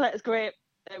Toni Collette is great.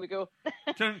 There we go.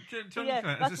 Tony yeah,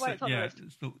 Collette, that's as why I it's said, on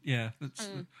the yeah, list.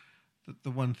 that's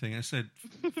the one thing I said.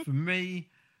 For me,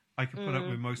 I could put up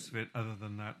with most of it, other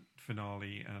than that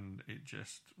finale, and it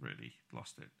just really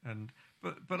lost it. And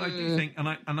but I do think, and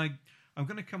I'm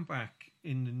going to come back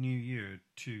in the new year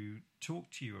to talk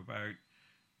to you about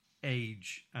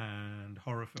age and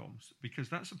horror films, because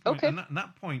that's a point, Okay. and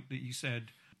that point that you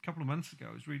said a couple of months ago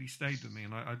has really stayed with me,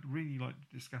 and I'd really like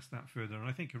to discuss that further. And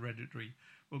I think Hereditary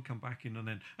will come back in,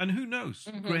 and who knows,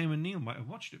 Graham and Neil might have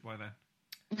watched it by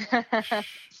then.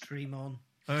 Dream on.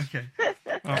 Okay.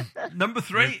 Number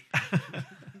 3.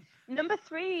 Number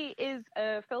 3 is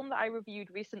a film that I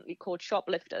reviewed recently called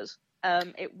Shoplifters.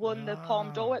 It won the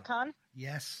Palme d'Or at Cannes.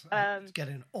 Yes, it's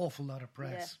getting an awful lot of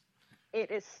press. It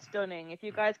is stunning. If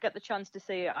you guys get the chance to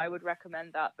see it, I would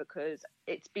recommend that, because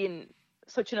it's been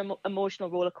such an emotional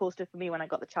roller coaster for me when I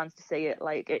got the chance to see it.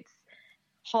 Like, it's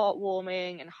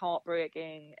heartwarming and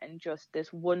heartbreaking, and just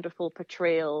this wonderful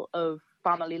portrayal of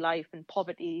family life and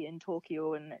poverty in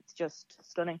Tokyo, and it's just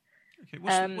stunning. Okay,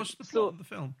 what's the plot of the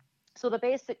film? So the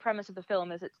basic premise of the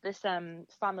film is it's this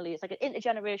family. It's like an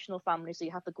intergenerational family. So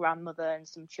you have the grandmother and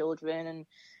some children,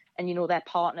 and you know, their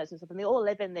partners and stuff, and they all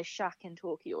live in this shack in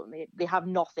Tokyo, and they have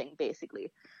nothing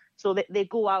basically. So they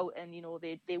go out, and you know,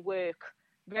 they work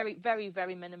very, very,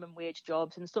 very minimum wage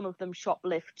jobs, and some of them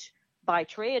shoplift by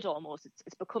trade almost.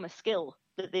 It's become a skill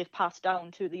that they've passed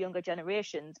down to the younger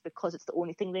generations, because it's the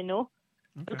only thing they know.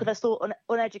 Okay. Because they're so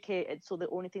uneducated, so the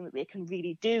only thing that they can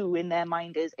really do in their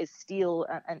mind is steal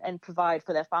and provide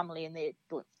for their family, and they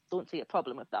don't see a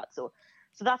problem with that. So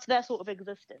that's their sort of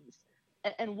existence.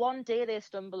 And one day they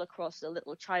stumble across a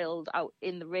little child out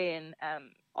in the rain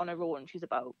on her own. She's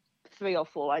about 3 or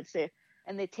 4, I'd say.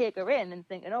 And they take her in and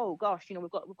thinking, oh gosh, you know,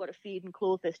 we've got to feed and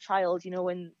clothe this child, you know,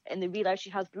 and they realize she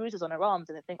has bruises on her arms,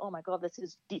 and they think, oh my God, this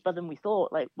is deeper than we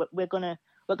thought. Like, we're gonna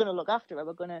look after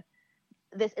her.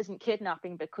 This isn't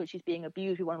kidnapping because she's being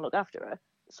abused. We want to look after her.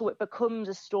 So it becomes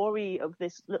a story of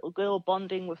this little girl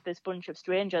bonding with this bunch of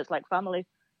strangers like family.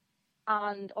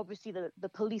 And obviously the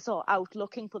police are out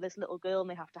looking for this little girl, and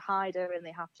they have to hide her, and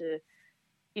they have to,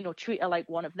 you know, treat her like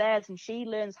one of theirs. And she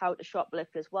learns how to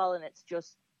shoplift as well. And it's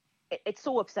just, it's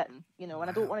so upsetting, you know, and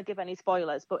I don't want to give any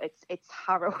spoilers, but it's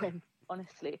harrowing,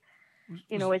 honestly.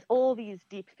 You know, it's all these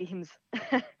deep themes.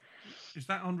 Is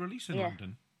that on release in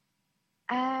London?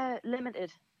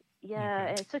 Limited. Yeah,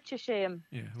 Okay. It's such a shame.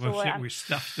 Yeah, well, So, shit, we're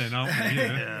stuffed then, aren't we?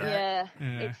 Yeah.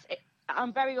 Yeah.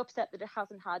 I'm very upset that it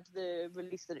hasn't had the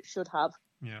release that it should have.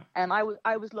 Yeah.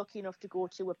 I was lucky enough to go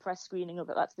to a press screening of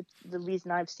it. That's the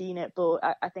reason I've seen it, but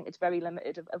I think it's very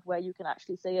limited of where you can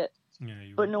actually see it. Yeah.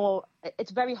 But no,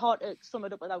 it's very hard to sum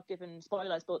it up without giving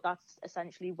spoilers, but that's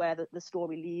essentially where the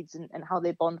story leads, and how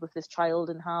they bond with this child,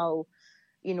 and how,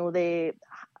 you know, they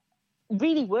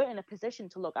really weren't in a position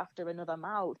to look after another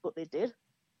Maud, but they did,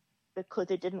 because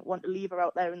they didn't want to leave her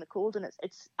out there in the cold. And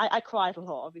I cried a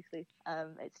lot, obviously.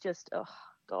 It's just, oh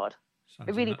God,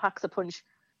 it really packs a punch.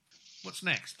 What's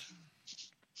next?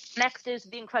 Next is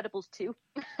The Incredibles 2.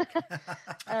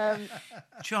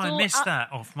 I missed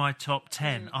that off my top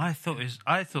 10. I thought it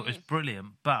was brilliant,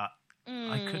 but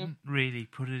I couldn't really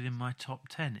put it in my top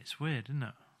 10. It's weird, isn't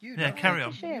it? Carry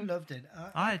on. You loved it.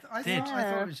 I did. I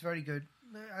thought it was very good.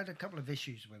 I had a couple of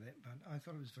issues with it, but I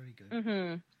thought it was very good.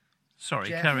 Mm-hmm. Sorry,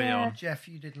 Jeff, carry on. Jeff,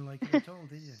 you didn't like it at all,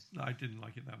 did you? No, I didn't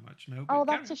like it that much. No. Oh,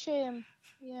 but that's a shame.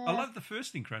 Yeah. I love the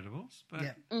first Incredibles,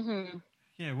 but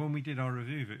yeah, when we did our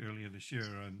review of it earlier this year,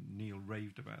 Neil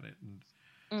raved about it,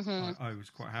 and I was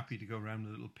quite happy to go around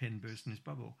with a little pin burst in his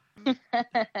bubble.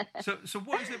 So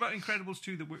what is it about Incredibles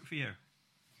 2 that worked for you?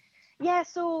 Yeah,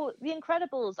 so The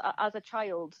Incredibles, as a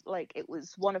child, like, it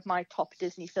was one of my top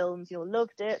Disney films. You know,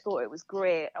 loved it, thought it was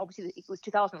great. Obviously, it was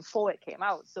 2004 it came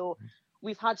out, so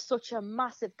we've had such a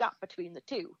massive gap between the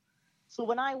two. So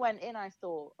when I went in, I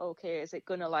thought, okay, is it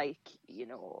gonna, like, you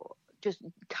know, just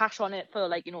cash on it for,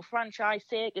 like, you know, franchise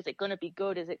sake? Is it gonna be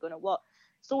good? Is it gonna what?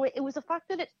 So it was the fact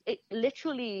that it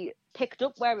literally picked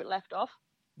up where it left off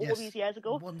all these years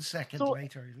ago. 1 second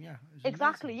later, yeah.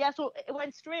 Exactly, yeah. So it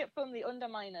went straight from the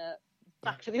Underminer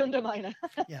back to the Underminer.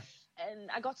 Yeah. And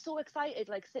I got so excited,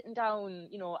 like, sitting down,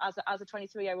 you know, as a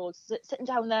 23-year-old, sitting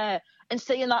down there and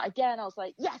seeing that again. I was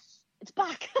like, yes, it's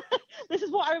back. This is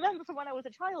what I remember from when I was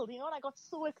a child, you know, and I got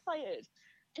so excited.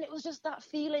 And it was just that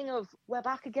feeling of, we're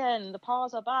back again, the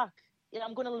Pars are back. You know,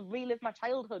 I'm going to relive my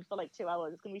childhood for like 2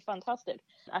 hours. It's going to be fantastic.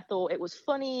 I thought it was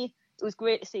funny, it was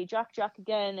great to see Jack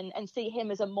again and see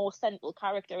him as a more central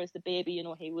character as the baby. You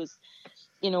know, he was,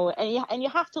 you know, and you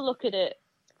have to look at it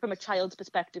from a child's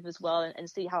perspective as well, and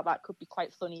see how that could be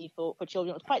quite funny for children.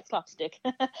 It was quite slapstick,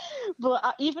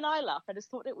 but even I laughed. I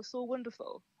just thought it was so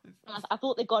wonderful. I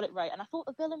thought they got it right, and I thought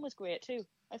the villain was great too.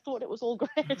 I thought it was all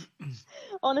great.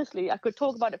 Honestly, I could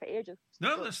talk about it for ages.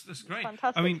 No, that's great.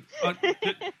 Fantastic. I mean,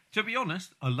 to be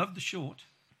honest, I love the short.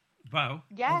 Wow.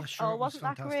 Yes. the short was Wasn't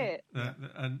that great?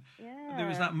 fantastic. And Yeah. there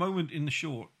was that moment in the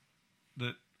short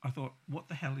that I thought, what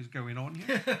the hell is going on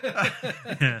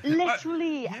here?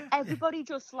 Literally, yeah. everybody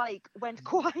just like went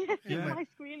quiet Yeah. in my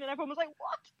screen, and everyone was like,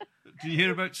 "What?" Do you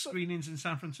hear about screenings in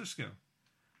San Francisco?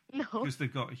 No. Because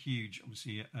they've got a huge,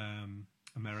 obviously,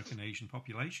 American Asian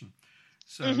population.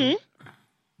 So Mm-hmm.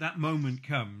 that moment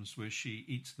comes where she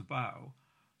eats the bao.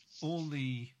 All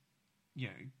the,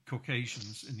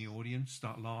 Caucasians in the audience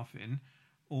start laughing.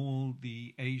 All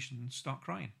the Asians start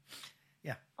crying.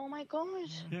 Oh my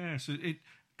god. Yeah, so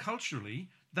culturally,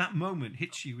 that moment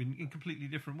hits you in completely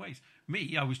different ways.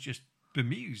 Me, I was just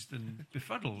bemused and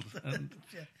befuddled and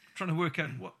trying to work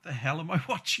out what the hell am I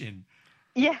watching.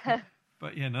 Yeah.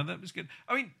 But yeah, no, that was good.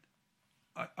 I mean,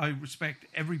 I respect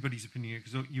everybody's opinion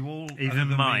because you all, Even other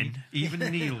than mine. me, even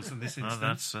Neil's in this Oh,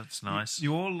 instance. that's nice.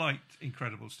 You all liked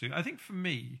Incredibles too. I think for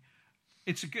me,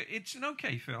 it's an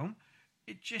okay film.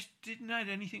 It just didn't add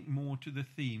anything more to the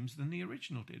themes than the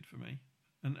original did for me,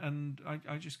 and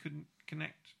I just couldn't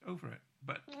connect over it.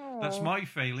 But that's my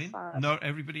failing, sad. not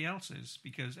everybody else's,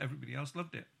 because everybody else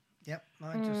loved it. Yep,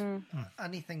 I just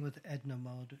anything with Edna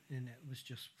Mode in it was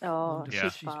just Oh, wonderful. Yeah.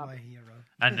 She's my hero.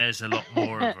 And there's a lot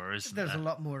more of her, isn't There's there? a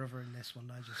lot more of her in this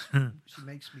one. She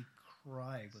makes me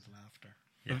cry with laughter.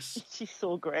 Yes. She's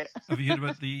so great. Have you heard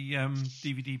about the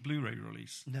DVD Blu-ray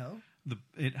release? No,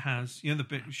 It has, the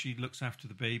bit where she looks after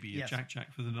the baby, Yes.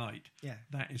 Jack for the night. Yeah.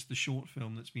 That is the short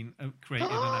film that's been created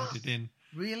and added in.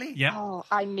 really? Yeah. Oh,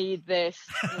 I need this.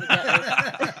 I'm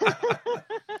gonna get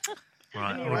this.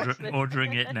 Right,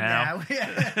 ordering it now.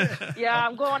 Yeah. Yeah,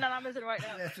 I'm going on Amazon right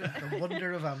now. The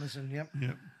wonder of Amazon. Yep.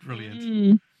 Yeah, brilliant.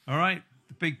 Mm. All right,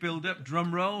 the big build-up,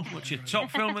 drum roll. What's your top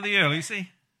film of the year, Lucy?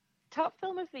 Top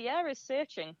film of the year is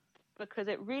Searching, because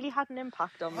it really had an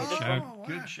impact on me. this shout. one.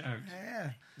 Good shout.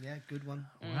 Yeah, good one.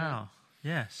 Wow.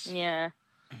 Yes. Yeah.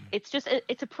 It's just,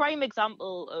 it's a prime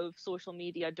example of social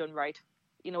media done right.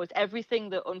 You know, it's everything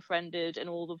that Unfriended and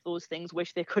all of those things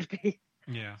wish they could be.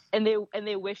 Yeah. And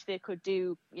they wish they could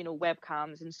do,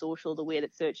 webcams and social the way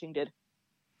that Searching did.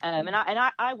 And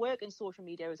I work in social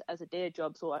media as a day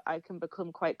job, so I can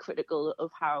become quite critical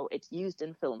of how it's used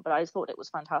in film, but I just thought it was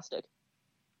fantastic.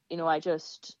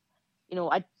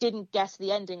 I didn't guess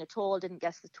the ending at all, didn't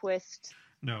guess the twist.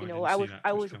 No,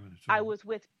 I was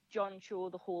with John Cho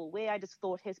the whole way. I just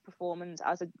thought his performance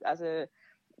as a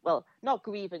well, not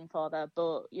grieving father,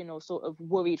 but sort of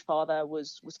worried father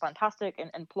was fantastic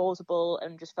and plausible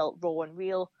and just felt raw and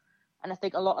real. And I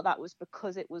think a lot of that was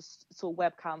because it was so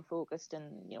webcam focused,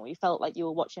 and you felt like you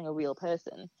were watching a real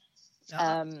person.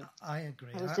 I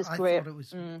agree. It was just I great.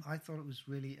 I thought it was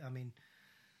really. I mean,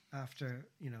 after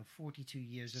 42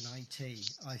 years in IT,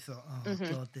 I thought, oh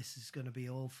God, this is going to be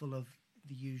all full of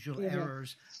the usual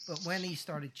errors. But when he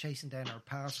started chasing down our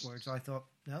passwords, I thought,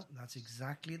 no, that's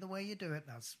exactly the way you do it.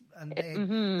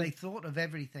 They thought of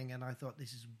everything, and I thought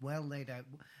this is well laid out,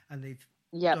 and they've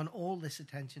done all this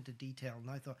attention to detail.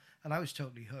 And I was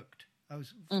totally hooked. I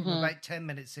was from about 10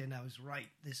 minutes in. I was right.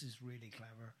 This is really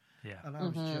clever. Yeah. And I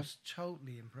was just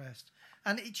totally impressed.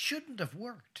 And it shouldn't have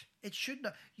worked. It shouldn't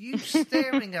have. You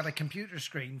staring at a computer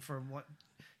screen for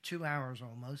 2 hours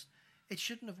almost. It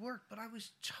shouldn't have worked, but I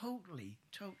was totally,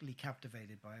 totally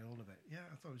captivated by all of it. Yeah,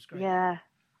 I thought it was great. Yeah.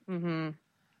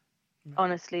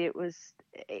 Honestly, it was.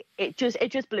 It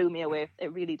just blew me away.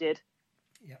 It really did.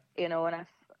 Yeah. And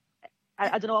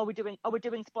I don't know. Are we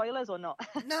doing spoilers or not?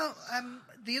 No.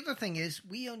 The other thing is,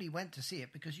 we only went to see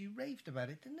it because you raved about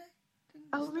it, didn't they?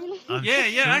 Oh, really? I'm Yeah,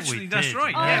 sure actually, we that's did.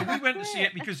 right. Oh, Yeah, we went to see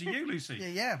it because of you, Lucy.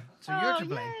 Yeah. So you're to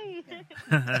blame. Yay.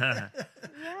 Yeah.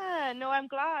 Yeah, no, I'm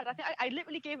glad. I think I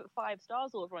literally gave it 5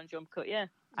 stars over on Jump Cut. Yeah,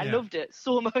 I Yeah. loved it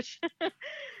so much.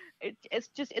 It's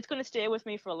going to stay with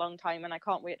me for a long time, and I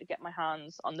can't wait to get my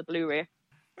hands on the Blu-ray.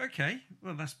 Okay,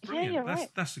 well, that's brilliant. you're right.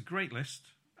 That's a great list.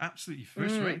 Absolutely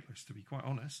first-rate list, to be quite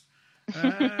honest.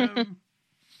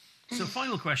 So,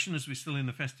 final question, as we're still in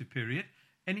the festive period.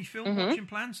 Any film watching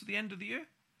plans for the end of the year?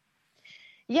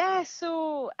 Yeah,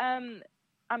 so I'm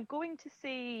going to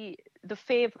see The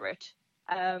Favourite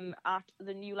at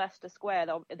the new Leicester Square.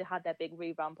 They had their big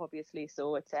revamp, obviously,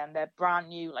 so it's their brand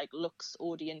new Lux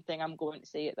Odeon thing. I'm going to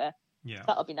see it there. Yeah.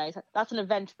 That'll be nice. That's an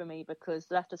event for me because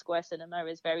the Leicester Square Cinema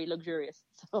is very luxurious.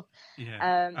 So,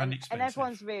 Yeah. and expensive.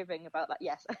 everyone's raving about that.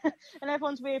 Yes, and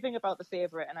everyone's raving about The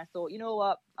Favourite. And I thought, you know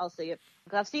what, I'll see it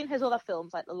because I've seen his other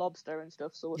films like The Lobster and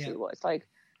stuff. So we'll see what it's like.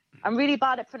 I'm really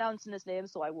bad at pronouncing his name,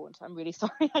 so I won't. I'm really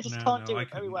sorry. I just can't do it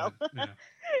very well. Yeah.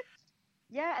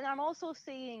 Yeah, and I'm also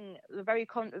seeing the very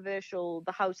controversial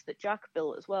The House That Jack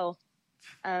Built as well.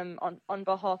 On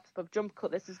behalf of Jump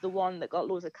Cut, this is the one that got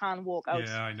loads of can walkouts.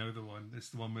 Yeah, I know the one. It's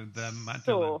the one with Matt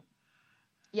So, Dillon.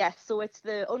 yeah, so it's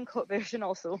the uncut version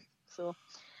also. So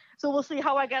we'll see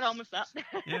how I get on with that.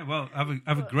 Yeah, well,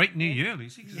 have a great New Year,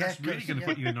 Lucy, because that's really good, going to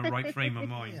put you in the right frame of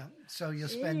mind. Yeah. So you'll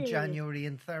spend Yay. January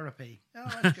in therapy.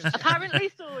 Oh, that's good. Apparently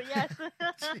so, yes.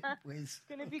 Whiz. It's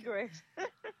going to be great.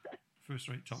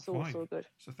 First-rate top So, 5. so good.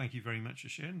 So thank you very much for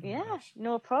sharing. Yeah, with us.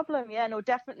 no problem. Yeah, no,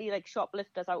 definitely like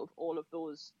Shoplifters out of all of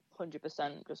those,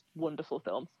 100% just wonderful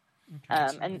film.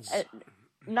 Okay. And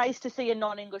nice to see a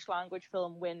non-English language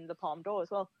film win the Palme d'Or as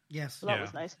well. Yes. So that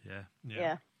was nice. Yeah.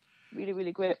 Yeah, really,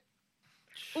 really great.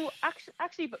 Oh,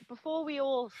 actually, but before we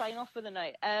all sign off for the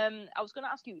night, I was going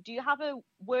to ask you: do you have a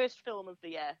worst film of the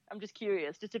year? I'm just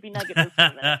curious, just to be negative for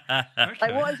a minute. Okay.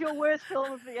 Like, what is your worst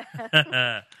film of the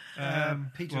year?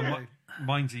 Peterloo.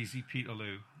 Mine's easy,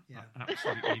 Peterloo. Yeah. I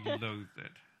absolutely loathed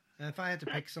it. If I had to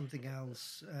pick something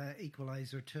else,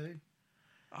 Equalizer 2.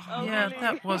 Oh, Yeah, really?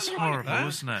 that was horrible, That?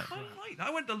 wasn't it? I liked that.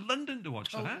 I went to London to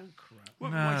watch Oh, that. crap.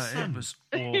 Went with my No, son. it was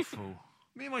awful.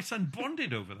 Me and my son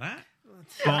bonded over that.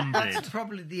 That's Bonded.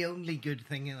 probably the only good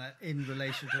thing in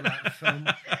relation to that film.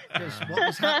 Because what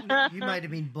was happening, you might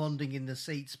have been bonding in the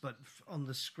seats, but on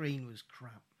the screen was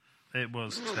crap. It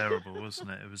was terrible,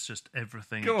 wasn't it? It was just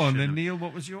everything. Go it on should then, have- Neil.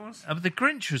 What was yours? The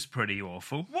Grinch was pretty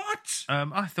awful. What?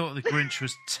 I thought the Grinch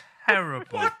was terrible.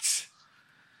 What?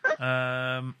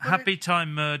 Happy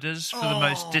Time Murders for the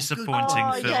most Oh, disappointing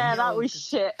Oh, film. yeah, that was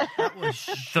shit. That was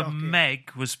The shocking.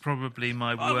 Meg was probably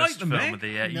my I like worst The film Meg. of the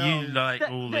year. No. You like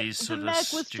all these the sort of Meg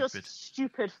was stupid. just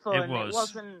stupid fun. It was. It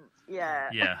wasn't. Yeah.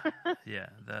 Yeah.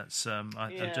 That's I'm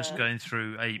just Yeah. going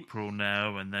through April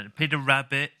now, and then Peter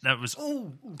Rabbit. That was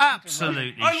Oh,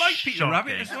 absolutely. I like Peter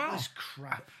Rabbit shocking. as well. that was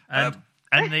crap.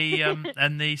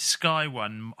 And the Sky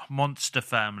one, Monster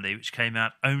Family, which came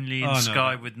out only in Oh, no,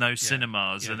 Sky that- with no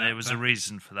cinemas, yeah, and that- there was a that-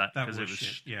 reason for that That because was it was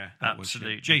shit. Yeah, that was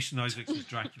absolutely. shit. Jason Isaacs as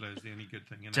Dracula is the only good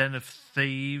thing. Isn't it? Den of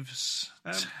Thieves,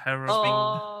 terrible.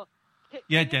 Oh,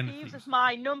 Yeah, King Den of of Thieves Thieves. is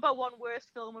my number one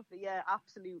worst film of the year.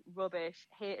 Absolute rubbish.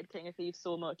 Hated King of Thieves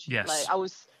so much. Yes. Like, I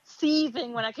was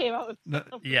seething when I came out of No,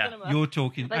 the yeah, cinema. You're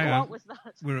talking. Like, hang what on. was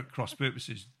that? We're at cross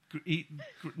purposes.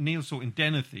 Neil's talking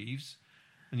Den of Thieves,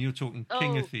 and you're talking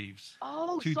King of Oh. Thieves.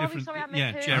 Oh, Two sorry, different. I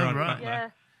yeah, misheard. Gerard Oh, right.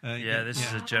 Butler. Yeah. Yeah, this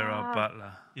is a Gerard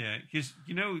Butler. Yeah, because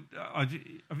you know, have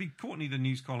you caught any of the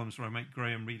news columns where I make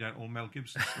Graham read out all Mel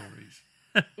Gibson stories?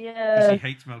 Because Yeah. he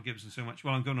hates Mel Gibson so much.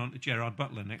 Well, I'm going on to Gerard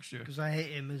Butler next year. Because I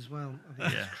hate him as well. I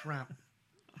think Yeah. it's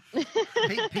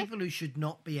crap. People who should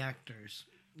not be actors.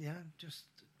 Yeah, just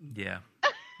Yeah.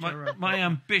 My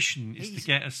ambition is to He's-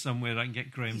 get us somewhere that I can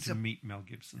get Graham he's to a- meet Mel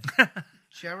Gibson.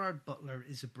 Gerard Butler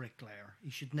is a bricklayer. He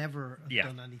should never have Yeah.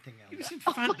 done anything He else. was in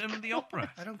Phantom of the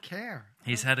Opera. I don't care.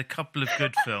 He's had a couple of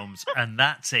good films, and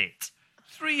that's it.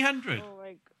 300. Oh my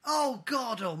god. Oh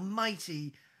God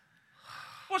Almighty!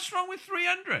 What's wrong with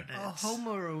 300? A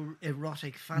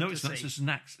homoerotic fantasy. No, it's not.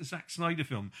 It's a Zack Snyder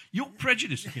film. You're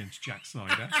prejudiced against Jack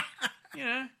Snyder.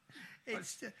 Yeah.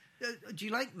 It's, do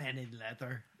you like Men in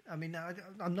Leather? I mean,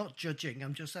 I'm not judging.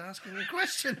 I'm just asking a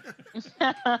question.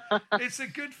 It's a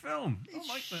good film. I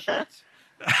like that.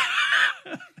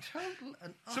 Total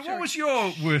and So utter what was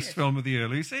your worst shit. film of the year,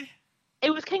 Lucy? It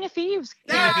was King of Thieves.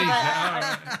 King of Thieves,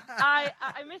 I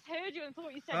misheard you and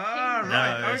thought you said King. Ah,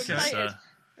 right, I was okay. excited.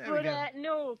 There we But go.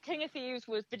 no, King of Thieves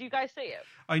was. Did you guys see it?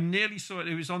 I nearly saw it.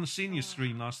 It was on the senior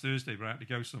screen last Thursday, but I had to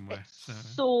go somewhere. So.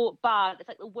 So bad. It's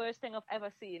like the worst thing I've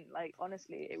ever seen. Like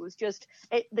honestly, it was just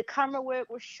the camera work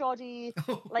was shoddy.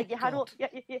 Oh, Like you had all God.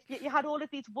 you had all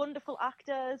of these wonderful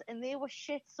actors, and they were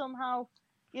shit somehow.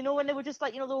 You know, and they were just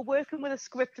like, you know, they were working with a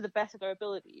script to the best of their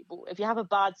ability. But if you have a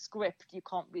bad script, you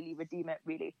can't really redeem it,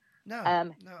 really. No,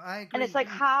 Um, no, I agree. And it's like,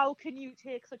 how can you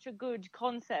take such a good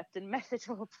concept and mess it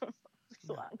up? I'm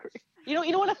so angry.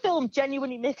 You know when a film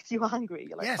genuinely makes you angry.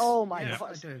 You're like, yes, oh my yes,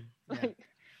 god. I do. Yeah.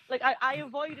 Like I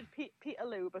avoided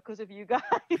Peterloo because of you guys.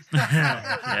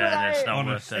 Yeah, it's not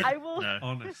Honest. worth it. I will- No.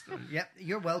 Honest. Yep,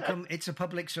 you're welcome. It's a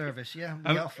public service. Yeah,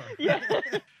 we offer. Yeah.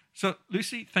 So,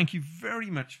 Lucy, thank you very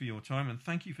much for your time, and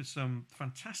thank you for some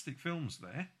fantastic films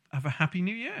there. Have a happy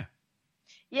new year.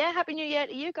 Yeah, Happy New Year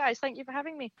to you guys. Thank you for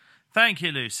having me. Thank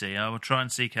you, Lucy. I will try and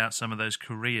seek out some of those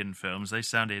Korean films. They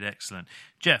sounded excellent.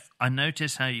 Jeff, I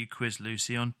noticed how you quizzed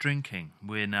Lucy on drinking.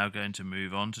 We're now going to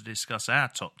move on to discuss our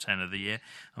top 10 of the year,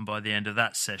 and by the end of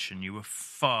that session, you were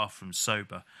far from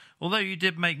sober, although you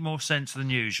did make more sense than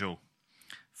usual.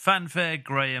 Fanfare,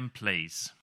 Graham,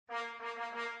 please.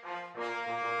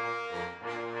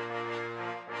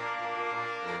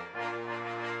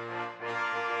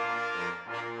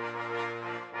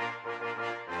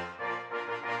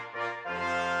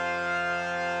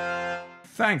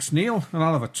 Thanks, Neil. And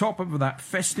I'll have a top up of that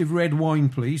festive red wine,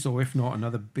 please, or if not,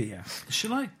 another beer.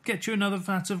 Shall I get you another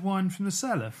vat of wine from the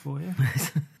cellar for you?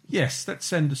 Yes, let's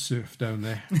send a surf down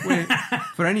there.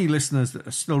 For any listeners that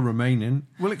are still remaining,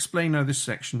 we'll explain how this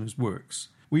section works.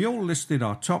 We all listed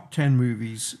our top 10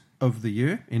 movies of the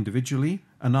year individually,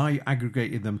 and I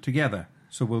aggregated them together.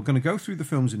 So we're going to go through the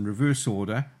films in reverse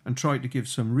order and try to give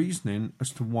some reasoning as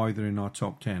to why they're in our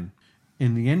top 10.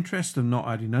 In the interest of not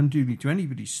adding unduly to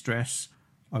anybody's stress,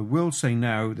 I will say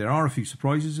now there are a few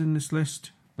surprises in this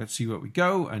list. Let's see where we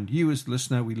go, and you as the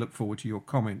listener, we look forward to your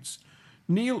comments.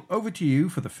 Neil, over to you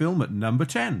for the film at number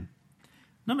 10.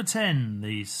 Number 10,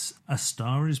 A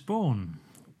Star is Born.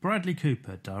 Bradley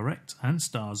Cooper directs and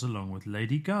stars along with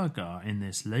Lady Gaga in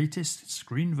this latest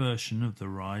screen version of The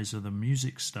Rise of the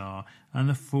Music Star and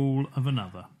the Fall of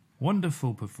Another.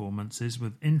 Wonderful performances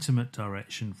with intimate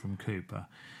direction from Cooper.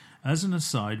 As an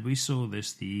aside, we saw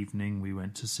this the evening we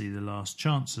went to see The Last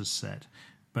Chances set.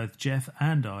 Both Jeff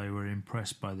and I were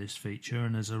impressed by this feature,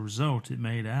 and as a result it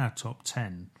made our top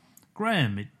 10.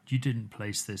 Graham, you didn't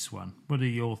place this one. What are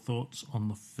your thoughts on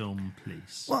the film,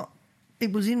 please? Well,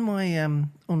 it was in my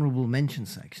honourable mention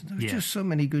section. There was just so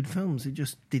many good films. It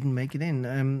just didn't make it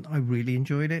in. I really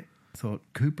enjoyed it. I thought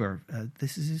Cooper,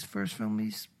 this is his first film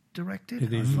he's directed.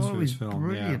 It is his thought it was first film,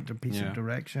 brilliant piece of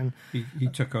direction. He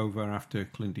took over after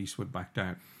Clint Eastwood backed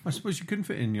out. I suppose you couldn't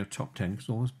fit in your top 10 because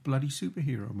all those bloody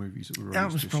superhero movies that were released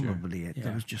That was this year. probably it.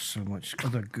 There was just so much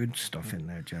other good stuff in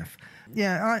there, Jeff.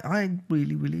 Yeah, I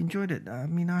really, really enjoyed it. I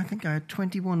mean, I think I had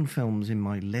 21 films in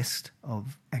my list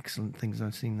of excellent things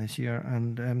I've seen this year,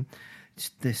 and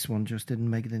this one just didn't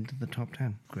make it into the top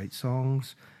 10. Great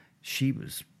songs. She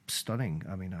was stunning.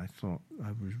 I mean, I thought I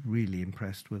was really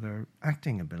impressed with her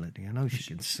acting ability. I know she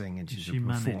can sing and she's a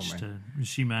performer.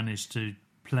 She managed to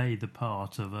play the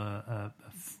part of a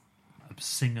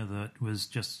singer that was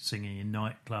just singing in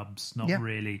nightclubs,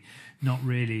 not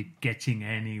really getting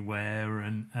anywhere,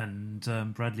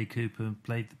 and Bradley Cooper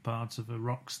played the part of a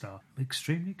rock star.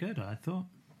 Extremely good, I thought.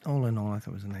 All in all, I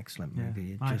thought it was an excellent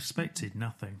movie. I expected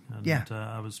nothing, and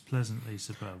I was pleasantly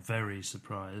very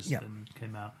surprised, and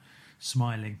came out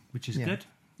smiling, which is good.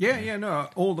 No,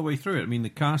 all the way through it. I mean, the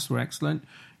cast were excellent.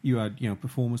 You had,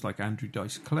 performers like Andrew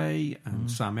Dice Clay and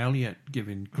Sam Elliott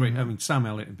giving great. I mean, Sam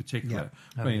Elliott in particular,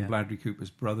 playing Bradley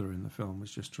Cooper's brother in the film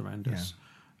was just tremendous.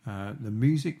 Yeah. The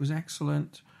music was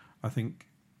excellent. I think,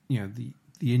 the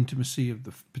intimacy of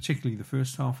particularly the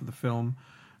first half of the film,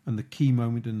 and the key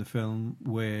moment in the film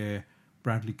where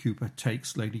Bradley Cooper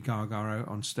takes Lady Gaga out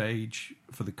on stage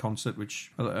for the concert,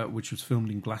 which was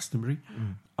filmed in Glastonbury.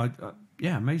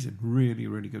 Amazing. Really,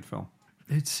 really good film.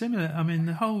 It's similar. I mean,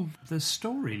 the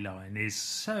storyline is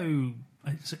so.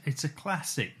 It's a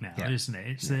classic now, isn't it?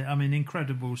 It's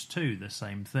Incredibles 2, the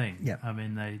same thing. Yeah. I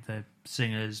mean, they're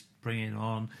singers bringing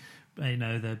on.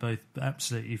 They're both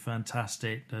absolutely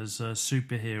fantastic as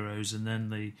superheroes, and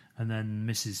then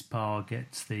Mrs. Parr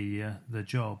gets the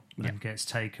job and gets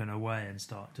taken away and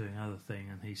start doing other thing,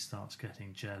 and he starts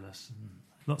getting jealous. And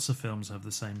lots of films have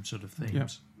the same sort of themes. Yeah.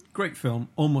 Great film,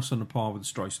 almost on a par with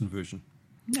the Streisand version.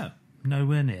 No,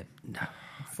 nowhere near. No,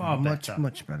 far better.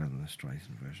 Much better than the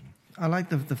Streisand version. I like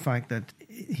the fact that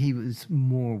he was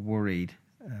more worried.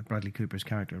 Bradley Cooper's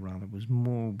character was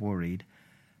more worried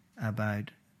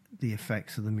about the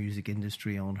effects of the music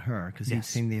industry on her, because he'd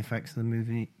seen the effects of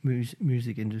the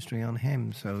music industry on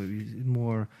him. So it was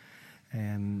more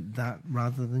that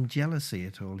rather than jealousy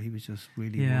at all. He was just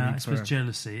really worried. I suppose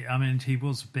jealousy. I mean, he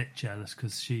was a bit jealous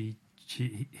because he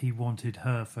wanted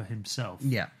her for himself,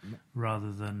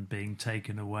 rather than being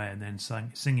taken away and then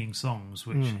singing songs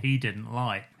which he didn't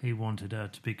like. He wanted her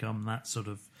to become that sort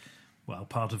of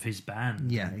part of his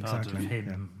band, part of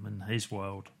him and his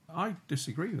world. I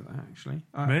disagree with that, actually.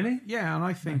 Really? Yeah, and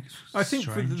I think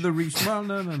for the reason. Well,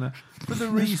 no. For the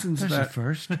reasons that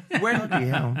first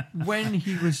when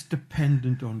he was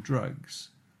dependent on drugs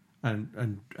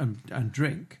and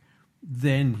drink,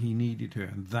 then he needed her,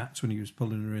 and that's when he was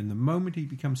pulling her in. The moment he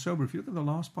becomes sober, if you look at the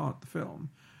last part of the film,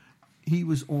 he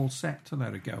was all set to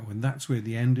let her go, and that's where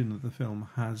the ending of the film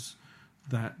has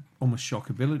that almost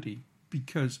shockability,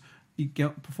 because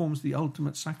performs the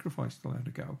ultimate sacrifice to let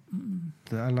her go.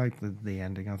 I like the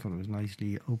ending. I thought it was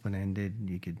nicely open-ended.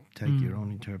 You could take your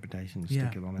own interpretation and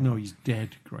stick it on it. No, he's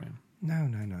dead, Graham. No.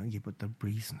 Yeah, but the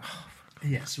reason...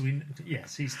 Yes,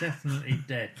 he's definitely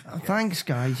dead. Thanks,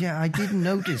 guys. Yeah, I didn't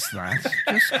notice that.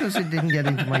 Just because it didn't get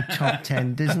into my top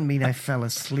 10 doesn't mean I fell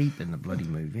asleep in the bloody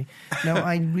movie. No,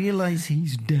 I realise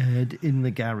he's dead in the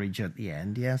garage at the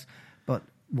end, yes. But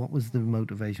what was the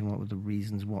motivation? What were the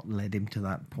reasons? What led him to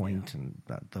that point and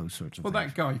those sorts of things? Well,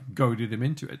 that guy goaded him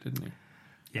into it, didn't he?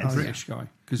 Yes. British guy.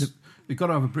 Because they've got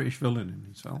to have a British villain in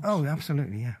his film. Oh,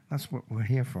 absolutely, yeah. That's what we're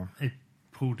here for. It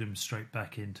pulled him straight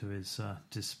back into his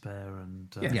despair and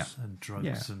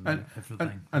drugs and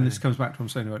everything. And this comes back to what I'm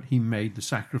saying about he made the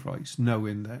sacrifice,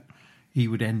 knowing that he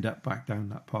would end up back down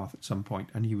that path at some point,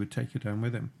 and he would take it down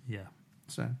with him. Yeah.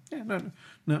 So,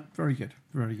 no, very good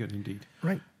indeed.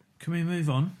 Right. Can we move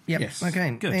on? Yep. Yes.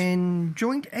 Okay. Good. In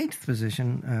joint 8th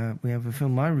position, we have a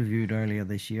film I reviewed earlier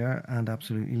this year and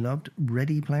absolutely loved,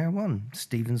 Ready Player One.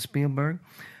 Steven Spielberg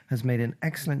has made an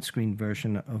excellent screen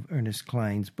version of Ernest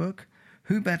Cline's book.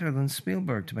 Who better than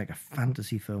Spielberg to make a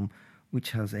fantasy film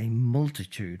which has a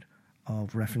multitude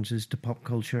of references to pop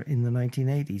culture in the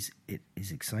 1980s? It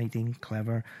is exciting,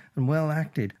 clever, and well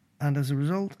acted. And as a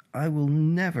result, I will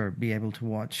never be able to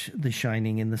watch The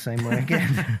Shining in the same way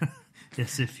again.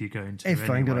 Yes, if you're going to. If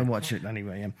I'm going to watch it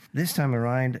anyway. This time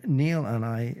around, Neil and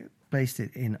I placed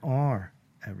it in our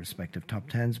respective top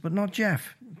 10s, but not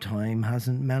Jeff. Time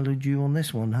hasn't mellowed you on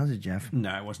this one, has it, Jeff?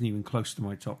 No, it wasn't even close to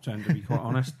my top 10, to be quite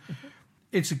honest.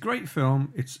 It's a great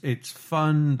film. It's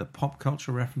fun. The pop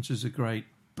culture references are great,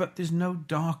 but there's no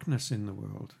darkness in the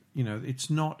world. You know, it's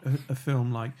not a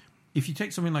film like... If you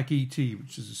take something like E.T.,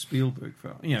 which is a Spielberg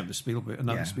film, another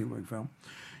Spielberg film,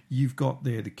 you've got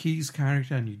there the Keys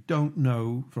character, and you don't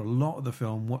know for a lot of the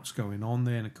film what's going on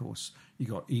there. And of course, you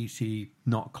got E.T.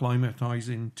 not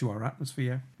climatizing to our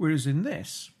atmosphere. Whereas in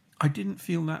this, I didn't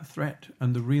feel that threat,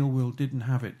 and the real world didn't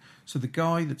have it. So the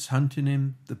guy that's hunting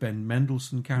him, the Ben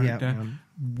Mendelsohn character,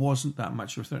 wasn't that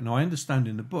much of a threat. Now, I understand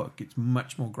in the book it's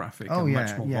much more graphic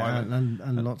much more violent.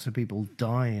 And lots of people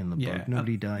die in the book.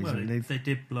 Nobody dies. Well, and they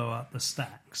did blow up the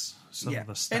stacks. Some of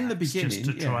the stacks in the beginning, just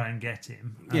to try and get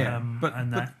him. But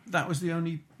that was the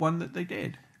only one that they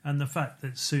did. And the fact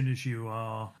that as soon as you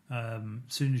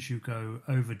go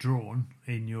overdrawn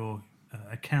in your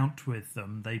account with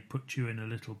them, they put you in a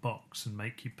little box and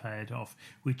make you pay it off,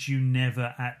 which you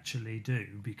never actually do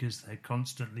because they're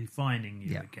constantly fining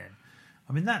you again.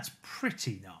 I mean, that's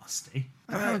pretty nasty.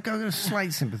 I've got a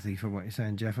slight sympathy for what you're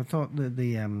saying, Jeff. I thought that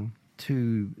the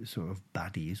two sort of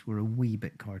baddies were a wee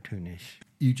bit cartoonish.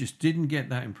 You just didn't get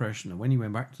that impression. And when you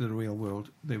went back to the real world,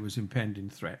 there was impending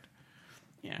threat.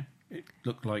 Yeah, it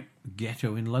looked like a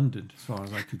ghetto in London, as far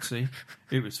as I could see.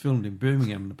 It was filmed in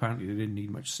Birmingham, and apparently they didn't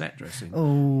need much set dressing.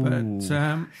 Oh.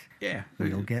 But, yeah.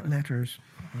 We'll get letters.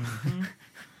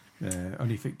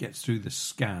 Only if it gets through the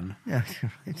scan. Yeah,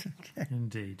 it's okay.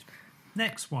 Indeed.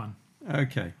 Next one.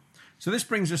 Okay. So this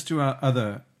brings us to our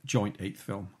other joint 8th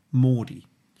film, Maudie.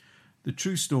 The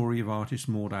true story of artist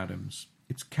Maud Adams.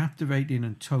 It's captivating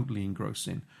and totally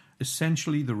engrossing.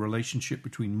 Essentially the relationship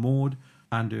between Maud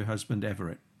and her husband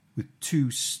Everett, with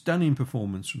two stunning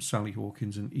performances from Sally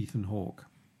Hawkins and Ethan Hawke.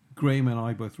 Graham and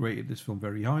I both rated this film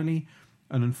very highly,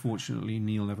 and unfortunately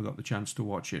Neil never got the chance to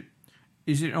watch it.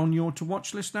 Is it on your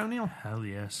to-watch list now, Neil? Hell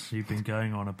yes. You've been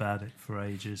going on about it for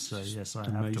ages, so yes, I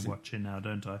have to watch it now,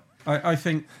 don't I? I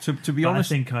think, to be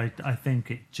honest... I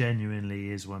think it genuinely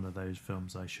is one of those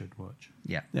films I should watch.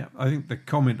 Yeah. Yeah, I think the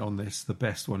comment on this, the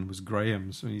best one, was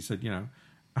Graham's, when he said,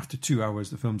 after 2 hours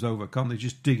the film's over, can't they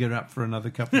just dig her up for another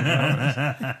couple of hours?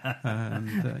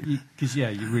 And because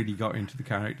you really got into the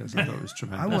characters. I thought it was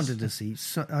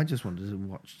tremendous. I just wanted to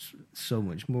watch so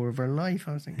much more of her life.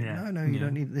 I was thinking, no, you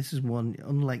don't need. This is one,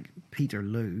 unlike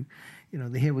Peterloo.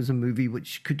 Here was a movie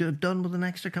which could have done with an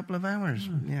extra couple of hours.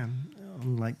 Yeah,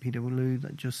 unlike Peterloo,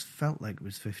 that just felt like it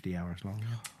was 50 hours long.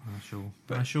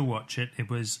 I shall watch it.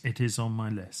 It is on my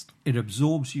list. It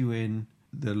absorbs you in.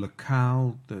 The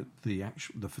locale, the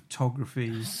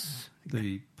photography,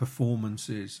 the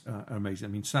performances are amazing.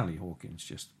 I mean, Sally Hawkins,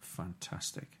 just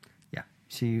fantastic. Yeah,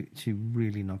 she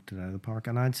really knocked it out of the park.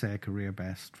 And I'd say a career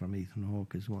best from Ethan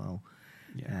Hawke as well.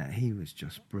 Yeah. He was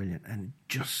just brilliant and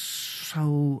just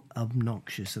so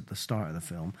obnoxious at the start of the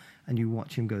film. And you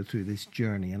watch him go through this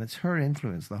journey, and it's her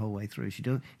influence the whole way through.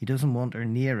 He doesn't want her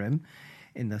near him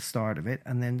in the start of it,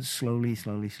 and then slowly,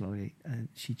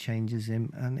 she changes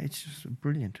him, and it's just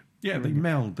brilliant. Yeah, brilliant. They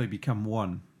meld, they become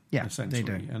one. Yeah, essentially,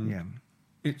 they do. And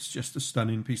it's just a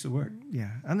stunning piece of work.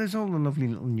 Yeah, and there's all the lovely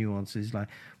little nuances, like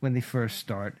when they first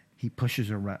start, he pushes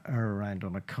her around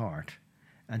on a cart,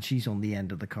 and she's on the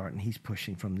end of the cart and he's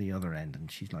pushing from the other end,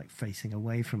 and she's like facing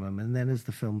away from him. And then as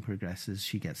the film progresses,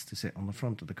 she gets to sit on the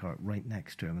front of the cart right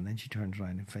next to him, and then she turns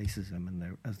around and faces him,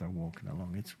 and as they're walking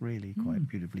along, it's really quite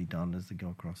beautifully done as they go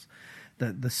across.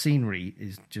 The scenery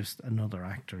is just another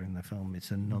actor in the film.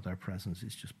 It's another presence.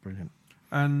 It's just brilliant.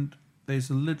 And there's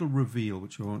a little reveal,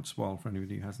 which I won't spoil for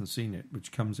anybody who hasn't seen it,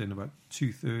 which comes in about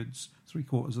 2/3,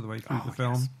 3/4 of the way through the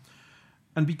film. Yes.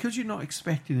 And because you're not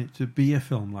expecting it to be a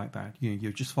film like that,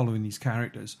 you're just following these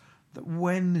characters, that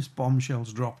when this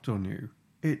bombshell's dropped on you,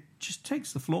 it just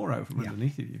takes the floor out from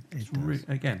underneath of you. It's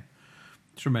again,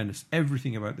 tremendous.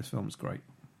 Everything about this film is great.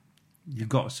 You've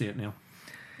got to see it, Neil.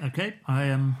 Okay, I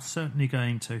am certainly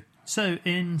going to. So,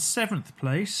 in 7th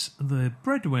place, The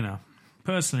Breadwinner.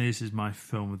 Personally, this is my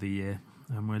film of the year,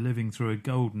 and we're living through a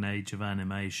golden age of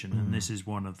animation, and this is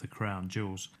one of the crown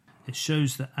jewels. It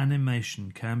shows that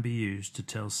animation can be used to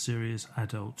tell serious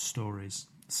adult stories.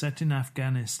 Set in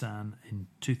Afghanistan in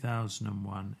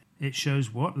 2001, it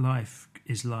shows what life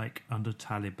is like under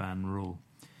Taliban rule.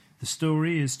 The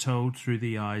story is told through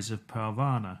the eyes of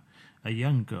Parvana, a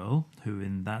young girl who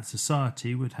in that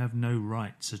society would have no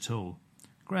rights at all.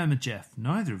 Graham and Jeff,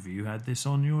 neither of you had this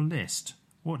on your list.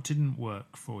 What didn't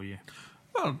work for you?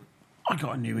 Well, I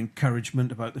got a new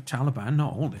encouragement about the Taliban.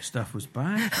 Not all this stuff was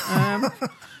bad.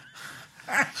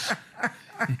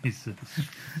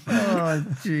 Oh,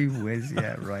 gee whiz!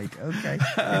 Yeah, right. Okay.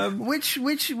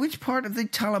 Which part of the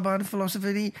Taliban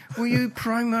philosophy were you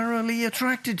primarily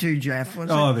attracted to, Jeff?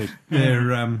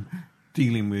 They're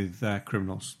dealing with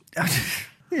criminals.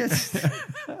 Yes.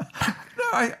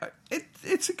 No,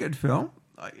 it's a good film.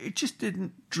 It just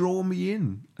didn't draw me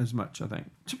in as much, I think.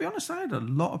 To be honest, I had a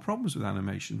lot of problems with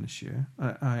animation this year.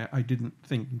 I didn't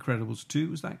think Incredibles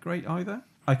 2 was that great either.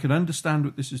 I could understand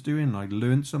what this is doing. I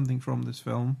learned something from this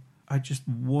film. I just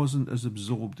wasn't as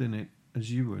absorbed in it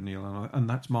as you were, Neil, and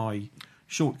that's my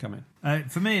shortcoming.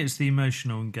 For me, it's the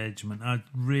emotional engagement. I'm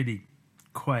really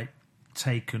quite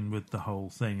taken with the whole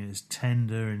thing. It's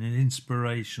tender and an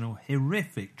inspirational,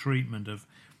 horrific treatment of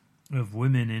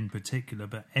women in particular,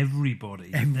 but everybody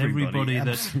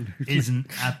that isn't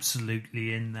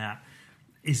absolutely in that,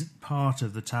 isn't part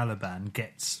of the Taliban,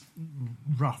 gets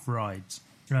rough rides.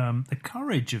 The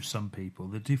courage of some people,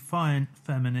 the defiant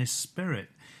feminist spirit,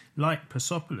 like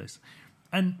Persepolis.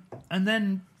 And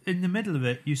then in the middle of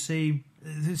it, you see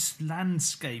this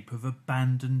landscape of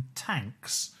abandoned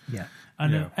tanks. Yeah.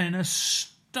 And a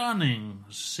stunning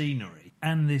scenery.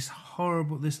 And this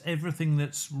everything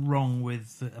that's wrong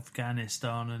with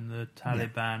Afghanistan and the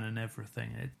Taliban and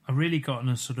everything. I really got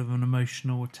a sort of an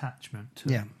emotional attachment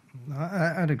to it.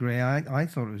 I'd agree. I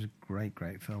thought it was a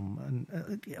great film. And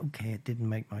it didn't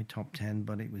make my top 10,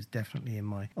 but it was definitely in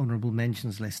my honourable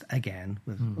mentions list again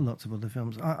with lots of other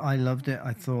films. I loved it.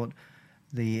 I thought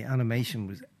the animation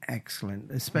was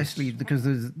excellent, especially because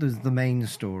there's the main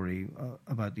story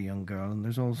about the young girl, and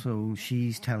there's also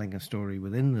she's telling a story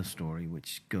within the story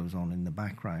which goes on in the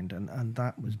background, and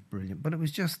that was brilliant. But it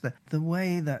was just the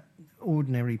way that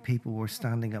ordinary people were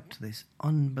standing up to this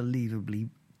unbelievably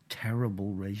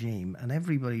terrible regime, and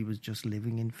everybody was just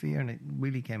living in fear, and it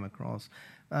really came across.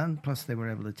 And plus they were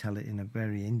able to tell it in a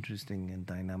very interesting and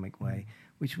dynamic way,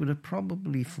 which would have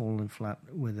probably fallen flat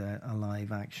with a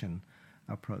live action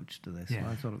approach to this. Yeah.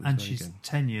 I thought it was and very she's good.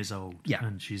 10 years old, Yeah.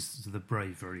 and she's the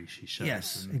bravery she shows.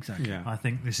 Yes, and exactly. Yeah. I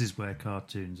think this is where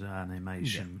cartoons and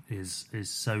animation is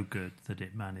so good that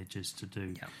it manages to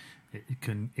do. Yeah.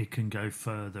 It can go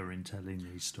further in telling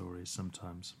these stories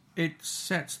sometimes. It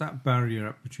sets that barrier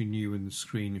up between you and the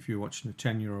screen. If you're watching a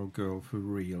 10-year-old girl for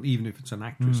real, even if it's an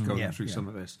actress going through some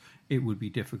of this, it would be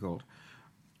difficult.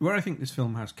 Where I think this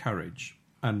film has courage,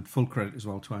 and full credit as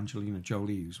well to Angelina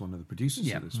Jolie, who's one of the producers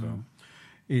of this film,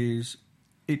 is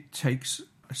it takes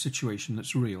a situation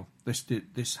that's real.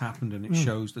 This happened, and it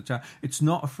shows that it's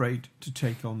not afraid to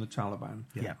take on the Taliban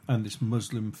and this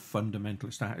Muslim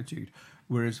fundamentalist attitude.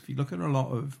 Whereas if you look at a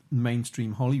lot of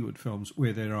mainstream Hollywood films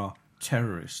where there are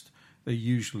terrorists, they're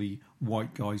usually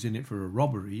white guys in it for a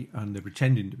robbery and they're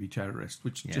pretending to be terrorists,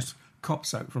 which just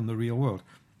cops out from the real world.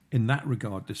 In that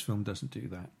regard, this film doesn't do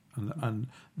that, and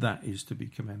that is to be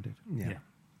commended. Yeah.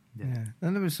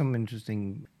 And there was some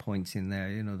interesting points in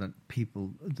there, that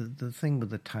people, the thing with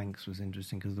the tanks was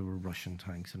interesting because there were Russian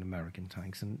tanks and American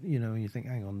tanks, and you think,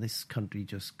 hang on, this country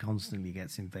just constantly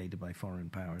gets invaded by foreign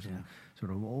powers, and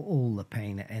sort of all the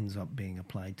pain ends up being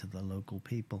applied to the local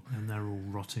people, and they're all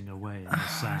rotting away in the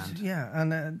sand.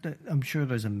 And I'm sure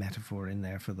there's a metaphor in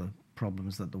there for the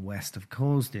problems that the West have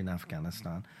caused in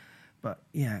Afghanistan. But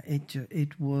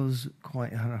it was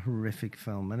quite a horrific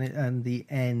film, and the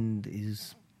end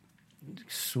is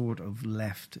sort of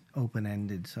left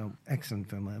open-ended. So excellent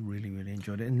film. I really, really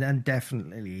enjoyed it, and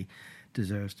definitely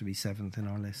deserves to be 7th in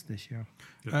our list this year.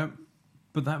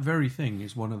 But that very thing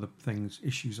is one of the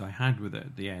issues I had with it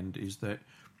at the end, is that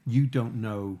you don't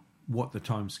know what the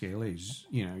timescale is.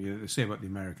 You know, they say about the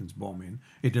Americans bombing,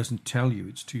 it doesn't tell you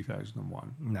it's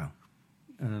 2001. No.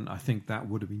 And I think that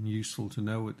would have been useful to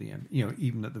know at the end, you know,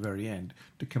 even at the very end,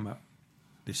 to come up,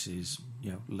 this is,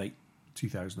 you know, late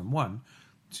 2001,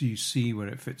 so you see where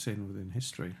it fits in within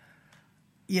history.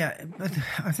 Yeah, but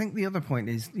I think the other point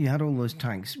is you had all those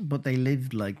tanks, but they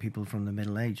lived like people from the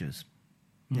Middle Ages.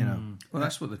 You know, well,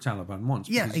 that's what the Taliban wants.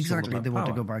 Yeah, because it's all exactly. about They want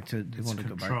to power. go back to. They It's want to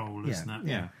go back. control, isn't it?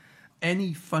 Yeah.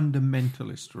 Any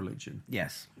fundamentalist religion,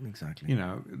 Yes, exactly. you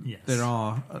know, Yes.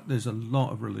 there's a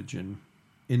lot of religion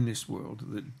in this world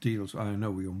that deals. I know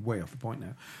we're way off the point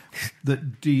now.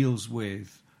 That deals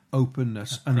with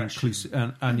openness and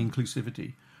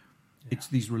inclusivity. It's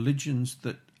these religions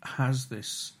that has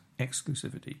this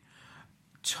exclusivity,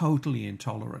 totally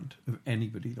intolerant of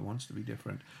anybody that wants to be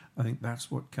different. I think that's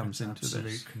what comes It's into absolute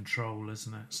this. control,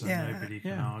 isn't it? So Yeah, nobody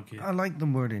can yeah. argue. I like the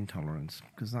word intolerance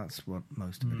because that's what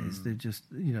most of it is. They're just,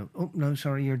 you know, oh no,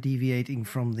 sorry, you're deviating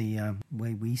from the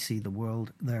way we see the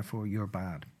world, therefore you're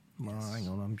bad. Well, hang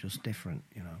on, I'm just different,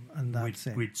 you know, and that's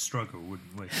it. We'd struggle,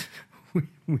 wouldn't we?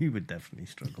 We would definitely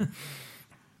struggle.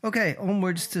 Okay,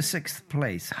 onwards to 6th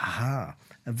place. Haha.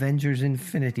 Avengers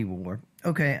Infinity War.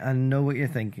 Okay, I know what you're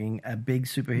thinking. A big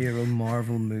superhero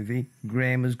Marvel movie.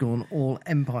 Graham has gone all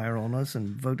Empire on us and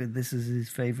voted this as his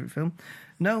favourite film.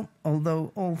 No,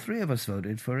 although all three of us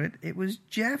voted for it, it was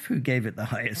Jeff who gave it the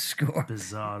highest score.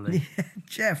 Bizarrely. Yeah,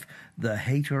 Jeff, the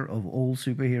hater of all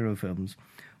superhero films.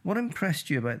 What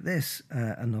impressed you about this?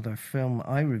 Another film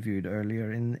I reviewed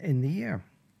earlier in the year.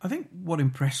 I think what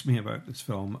impressed me about this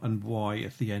film, and why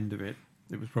at the end of it,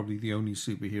 it was probably the only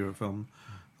superhero film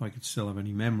I could still have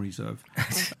any memories of,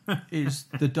 is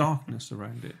the darkness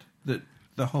around it. That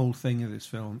the whole thing of this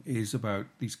film is about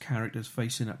these characters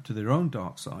facing up to their own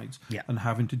dark sides and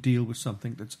having to deal with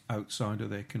something that's outside of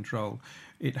their control.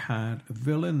 It had a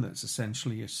villain that's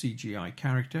essentially a CGI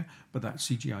character, but that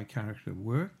CGI character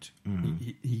worked.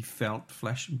 He felt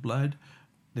flesh and blood.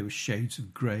 There were shades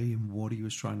of grey in what he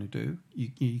was trying to do.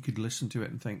 You could listen to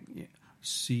it and think, yeah,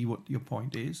 see what your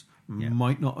point is.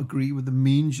 Might not agree with the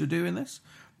means you're doing this,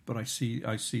 but I see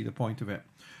the point of it.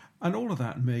 And all of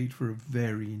that made for a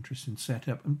very interesting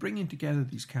setup and bringing together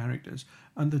these characters.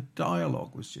 And the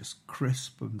dialogue was just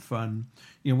crisp and fun.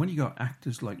 You know, when you got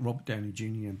actors like Robert Downey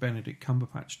Jr. and Benedict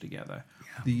Cumberbatch together,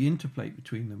 the interplay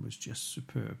between them was just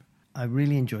superb. I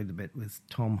really enjoyed the bit with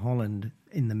Tom Holland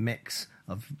in the mix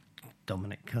of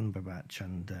Dominic Cumberbatch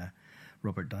and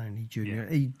Robert Downey Jr.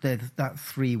 That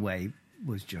three-way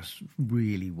was just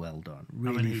really well done,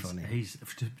 really funny. He's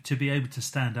to be able to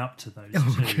stand up to those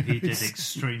two. He did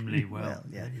extremely well.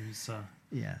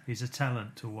 He's a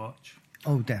talent to watch.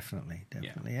 Oh, definitely.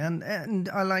 And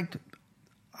I liked.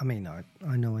 I mean, I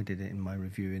know I did it in my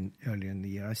review earlier in the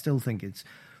year. I still think it's,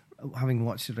 having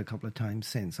watched it a couple of times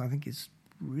since, I think it's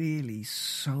really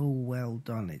so well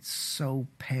done. It's so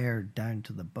pared down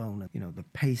to the bone. You know, the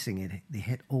pacing, they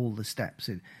hit all the steps.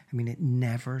 It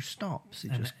never stops.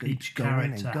 It And just each keeps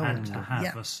going character and going. had to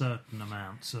have a certain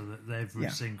amount so that every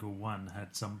single one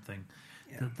had something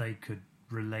that they could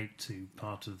relate to.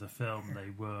 Part of the film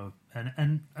they were,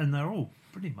 and they're all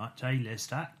pretty much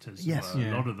A-list actors. Yes. A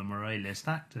lot of them are A-list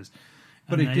actors,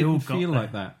 But and it they all didn't got feel there.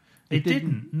 like that. It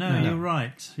didn't. No, you're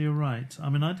right. You're right. I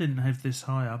mean, I didn't have this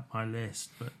high up my list,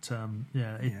 but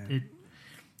it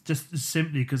just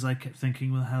simply because I kept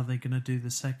thinking, well, how are they going to do the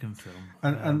second film?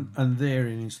 And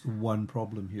therein is the one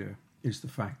problem here, is the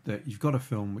fact that you've got a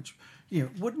film which, you know,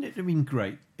 wouldn't it have been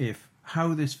great if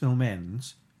how this film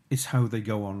ends is how they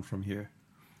go on from here?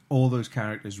 All those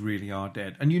characters really are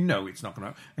dead. And you know it's not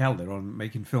going to... Hell, they're on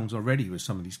making films already with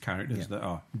some of these characters that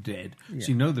are dead. So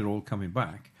you know they're all coming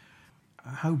back.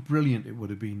 How brilliant it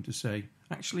would have been to say,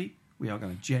 actually, we are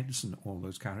going to jettison all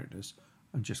those characters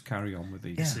and just carry on with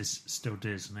these. This is still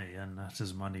Disney, and that is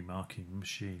a money-marking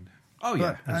machine. Oh,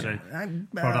 yeah. As a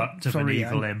product of an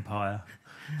evil empire.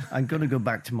 I'm going to go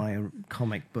back to my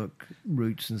comic book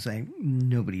roots and say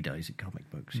nobody dies in comic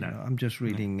books. You know? I'm just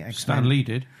reading X-Men. Stan Lee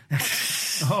did.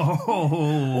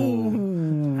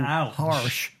 Ouch.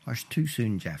 Harsh. Too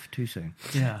soon, Jeff. Too soon.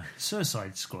 Yeah,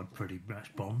 Suicide Squad pretty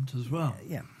much bombed as well.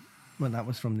 Yeah. Well, that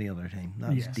was from the other team. That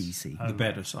was Yes. DC. The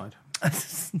better side.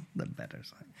 The better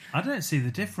side. I don't see the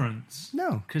difference.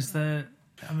 No. Because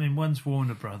one's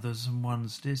Warner Brothers and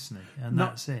one's Disney, and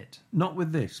that's it. Not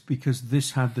with this, because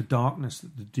this had the darkness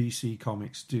that the DC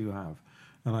comics do have.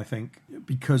 And I think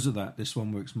because of that, this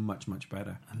one works much, much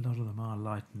better. A lot of them are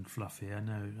light and fluffy. I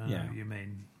know what you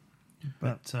mean.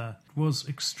 But was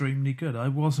extremely good. I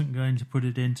wasn't going to put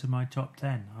it into my top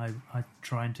 10. I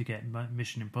tried to get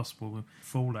Mission Impossible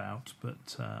Fallout,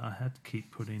 but I had to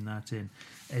keep putting that in.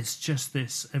 It's just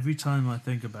this, every time I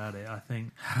think about it, I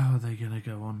think, how are they going to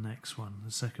go on next one?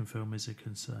 The second film is a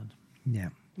concern. Yeah.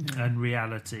 And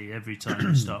reality, every time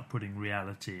you start putting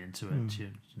reality into it,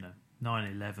 you know,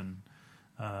 9/11...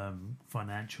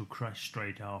 financial crash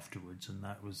straight afterwards, and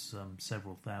that was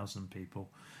several thousand people.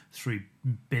 3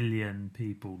 billion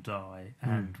people die,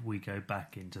 and we go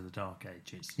back into the Dark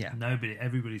Ages. Yeah.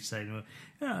 Everybody's saying, well,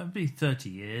 it'll be 30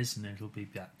 years and it'll be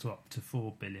back to up to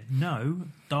 4 billion. No,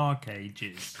 Dark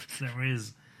Ages.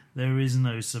 There is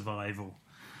no survival.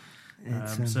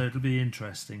 So it'll be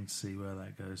interesting to see where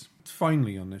that goes.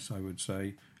 Finally on this, I would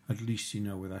say, at least you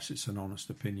know with us it's an honest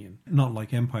opinion. Not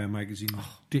like Empire Magazine,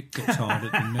 Dick gets hard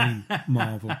at the name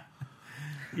Marvel.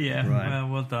 Yeah, Right.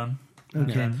 well done.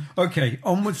 Okay. Okay,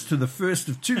 onwards to the first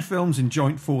of 2 films in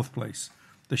joint 4th place,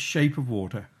 The Shape of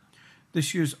Water.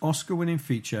 This year's Oscar-winning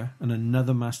feature and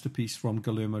another masterpiece from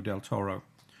Guillermo del Toro.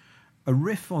 A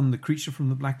riff on the Creature from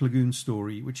the Black Lagoon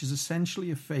story, which is essentially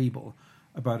a fable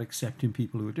about accepting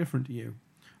people who are different to you.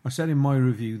 I said in my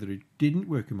review that it didn't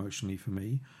work emotionally for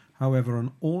me. However,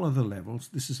 on all other levels,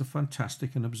 this is a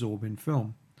fantastic and absorbing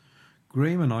film.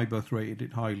 Graham and I both rated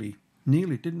it highly.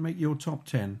 Neil, it didn't make your top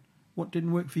 10. What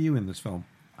didn't work for you in this film?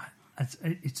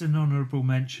 It's an honourable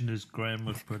mention, as Graham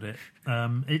would put it.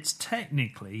 It's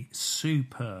technically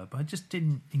superb. I just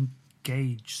didn't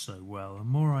engage so well. The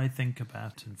more I think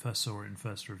about it and first saw it and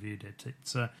first reviewed it,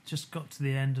 it's just got to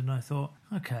the end and I thought,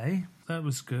 okay, that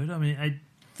was good. I mean,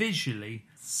 visually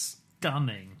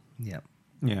stunning. Yeah.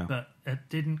 Yeah. But it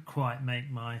didn't quite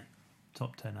make my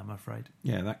top 10, I'm afraid.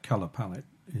 Yeah, that colour palette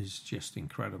is just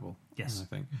incredible. Yes, I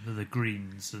think. the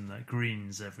greens and the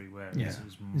greens everywhere. Yeah.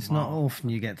 It's not often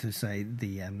you get to say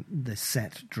the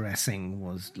set dressing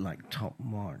was like top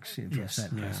marks for Yes.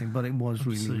 set Yeah. dressing, but it was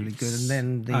really, Absolutely. really good. And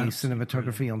then the Absolutely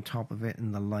cinematography on top of it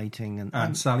and the lighting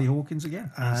And Sally Hawkins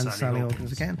again. and Sally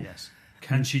Hawkins again. Yes.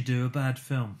 Can she do a bad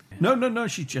film? No,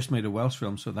 she just made a Welsh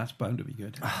film, so that's bound to be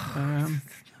good.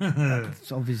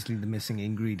 It's obviously the missing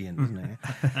ingredient, isn't it?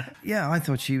 Yeah, I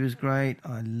thought she was great.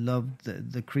 I loved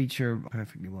the creature,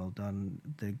 perfectly well done.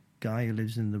 The guy who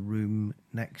lives in the room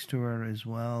next to her as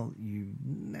well. You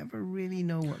never really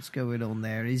know what's going on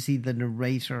there. Is he the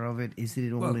narrator of it? Is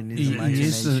it all in his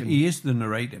imagination? he is the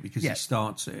narrator because Yeah. he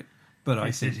starts it. But I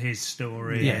Is it think his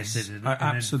story? Yes, Is it an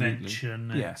absolutely.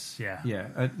 invention? Yes,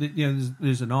 Yeah.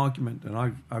 There's an argument, and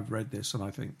I've read this, and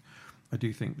I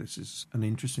do think this is an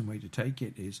interesting way to take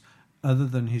it. Is other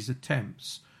than his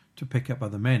attempts to pick up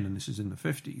other men, and this is in the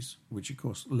 50s, which of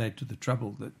course led to the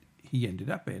trouble that he ended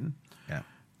up in. Yeah.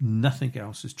 Nothing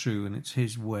else is true, and it's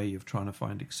his way of trying to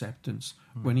find acceptance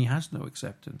when he has no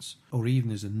acceptance. Or even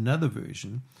there's another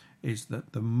version, is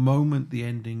that the moment the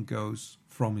ending goes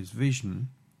from his vision,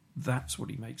 that's what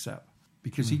he makes up.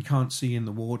 Because he can't see in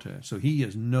the water, so he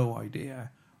has no idea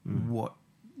what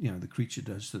the creature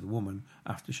does to the woman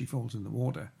after she falls in the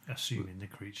water. Assuming the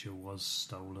creature was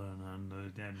stolen and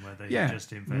then where they Yeah.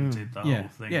 just invented the Yeah, whole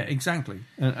thing. yeah, exactly.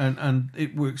 And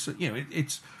it works.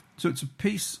 It's a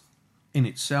piece in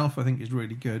itself. I think is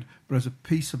really good, but as a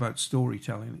piece about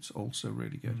storytelling, it's also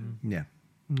really good. Yeah.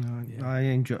 No,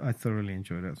 I thoroughly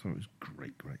enjoyed it. I thought it was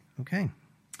great. Okay.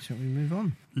 Shall we move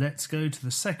on? Let's go to the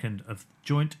second of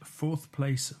joint 4th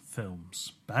place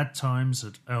films, Bad Times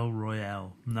at El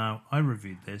Royale. Now, I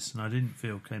reviewed this and I didn't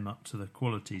feel came up to the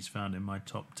qualities found in my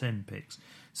top 10 picks.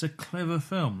 It's a clever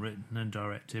film written and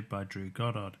directed by Drew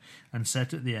Goddard and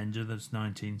set at the end of the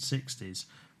 1960s.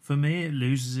 For me, it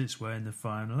loses its way in the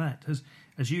final act.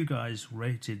 As you guys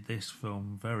rated this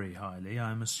film very highly,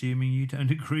 I'm assuming you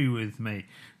don't agree with me,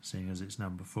 seeing as it's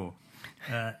number 4.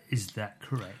 Is that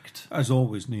correct? As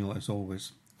always, Neil. As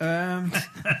always,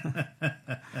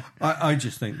 I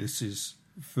just think this is,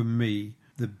 for me,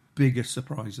 the biggest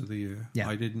surprise of the year. Yeah.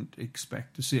 I didn't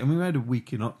expect to see it. I mean, we had a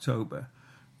week in October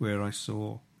where I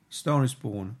saw Star is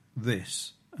Born,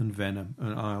 this, and Venom.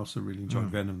 And I also really enjoyed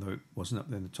Venom, though it wasn't up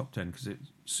there in the top 10 because it's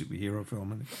a superhero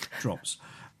film and it drops.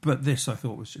 But this, I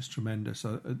thought, was just tremendous.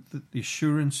 The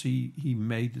assurance he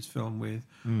made this film with,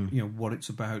 what it's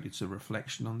about. It's a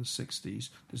reflection on the 60s.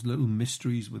 There's little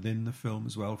mysteries within the film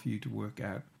as well for you to work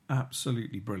out.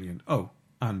 Absolutely brilliant. Oh,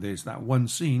 and there's that one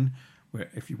scene where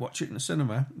if you watch it in the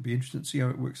cinema, it'll be interesting to see how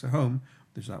it works at home.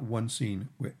 There's that one scene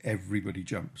where everybody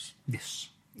jumps. Yes.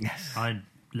 Yes. I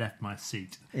left my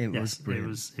seat. It was Yes,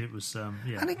 brilliant. It was.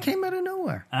 Yeah, And it came out of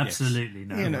nowhere. absolutely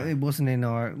no. You know, it wasn't in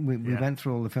our. We Yeah. went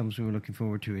through all the films we were looking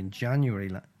forward to in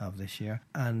January of this year,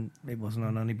 and it wasn't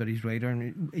on anybody's radar.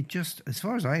 And it just, as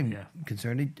far as I'm Yeah.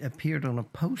 concerned, it appeared on a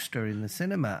poster in the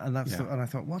cinema, and that's Yeah. and I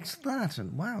thought, what's that?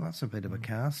 And wow, that's a bit of a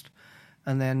cast.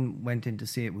 And then went in to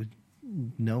see it with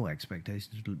no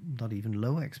expectations, not even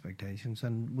low expectations,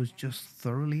 and was just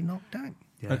thoroughly knocked out.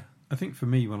 Yeah. I think for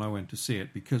me, when I went to see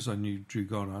it, because I knew Drew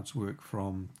Goddard's work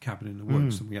from Cabin in the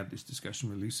Woods, and we had this discussion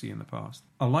with Lucy in the past.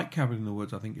 I like Cabin in the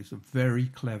Woods. I think it's a very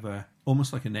clever,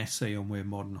 almost like an essay on where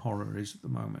modern horror is at the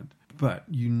moment. But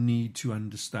you need to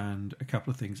understand a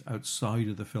couple of things outside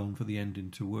of the film for the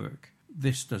ending to work.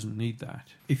 This doesn't need that.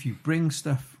 If you bring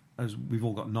stuff, as we've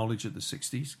all got knowledge of the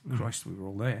 60s, Christ, we were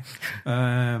all there. You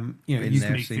know, Been you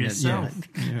there, can Speak for seen it,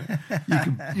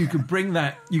 yourself. you can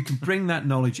bring that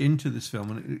knowledge into this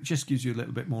film, and it just gives you a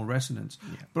little bit more resonance.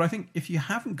 But I think if you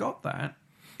haven't got that,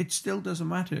 it still doesn't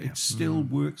matter. It still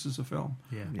works as a film.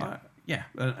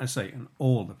 I say, and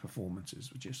all the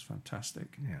performances were just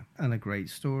fantastic. Yeah, and a great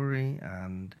story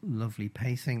and lovely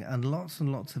pacing and lots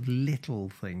of little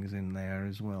things in there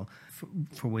as well.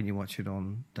 For when you watch it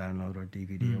on download or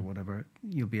DVD or whatever,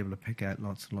 you'll be able to pick out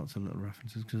lots and lots of little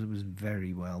references because it was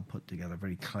very well put together,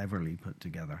 very cleverly put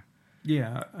together.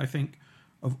 Yeah, I think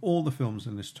of all the films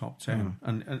in this top 10,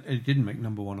 and it didn't make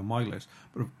number one on my list,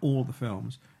 but of all the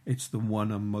films, it's the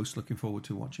one I'm most looking forward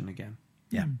to watching again.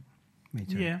 Yeah, me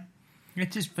too. Yeah.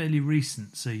 It is fairly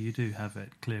recent, so you do have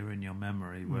it clear in your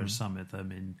memory, whereas some of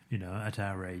them at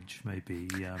our age, maybe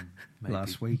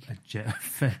Last week.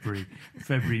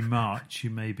 February, March, you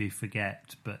maybe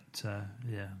forget, but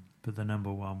but the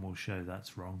number one will show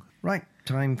that's wrong. Right,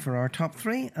 time for our top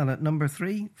three. And at number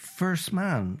 3, First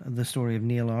Man, the story of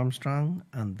Neil Armstrong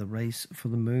and the race for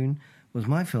the moon, was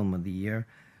my film of the year.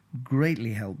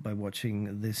 Greatly helped by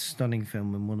watching this stunning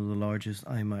film in one of the largest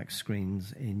IMAX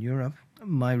screens in Europe.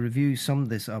 My review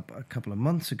summed this up a couple of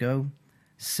months ago.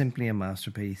 Simply a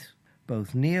masterpiece.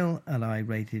 Both Neil and I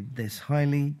rated this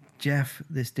highly. Jeff,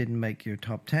 this didn't make your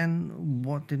top 10.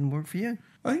 What didn't work for you?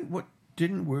 I think what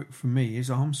didn't work for me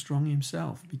is Armstrong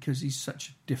himself, because he's such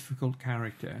a difficult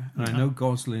character. And I know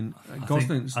Gosling...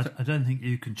 I don't think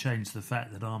you can change the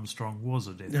fact that Armstrong was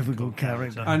a difficult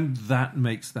character. And that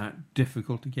makes that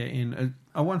difficult to get in.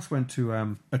 I once went to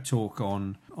a talk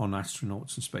on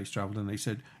astronauts and space travel, and they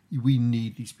said, we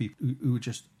need these people who are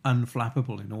just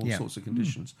unflappable in all sorts of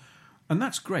conditions. And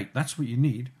that's great. That's what you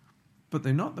need. But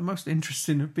they're not the most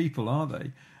interesting of people, are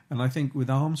they? And I think with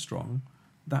Armstrong,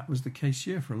 that was the case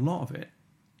here for a lot of it.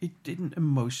 It didn't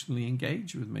emotionally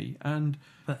engage with me.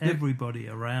 But everybody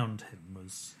around him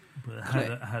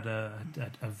had a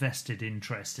vested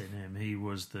interest in him. He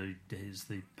was the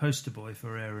poster boy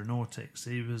for aeronautics.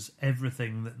 He was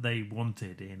everything that they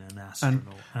wanted in an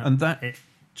astronaut. And that it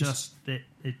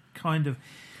kind of,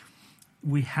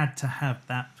 we had to have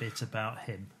that bit about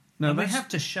him. No, and we have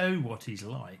to show what he's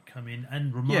like. I mean,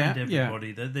 and remind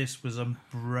everybody that this was a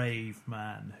brave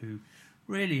man who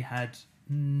really had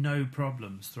no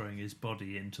problems throwing his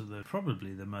body into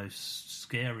probably the most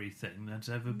scary thing that's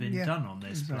ever been done on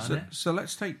this planet. So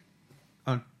let's take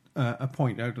a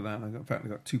point out of that. In fact,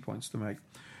 I've got 2 points to make.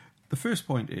 The first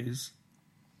point is,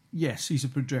 yes, he's a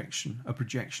projection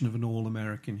of an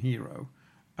all-American hero,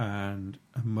 and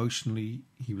emotionally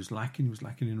he was lacking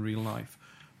in real life.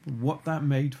 But what that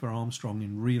made for Armstrong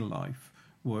in real life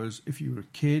was, if you were a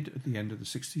kid at the end of the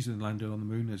 60s and landed on the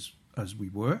moon, as we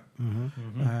were,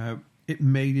 it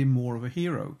made him more of a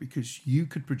hero, because you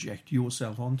could project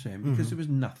yourself onto him, because there was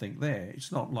nothing there.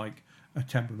 It's not like a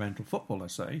temperamental footballer,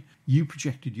 say. You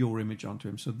projected your image onto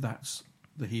him, so that's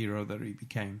the hero that he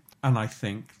became. And I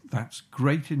think that's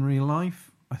great in real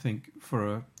life. I think for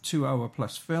a 2-hour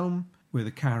plus film where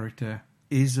the character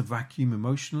is a vacuum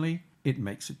emotionally, it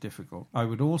makes it difficult. I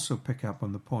would also pick up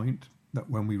on the point that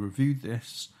when we reviewed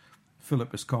this,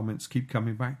 Philippa's comments keep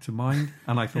coming back to mind,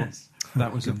 and I thought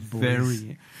that was a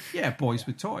very boys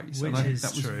with toys, which and I think is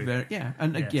that was true. very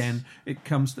and Yes. again it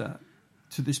comes to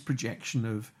this projection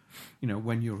of,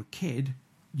 when you're a kid,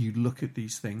 you look at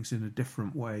these things in a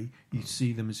different way. You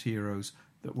see them as heroes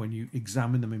that when you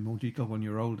examine them in more detail when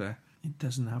you're older, it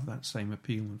doesn't have that same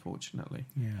appeal, unfortunately.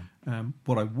 Yeah.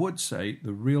 What I would say,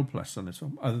 the real plus on this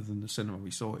film, other than the cinema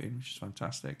we saw it in, which is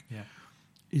fantastic,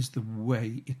 is the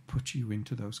way it puts you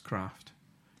into those craft.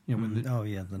 When the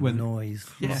noise,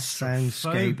 the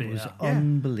soundscape Phobia. was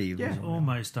unbelievable. It was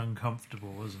almost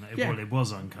uncomfortable, wasn't it? Yeah. Well, it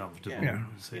was uncomfortable. Yeah.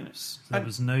 There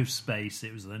was no space.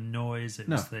 It was the noise. It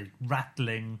was the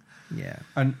rattling. Yeah.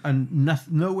 And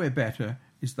nowhere better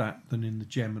is that than in the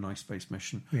Gemini space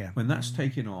mission. Yeah. When that's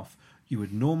taken off, you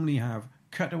would normally have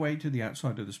cut away to the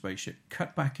outside of the spaceship,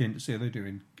 cut back in to see how they're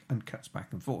doing, and cuts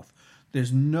back and forth.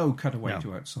 There's no cutaway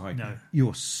to outside. No.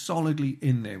 You're solidly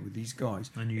in there with these guys.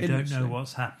 And you don't know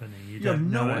what's happening. You have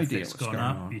don't know no if idea it's what's gone going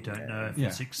up. on. You don't know if Yeah.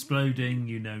 it's exploding.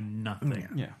 You know nothing.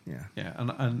 Yeah.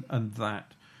 And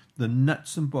that, the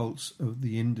nuts and bolts of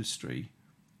the industry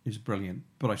is brilliant.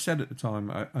 But I said at the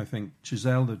time, I think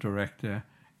Chazelle, the director,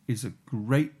 is a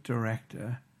great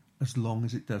director as long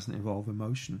as it doesn't involve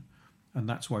emotion. And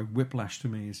that's why Whiplash, to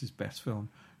me, is his best film.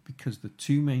 Because the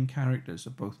two main characters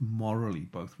are both morally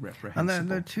both reprehensible. And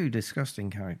they're two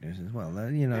disgusting characters as well.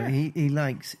 He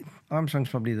likes... Armstrong's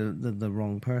probably the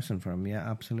wrong person for him. Yeah,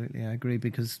 absolutely, I agree.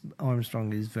 Because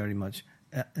Armstrong is very much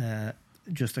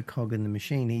just a cog in the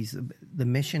machine. The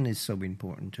mission is so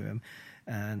important to him.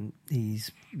 And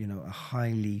he's, a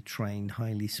highly trained,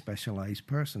 highly specialised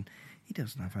person. He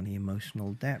doesn't have any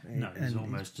emotional depth. No, he's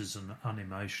almost as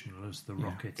unemotional as the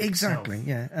rocket exactly,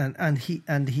 itself. Yeah,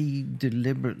 and he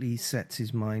deliberately sets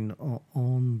his mind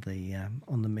on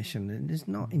the mission and is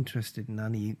not interested in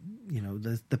any.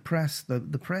 The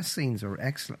press scenes are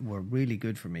excellent. Were really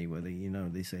good for me. Where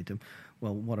they say to him,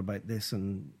 "Well, what about this?"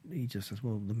 And he just says,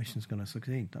 "Well, the mission's going to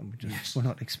succeed. We're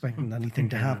not expecting anything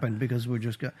to happen because we're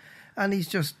just going." And he's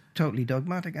just totally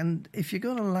dogmatic. And if you're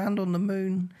going to land on the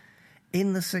moon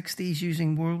in the 60s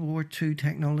using World War II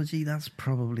technology, that's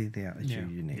probably the attitude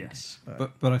you need. Yes.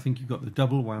 But I think you've got the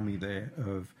double whammy there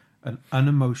of an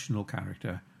unemotional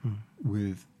character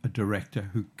with a director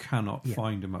who cannot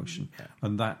find emotion. Yeah.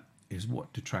 And that is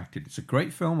what detracted. It's a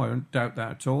great film, I don't doubt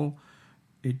that at all.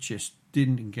 It just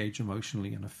didn't engage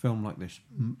emotionally, and a film like this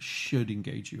should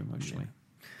engage you emotionally.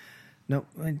 Yeah. No,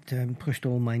 I pushed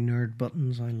all my nerd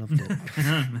buttons. I loved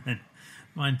it.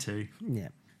 Mine too. Yeah.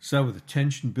 So with the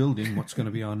tension building, what's going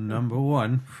to be our number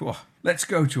one? Let's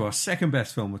go to our second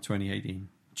best film of 2018,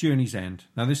 Journey's End.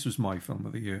 Now, this was my film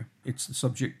of the year. It's the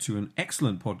subject to an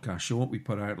excellent podcast short we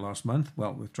put out last month,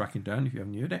 well, with Tracking Down, if you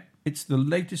haven't heard it. It's the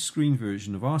latest screen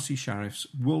version of R.C. Sharif's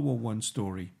World War I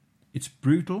story. It's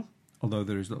brutal, although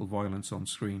there is little violence on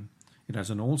screen. It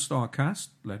has an all-star cast,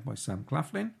 led by Sam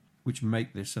Claflin, which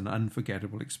make this an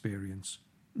unforgettable experience.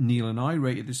 Neil and I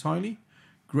rated this highly.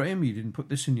 Graham, you didn't put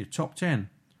this in your top 10.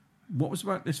 What was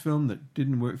about this film that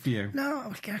didn't work for you?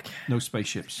 No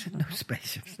spaceships. No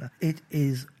spaceships. No. It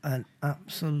is an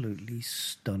absolutely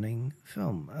stunning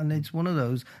film, and it's one of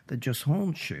those that just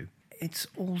haunts you. It's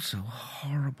also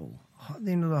horrible.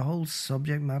 The whole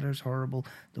subject matter is horrible.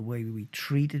 The way we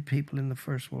treated people in the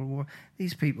First World War.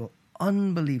 These people,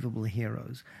 unbelievable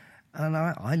heroes, and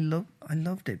I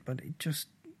loved it, but it just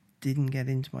didn't get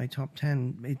into my top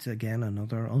 10. It's again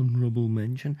another honourable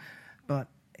mention, but.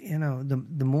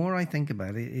 The more I think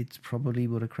about it, it probably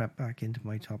would have crept back into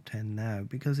my top 10 now,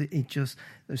 because it just,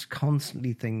 there's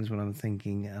constantly things when I'm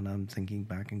thinking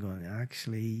back and going,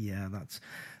 actually, yeah,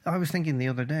 I was thinking the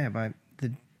other day about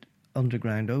the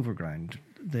underground, overground,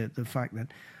 the fact that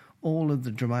all of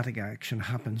the dramatic action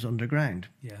happens underground.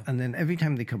 Yeah. And then every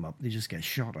time they come up, they just get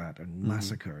shot at and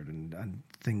massacred and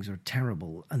things are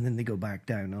terrible. And then they go back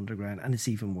down underground and it's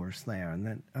even worse there. And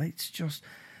then it's just...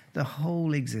 the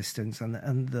whole existence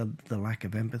and the lack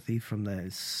of empathy from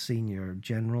the senior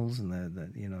generals and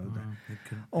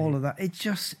all of that.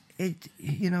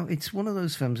 It's one of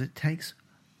those films. It takes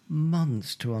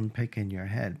months to unpick in your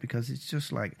head, because it's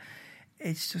just like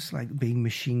being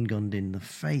machine gunned in the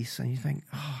face, and you think,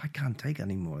 I can't take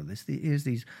any more of this. Here's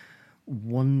these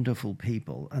wonderful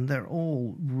people, and they're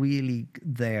all really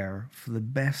there for the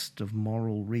best of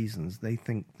moral reasons. They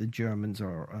think the Germans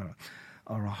are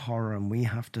a horror and we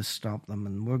have to stop them,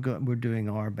 and we're doing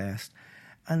our best.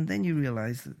 And then you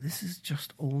realise that this is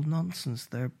just all nonsense.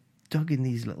 They're dug in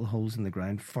these little holes in the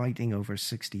ground, fighting over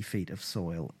 60 feet of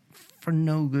soil for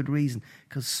no good reason,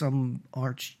 because some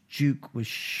archduke was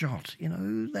shot.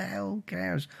 Who the hell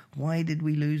cares? Why did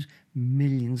we lose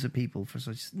millions of people for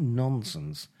such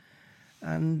nonsense?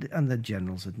 And the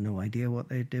generals had no idea what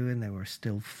they're doing. They were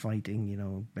still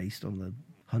fighting, based on the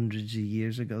hundreds of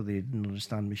years ago. They didn't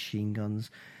understand machine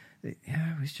guns. It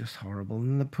was just horrible.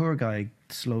 And the poor guy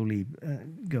slowly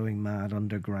going mad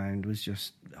underground was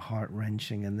just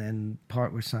heart-wrenching. And then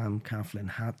part where Sam Claflin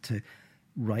had to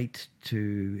write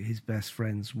to his best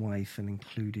friend's wife and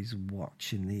include his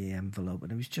watch in the envelope.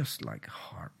 And it was just like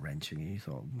heart-wrenching. And you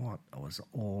thought, what was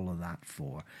all of that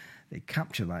for? They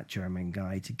capture that German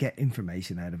guy to get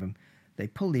information out of him. They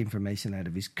pull the information out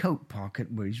of his coat pocket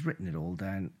where he's written it all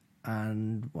down.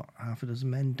 And half a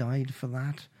dozen men died for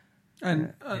that.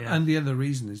 And the other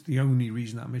reason is, the only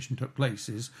reason that mission took place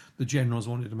is the generals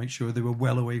wanted to make sure they were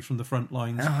well away from the front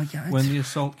lines when the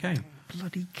assault came.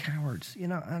 Bloody cowards,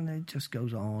 and it just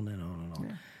goes on and on and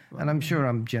on. And I'm sure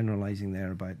I'm generalising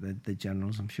there about the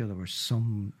generals. I'm sure there were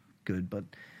some good, but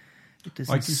it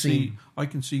doesn't seem... I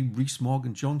can see Rhys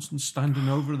Morgan Johnson standing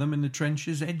over them in the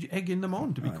trenches, egging them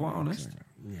on, to be quite honest.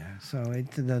 Yeah, so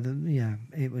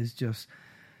it was just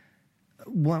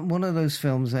one of those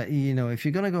films that, you know, if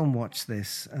you're going to go and watch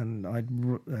this, and I'd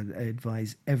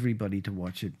advise everybody to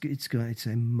watch it, it's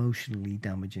emotionally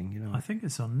damaging, you know. I think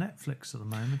it's on Netflix at the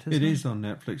moment, isn't it? It is on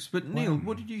Netflix. But Neil,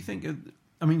 what did you think of...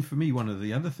 I mean, for me, one of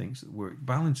the other things that worked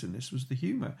balancing this was the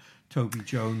humour. Toby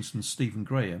Jones and Stephen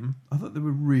Graham, I thought they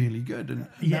were really good. And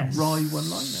Yes. wry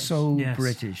one-liners. So Yes.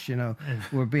 British, you know.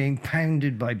 We're being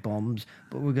pounded by bombs,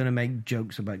 but we're going to make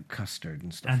jokes about custard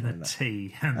and stuff And like the that.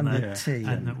 tea. And the tea.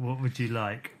 And what would you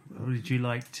like? Would you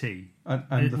like tea?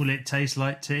 And Will it taste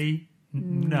like tea?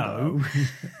 No.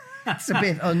 It's a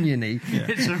bit oniony.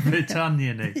 It's a bit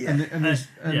oniony. And there's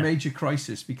a yeah. major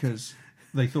crisis because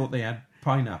they thought they had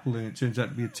pineapple and it turns out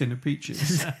to be a tin of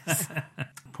peaches.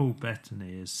 Paul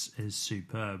Bettany is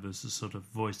superb as a sort of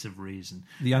voice of reason.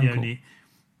 The uncle.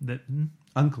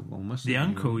 Uncle, almost. The isn't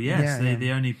he? uncle, yes. Yeah.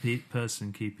 The only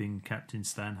person keeping Captain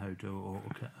Stanhope or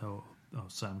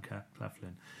Sam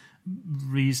Claflin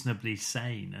reasonably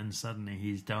sane, and suddenly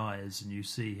he dies and you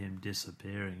see him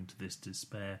disappearing to this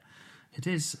despair. It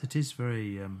is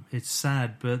very it's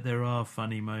sad, but there are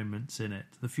funny moments in it.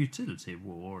 The futility of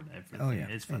war and everything. Oh, yeah.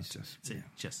 It's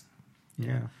just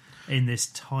Yeah. in this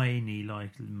tiny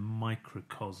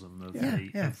microcosm of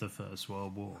Yeah. the First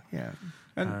World War. Yeah.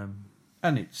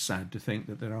 And it's sad to think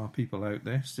that there are people out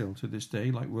there still to this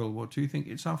day, like World War II, think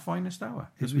it's our finest hour.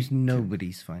 It was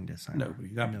nobody's finest hour. Nobody.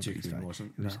 That Nobody's particularly finest.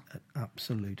 wasn't. It was No. an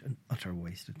absolute and utter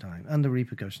waste of time. And the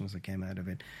repercussions that came out of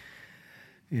it,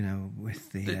 you know,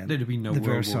 with the There'd have been no the World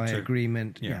War Versailles II.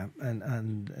 Agreement, Yeah.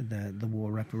 and the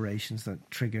war reparations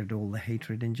that triggered all the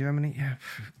hatred in Germany. Yeah,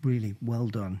 really well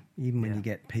done. Even when you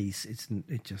get peace, it's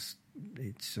just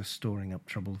storing up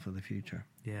trouble for the future.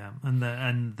 Yeah,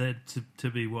 and they're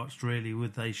to be watched really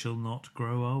with They Shall Not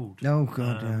Grow Old. Oh,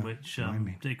 God, yeah. Which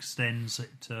Blimey. extends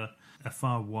it to a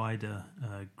far wider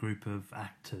group of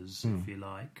actors, if you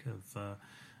like,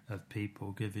 of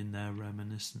people giving their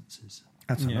reminiscences.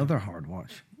 That's another hard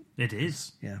watch. It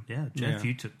is. Yeah. Yeah, Jeff, Yeah.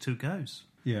 you took 2 goes.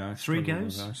 Yeah, I 3 struggled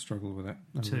goes? with that. I struggled with that.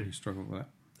 I Two. really struggled with that.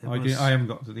 It I haven't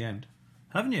got to the end.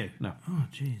 Haven't you? No. Oh,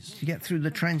 jeez. To get through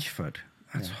the trench foot,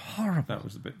 that's horrible. That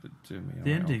was the bit that threw me.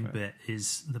 The right ending off it. bit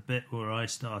is the bit where I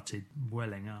started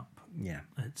welling up. Yeah.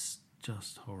 It's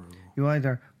just horrible. You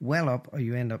either well up or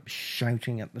you end up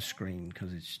shouting at the screen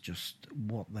because it's just,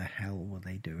 what the hell were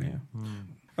they doing? Yeah.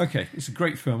 Okay, it's a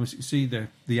great film. As you can see,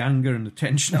 the anger and the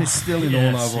tension is still in all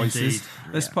Yes, our voices.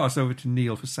 indeed. Let's pass over to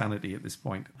Neil for sanity at this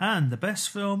point. And the best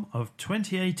film of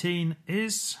 2018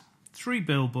 is 3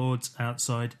 Billboards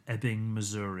Outside Ebbing,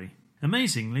 Missouri.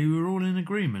 Amazingly, we were all in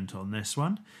agreement on this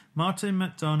one. Martin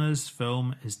McDonagh's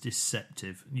film is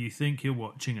deceptive. You think you're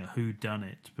watching a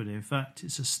whodunit, but in fact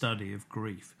it's a study of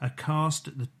grief. A cast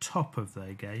at the top of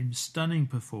their game, stunning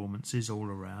performances all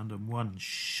around, and one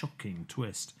shocking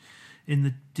twist. In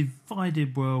the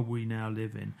divided world we now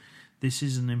live in, this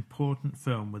is an important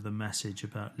film with a message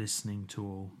about listening to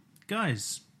all.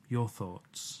 Guys, your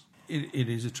thoughts? It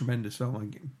is a tremendous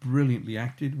film. Brilliantly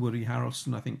acted. Woody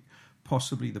Harrelson, I think,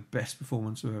 possibly the best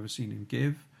performance I've ever seen him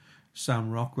give.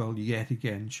 Sam Rockwell, yet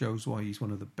again, shows why he's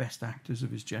one of the best actors of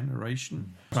his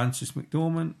generation. Frances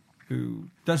McDormand, who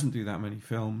doesn't do that many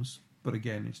films, but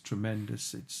again, it's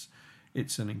tremendous.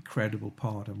 It's an incredible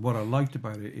part. And what I liked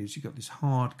about it is you got this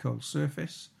hard, cold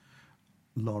surface,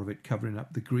 a lot of it covering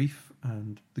up the grief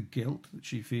and the guilt that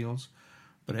she feels.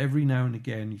 But every now and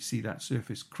again, you see that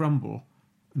surface crumble,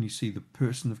 and you see the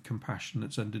person of compassion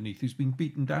that's underneath who's been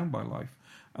beaten down by life.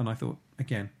 And I thought,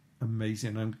 again,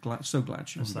 amazing. I'm so glad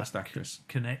she was the best actress.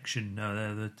 Connection,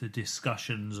 the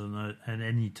discussions, and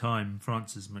any time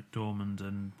Frances McDormand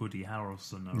and Woody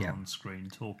Harrelson are on screen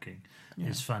talking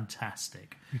is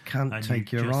fantastic. You can't And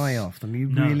take you your just- eye off them. You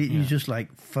No, really, yeah. you just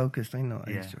like focused. I know,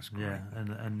 it's just great. Yeah,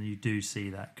 and you do see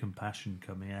that compassion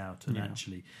coming out, and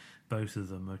actually both of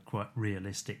them are quite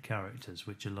realistic characters,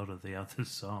 which a lot of the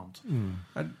others aren't.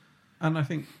 And I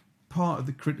think part of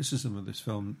the criticism of this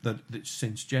film that's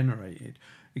since generated,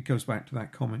 it goes back to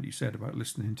that comment you said about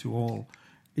listening to all,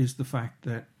 is the fact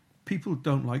that people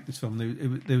don't like this film.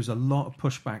 There was a lot of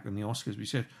pushback on the Oscars. We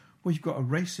said, well, you've got a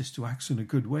racist who acts in a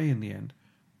good way in the end.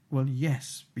 Well,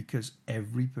 yes, because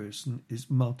every person is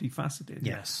multifaceted.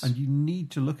 Yes. And you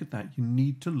need to look at that. You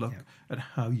need to look at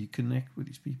how you connect with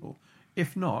these people.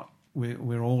 If not,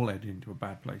 we're all led into a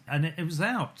bad place. And it was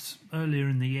out earlier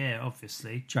in the year,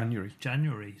 obviously. January.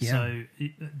 January. Yeah. So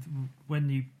when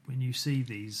you see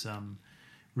these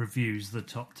reviews the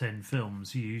top 10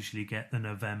 films, you usually get the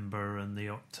November and the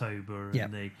October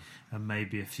and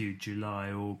maybe a few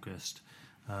July, August.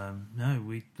 No,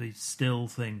 we still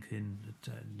think in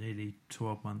nearly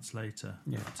 12 months later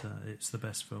that it's the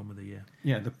best film of the year.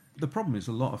 Yeah, the problem is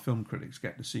a lot of film critics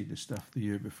get to see this stuff the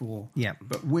year before. Yeah.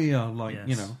 But we are like,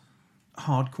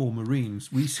 hardcore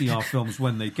Marines. We see our films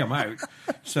when they come out.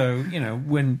 So,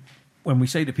 when we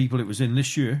say to people it was in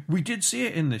this year, we did see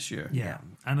it in this year. Yeah.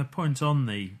 And a point on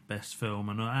the best film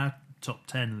and our top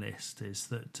 10 list is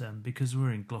that because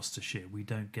we're in Gloucestershire, we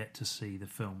don't get to see the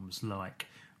films like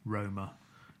Roma,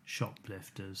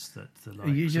 Shoplifters, that the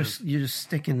likes you're just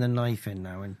sticking the knife in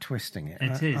now and twisting it.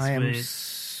 I am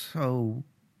so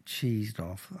cheesed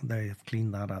off. They have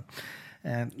cleaned that up.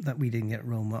 That we didn't get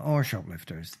Roma or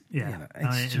Shoplifters. Yeah,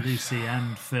 Lucy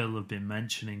and Phil have been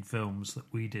mentioning films that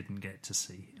we didn't get to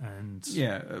see, and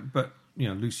but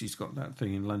Lucy's got that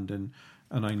thing in London,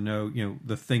 and I know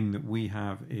the thing that we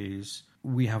have is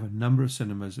we have a number of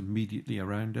cinemas immediately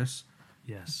around us.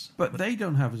 Yes, but they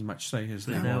don't have as much say as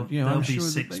they will. want. They'll be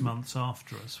 6 months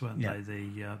after us, won't they?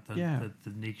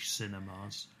 The niche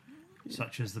cinemas,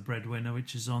 such as the Breadwinner,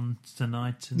 which is on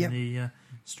tonight in the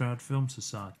Stroud Film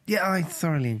Society. Yeah, I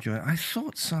thoroughly enjoyed it. I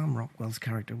thought Sam Rockwell's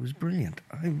character was brilliant.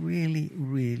 I really,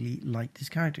 really liked his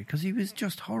character because he was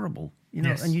just horrible,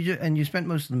 Yes. And you spent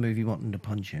most of the movie wanting to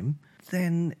punch him.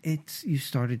 Then you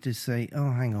started to say,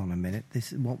 "Oh, hang on a minute.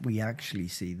 This is what we actually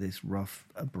see. This rough,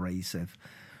 abrasive,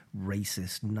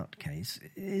 racist nutcase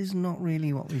is not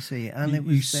really what we see." And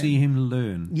you see him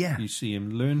learn. Yeah, you see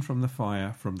him learn from the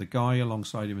fire, from the guy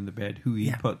alongside him in the bed who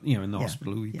he put, in the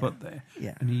hospital, who he put there.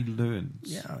 Yeah, and he learns.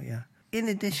 Yeah. In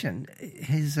addition,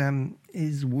 his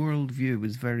worldview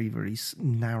was very, very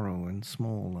narrow and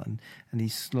small, and he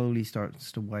slowly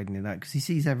starts to widen it out because he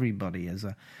sees everybody as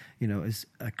as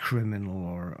a criminal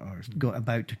or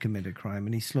about to commit a crime,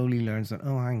 and he slowly learns that,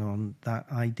 oh, hang on, that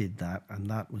I did that, and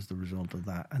that was the result of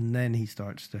that, and then he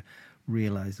starts to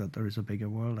realise that there is a bigger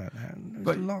world out there. And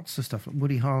there's lots of stuff.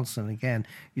 Woody Harrelson, again,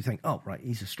 you think, oh, right,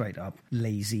 he's a straight up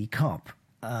lazy cop.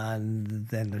 And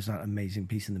then there's that amazing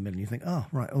piece in the middle. You think, oh,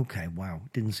 right, okay, wow,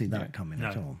 didn't see that coming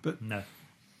at all.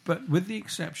 But with the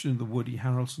exception of the Woody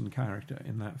Harrelson character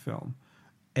in that film,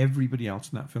 everybody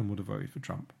else in that film would have voted for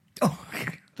Trump. Oh,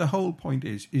 the whole point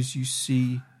is you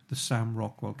see the Sam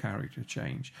Rockwell character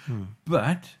change.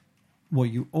 But what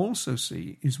you also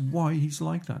see is why he's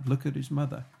like that. Look at his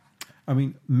mother. I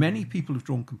mean, many people have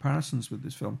drawn comparisons with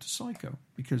this film to Psycho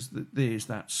because there's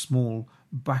that small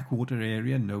backwater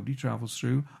area nobody travels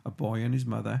through, a boy and his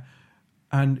mother,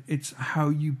 and it's how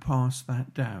you pass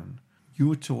that down. You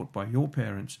were taught by your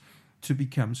parents to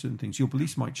become certain things. Your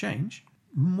beliefs might change.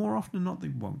 More often than not, they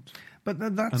won't. But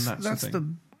that's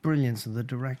the brilliance of the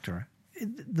director.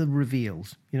 The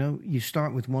reveals, you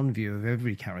start with one view of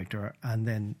every character, and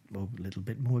then a little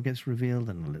bit more gets revealed,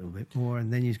 and a little bit more,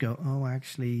 and then you go, oh,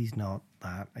 actually, he's not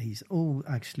that.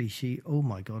 Actually, she. Oh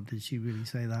my God, did she really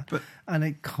say that? And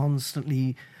it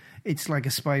constantly, it's like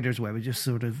a spider's web. It just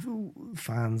sort of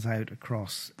fans out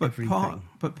across everything.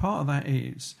 But part of that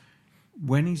is,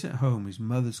 when he's at home, his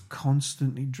mother's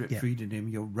constantly drip-feeding him,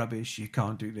 you're rubbish, you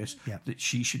can't do this, that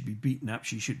she should be beaten up,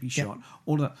 she should be shot,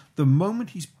 all that. The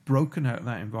moment he's broken out of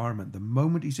that environment, the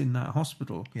moment he's in that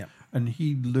hospital, and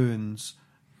he learns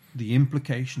the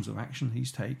implications of action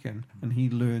he's taken, and he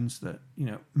learns that,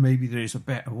 maybe there is a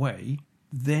better way,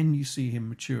 then you see him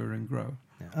mature and grow.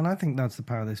 Yeah. And I think that's the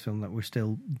power of this film, that we're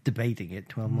still debating it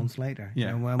 12 months later.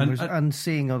 Yeah. And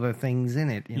seeing other things in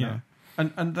it, you know.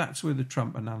 And that's where the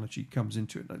Trump analogy comes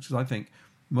into it. Because I think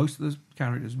most of the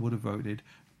characters would have voted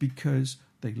because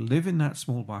they live in that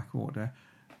small backwater.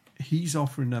 He's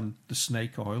offering them the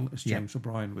snake oil, as James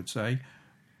O'Brien would say,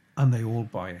 and they all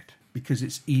buy it because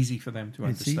it's easy for them to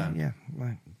understand. Easy,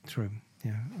 right, true.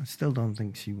 Yeah, I still don't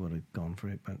think she would have gone for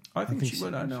it, but I think she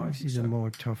would. I think she's a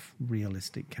more tough,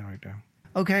 realistic character.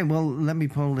 Okay, well, let me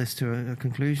pull this to a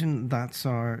conclusion. That's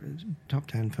our top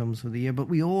 10 films for the year, but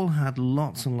we all had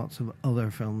lots and lots of other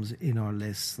films in our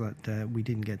lists that we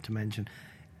didn't get to mention.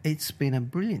 It's been a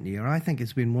brilliant year. I think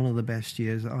it's been one of the best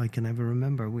years I can ever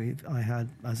remember. I had,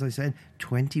 as I said,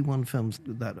 21 films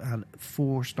that had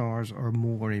 4 stars or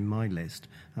more in my list.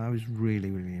 I was really,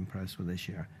 really impressed with this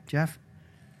year. Jeff?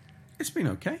 It's been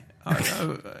okay.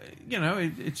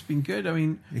 It's been good. I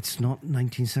mean, it's not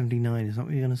 1979, is that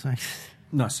what you're going to say?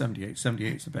 No, 78.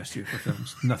 78 is the best year for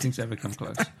films. Nothing's ever come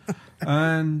close.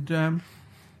 And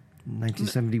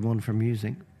 1971 for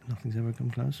music. Nothing's ever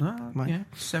come close.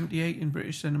 78 in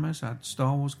British cinemas had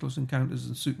Star Wars, Close Encounters,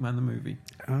 and Superman the movie.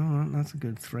 Oh, that's a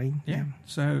good 3. Yeah.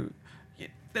 So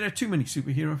There are too many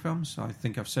superhero films. I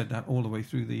think I've said that all the way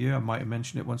through the year. I might have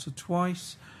mentioned it once or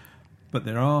twice. But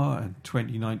there are, and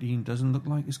 2019 doesn't look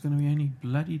like it's going to be any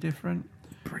bloody different.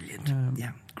 Brilliant.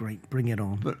 Yeah, great. Bring it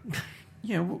on. But,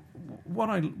 what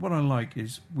I like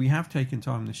is we have taken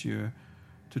time this year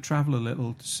to travel a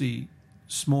little to see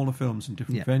smaller films in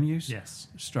different venues. Yes.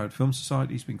 Stroud Film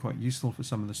Society has been quite useful for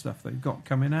some of the stuff they've got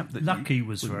coming up. Lucky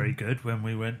was very good when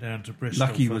we went down to Bristol.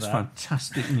 Lucky for was that.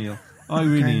 fantastic, Neil. I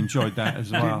really enjoyed that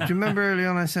as well. Do you remember early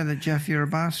on I said that, Jeff, you're a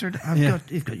bastard?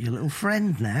 You've got your little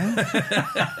friend now.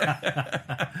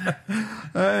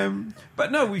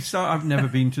 But no, I've never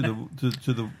been to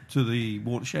the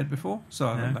Watershed before, so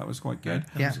I thought that was quite good.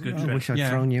 That was a good I trip. wish I'd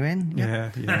thrown you in.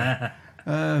 Yeah.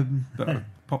 But I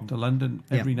pop to London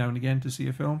every now and again to see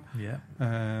a film. Yeah.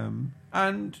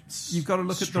 And you've got to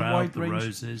look at the Stroud, wide the range.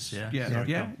 Roses, yeah.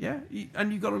 Yeah.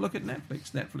 And you've got to look at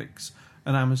Netflix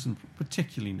and Amazon,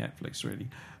 particularly Netflix, really,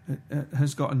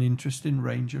 has got an interesting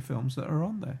range of films that are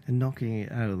on there. And knocking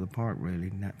it out of the park,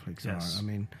 really, Netflix Yes. are. I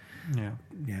mean, Yeah.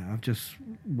 I've just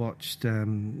watched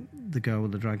The Girl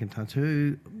with the Dragon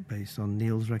Tattoo, based on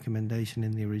Neil's recommendation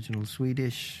in the original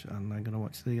Swedish, and I'm going to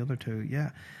watch the other two. Yeah.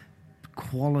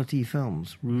 Quality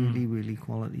films. Really, really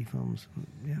quality films.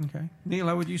 Yeah. Okay. Neil,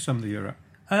 how would you sum the year up?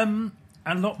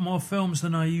 A lot more films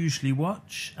than I usually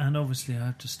watch, and obviously I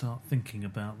have to start thinking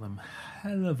about them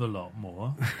hell of a lot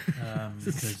more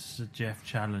because Jeff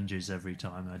challenges every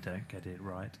time I don't get it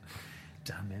right.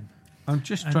 Damn him. I'm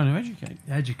just trying to educate.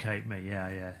 Educate me,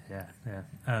 yeah.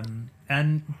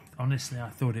 And honestly, I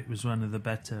thought it was one of the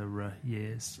better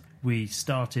years. We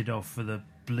started off with a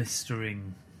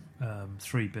blistering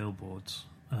 3 billboards,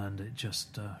 and it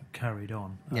just carried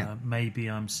on. Yeah. Maybe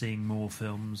I'm seeing more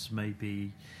films.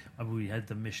 Maybe we had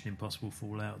the Mission Impossible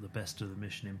Fallout, the best of the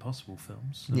Mission Impossible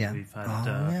films. So Yeah. we've had.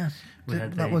 Yes. We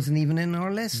had That wasn't even in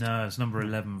our list. No, it's number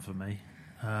 11 for me.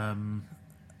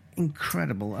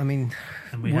 Incredible. I mean,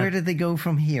 And we where had- did they go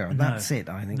from here? No, That's it,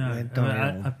 I think. No, They've done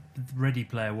it all. Ready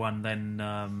Player One, then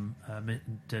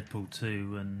Deadpool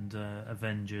 2, and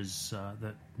Avengers,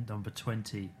 that number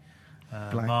 20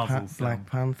 Marvel film. Black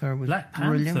Panther was Black Panther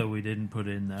brilliant. we didn't put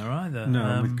in there either.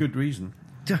 No, with good reason.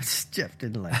 Just Jeff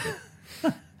didn't like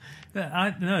it.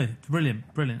 No, brilliant.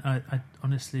 I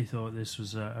honestly thought this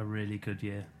was a really good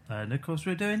year. And of course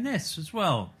we're doing this as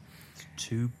well.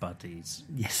 2 buddies.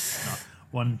 Yes.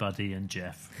 1 buddy and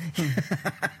Jeff.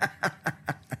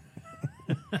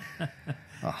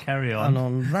 Carry on. And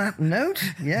on that note,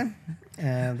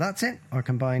 that's it. Our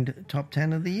combined top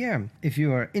 10 of the year. If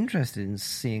you are interested in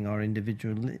seeing our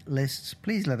individual lists,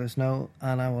 please let us know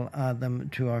and I will add them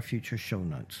to our future show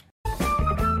notes.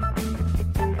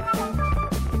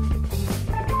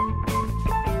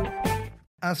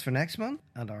 As for next month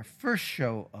and our first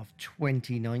show of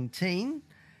 2019,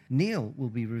 Neil will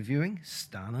be reviewing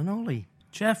Stan and Ollie.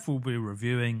 Jeff will be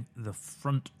reviewing The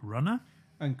Front Runner.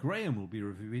 And Graham will be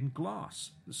reviewing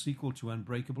Glass, the sequel to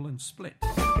Unbreakable and Split.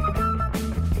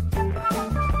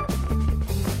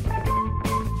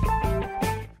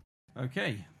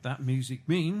 Okay, that music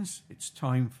means it's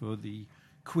time for the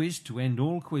quiz to end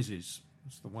all quizzes.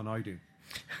 That's the one I do.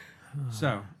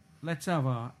 So, let's have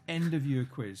our end of year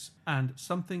quiz, and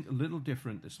something a little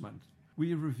different this month.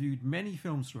 We have reviewed many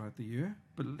films throughout the year,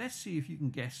 but let's see if you can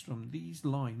guess from these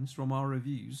lines from our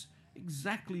reviews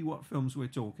exactly what films we're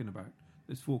talking about.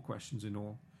 There's 4 questions in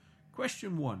all.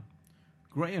 Question 1.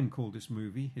 Graham called this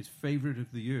movie his favourite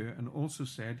of the year and also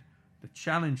said the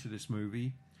challenge of this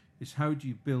movie is how do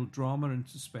you build drama and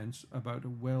suspense about a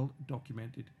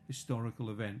well-documented historical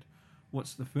event.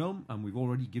 What's the film? And we've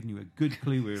already given you a good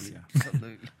clue earlier.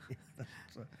 Absolutely.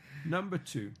 Number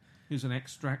 2. Here's an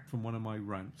extract from one of my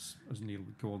rants, as Neil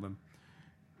would call them.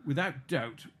 Without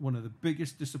doubt, one of the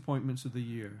biggest disappointments of the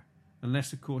year,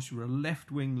 unless, of course, you're a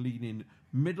left-wing leaning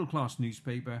middle-class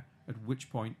newspaper, at which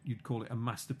point you'd call it a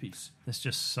masterpiece. There's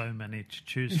just so many to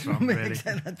choose from, really.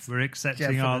 That's We're accepting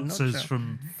Jeff in a answers nutshell.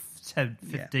 from 10,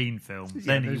 15 films.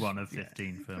 Yeah, Any there's- one of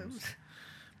 15 films.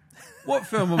 What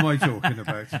film am I talking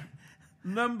about?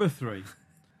 Number 3.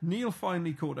 Neil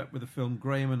finally caught up with a film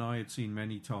Graham and I had seen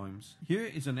many times. Here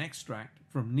is an extract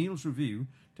from Neil's review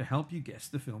to help you guess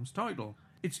the film's title.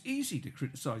 It's easy to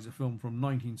criticise a film from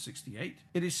 1968.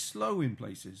 It is slow in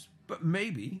places, but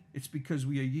maybe it's because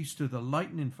we are used to the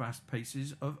lightning fast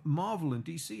paces of Marvel and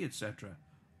DC, etc.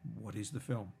 What is the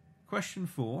film? Question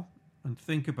 4, and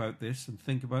think about this and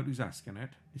think about who's asking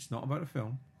it. It's not about a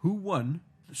film. Who won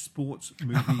the sports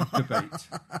movie debate?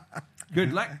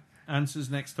 Good luck. Answers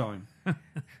next time.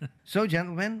 So,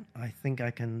 gentlemen, I think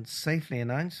I can safely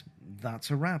announce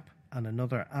that's a wrap, and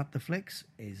another At the Flicks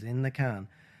is in the can.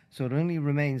 So it only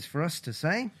remains for us to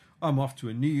say, I'm off to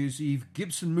a New Year's Eve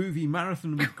Gibson movie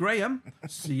marathon with Graham.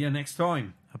 See you next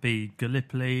time. I'll be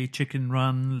Gallipoli, Chicken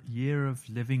Run, Year of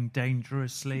Living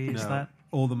Dangerously. Is No, that?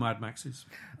 all the Mad Maxes?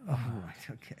 Oh, right,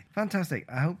 okay. Fantastic.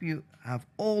 I hope you have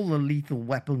all the Lethal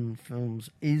Weapon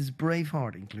films. Is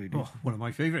Braveheart included? Oh, one of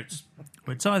my favourites.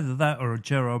 Well, it's either that or a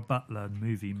Gerard Butler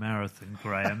movie marathon,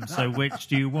 Graham. So which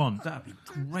do you want? That'd be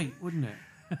great, wouldn't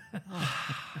it?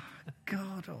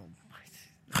 God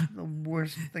almighty. The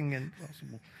worst thing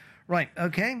impossible. Right,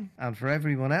 okay. And for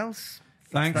everyone else,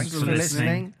 Thanks thanks for for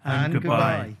listening, and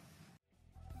goodbye.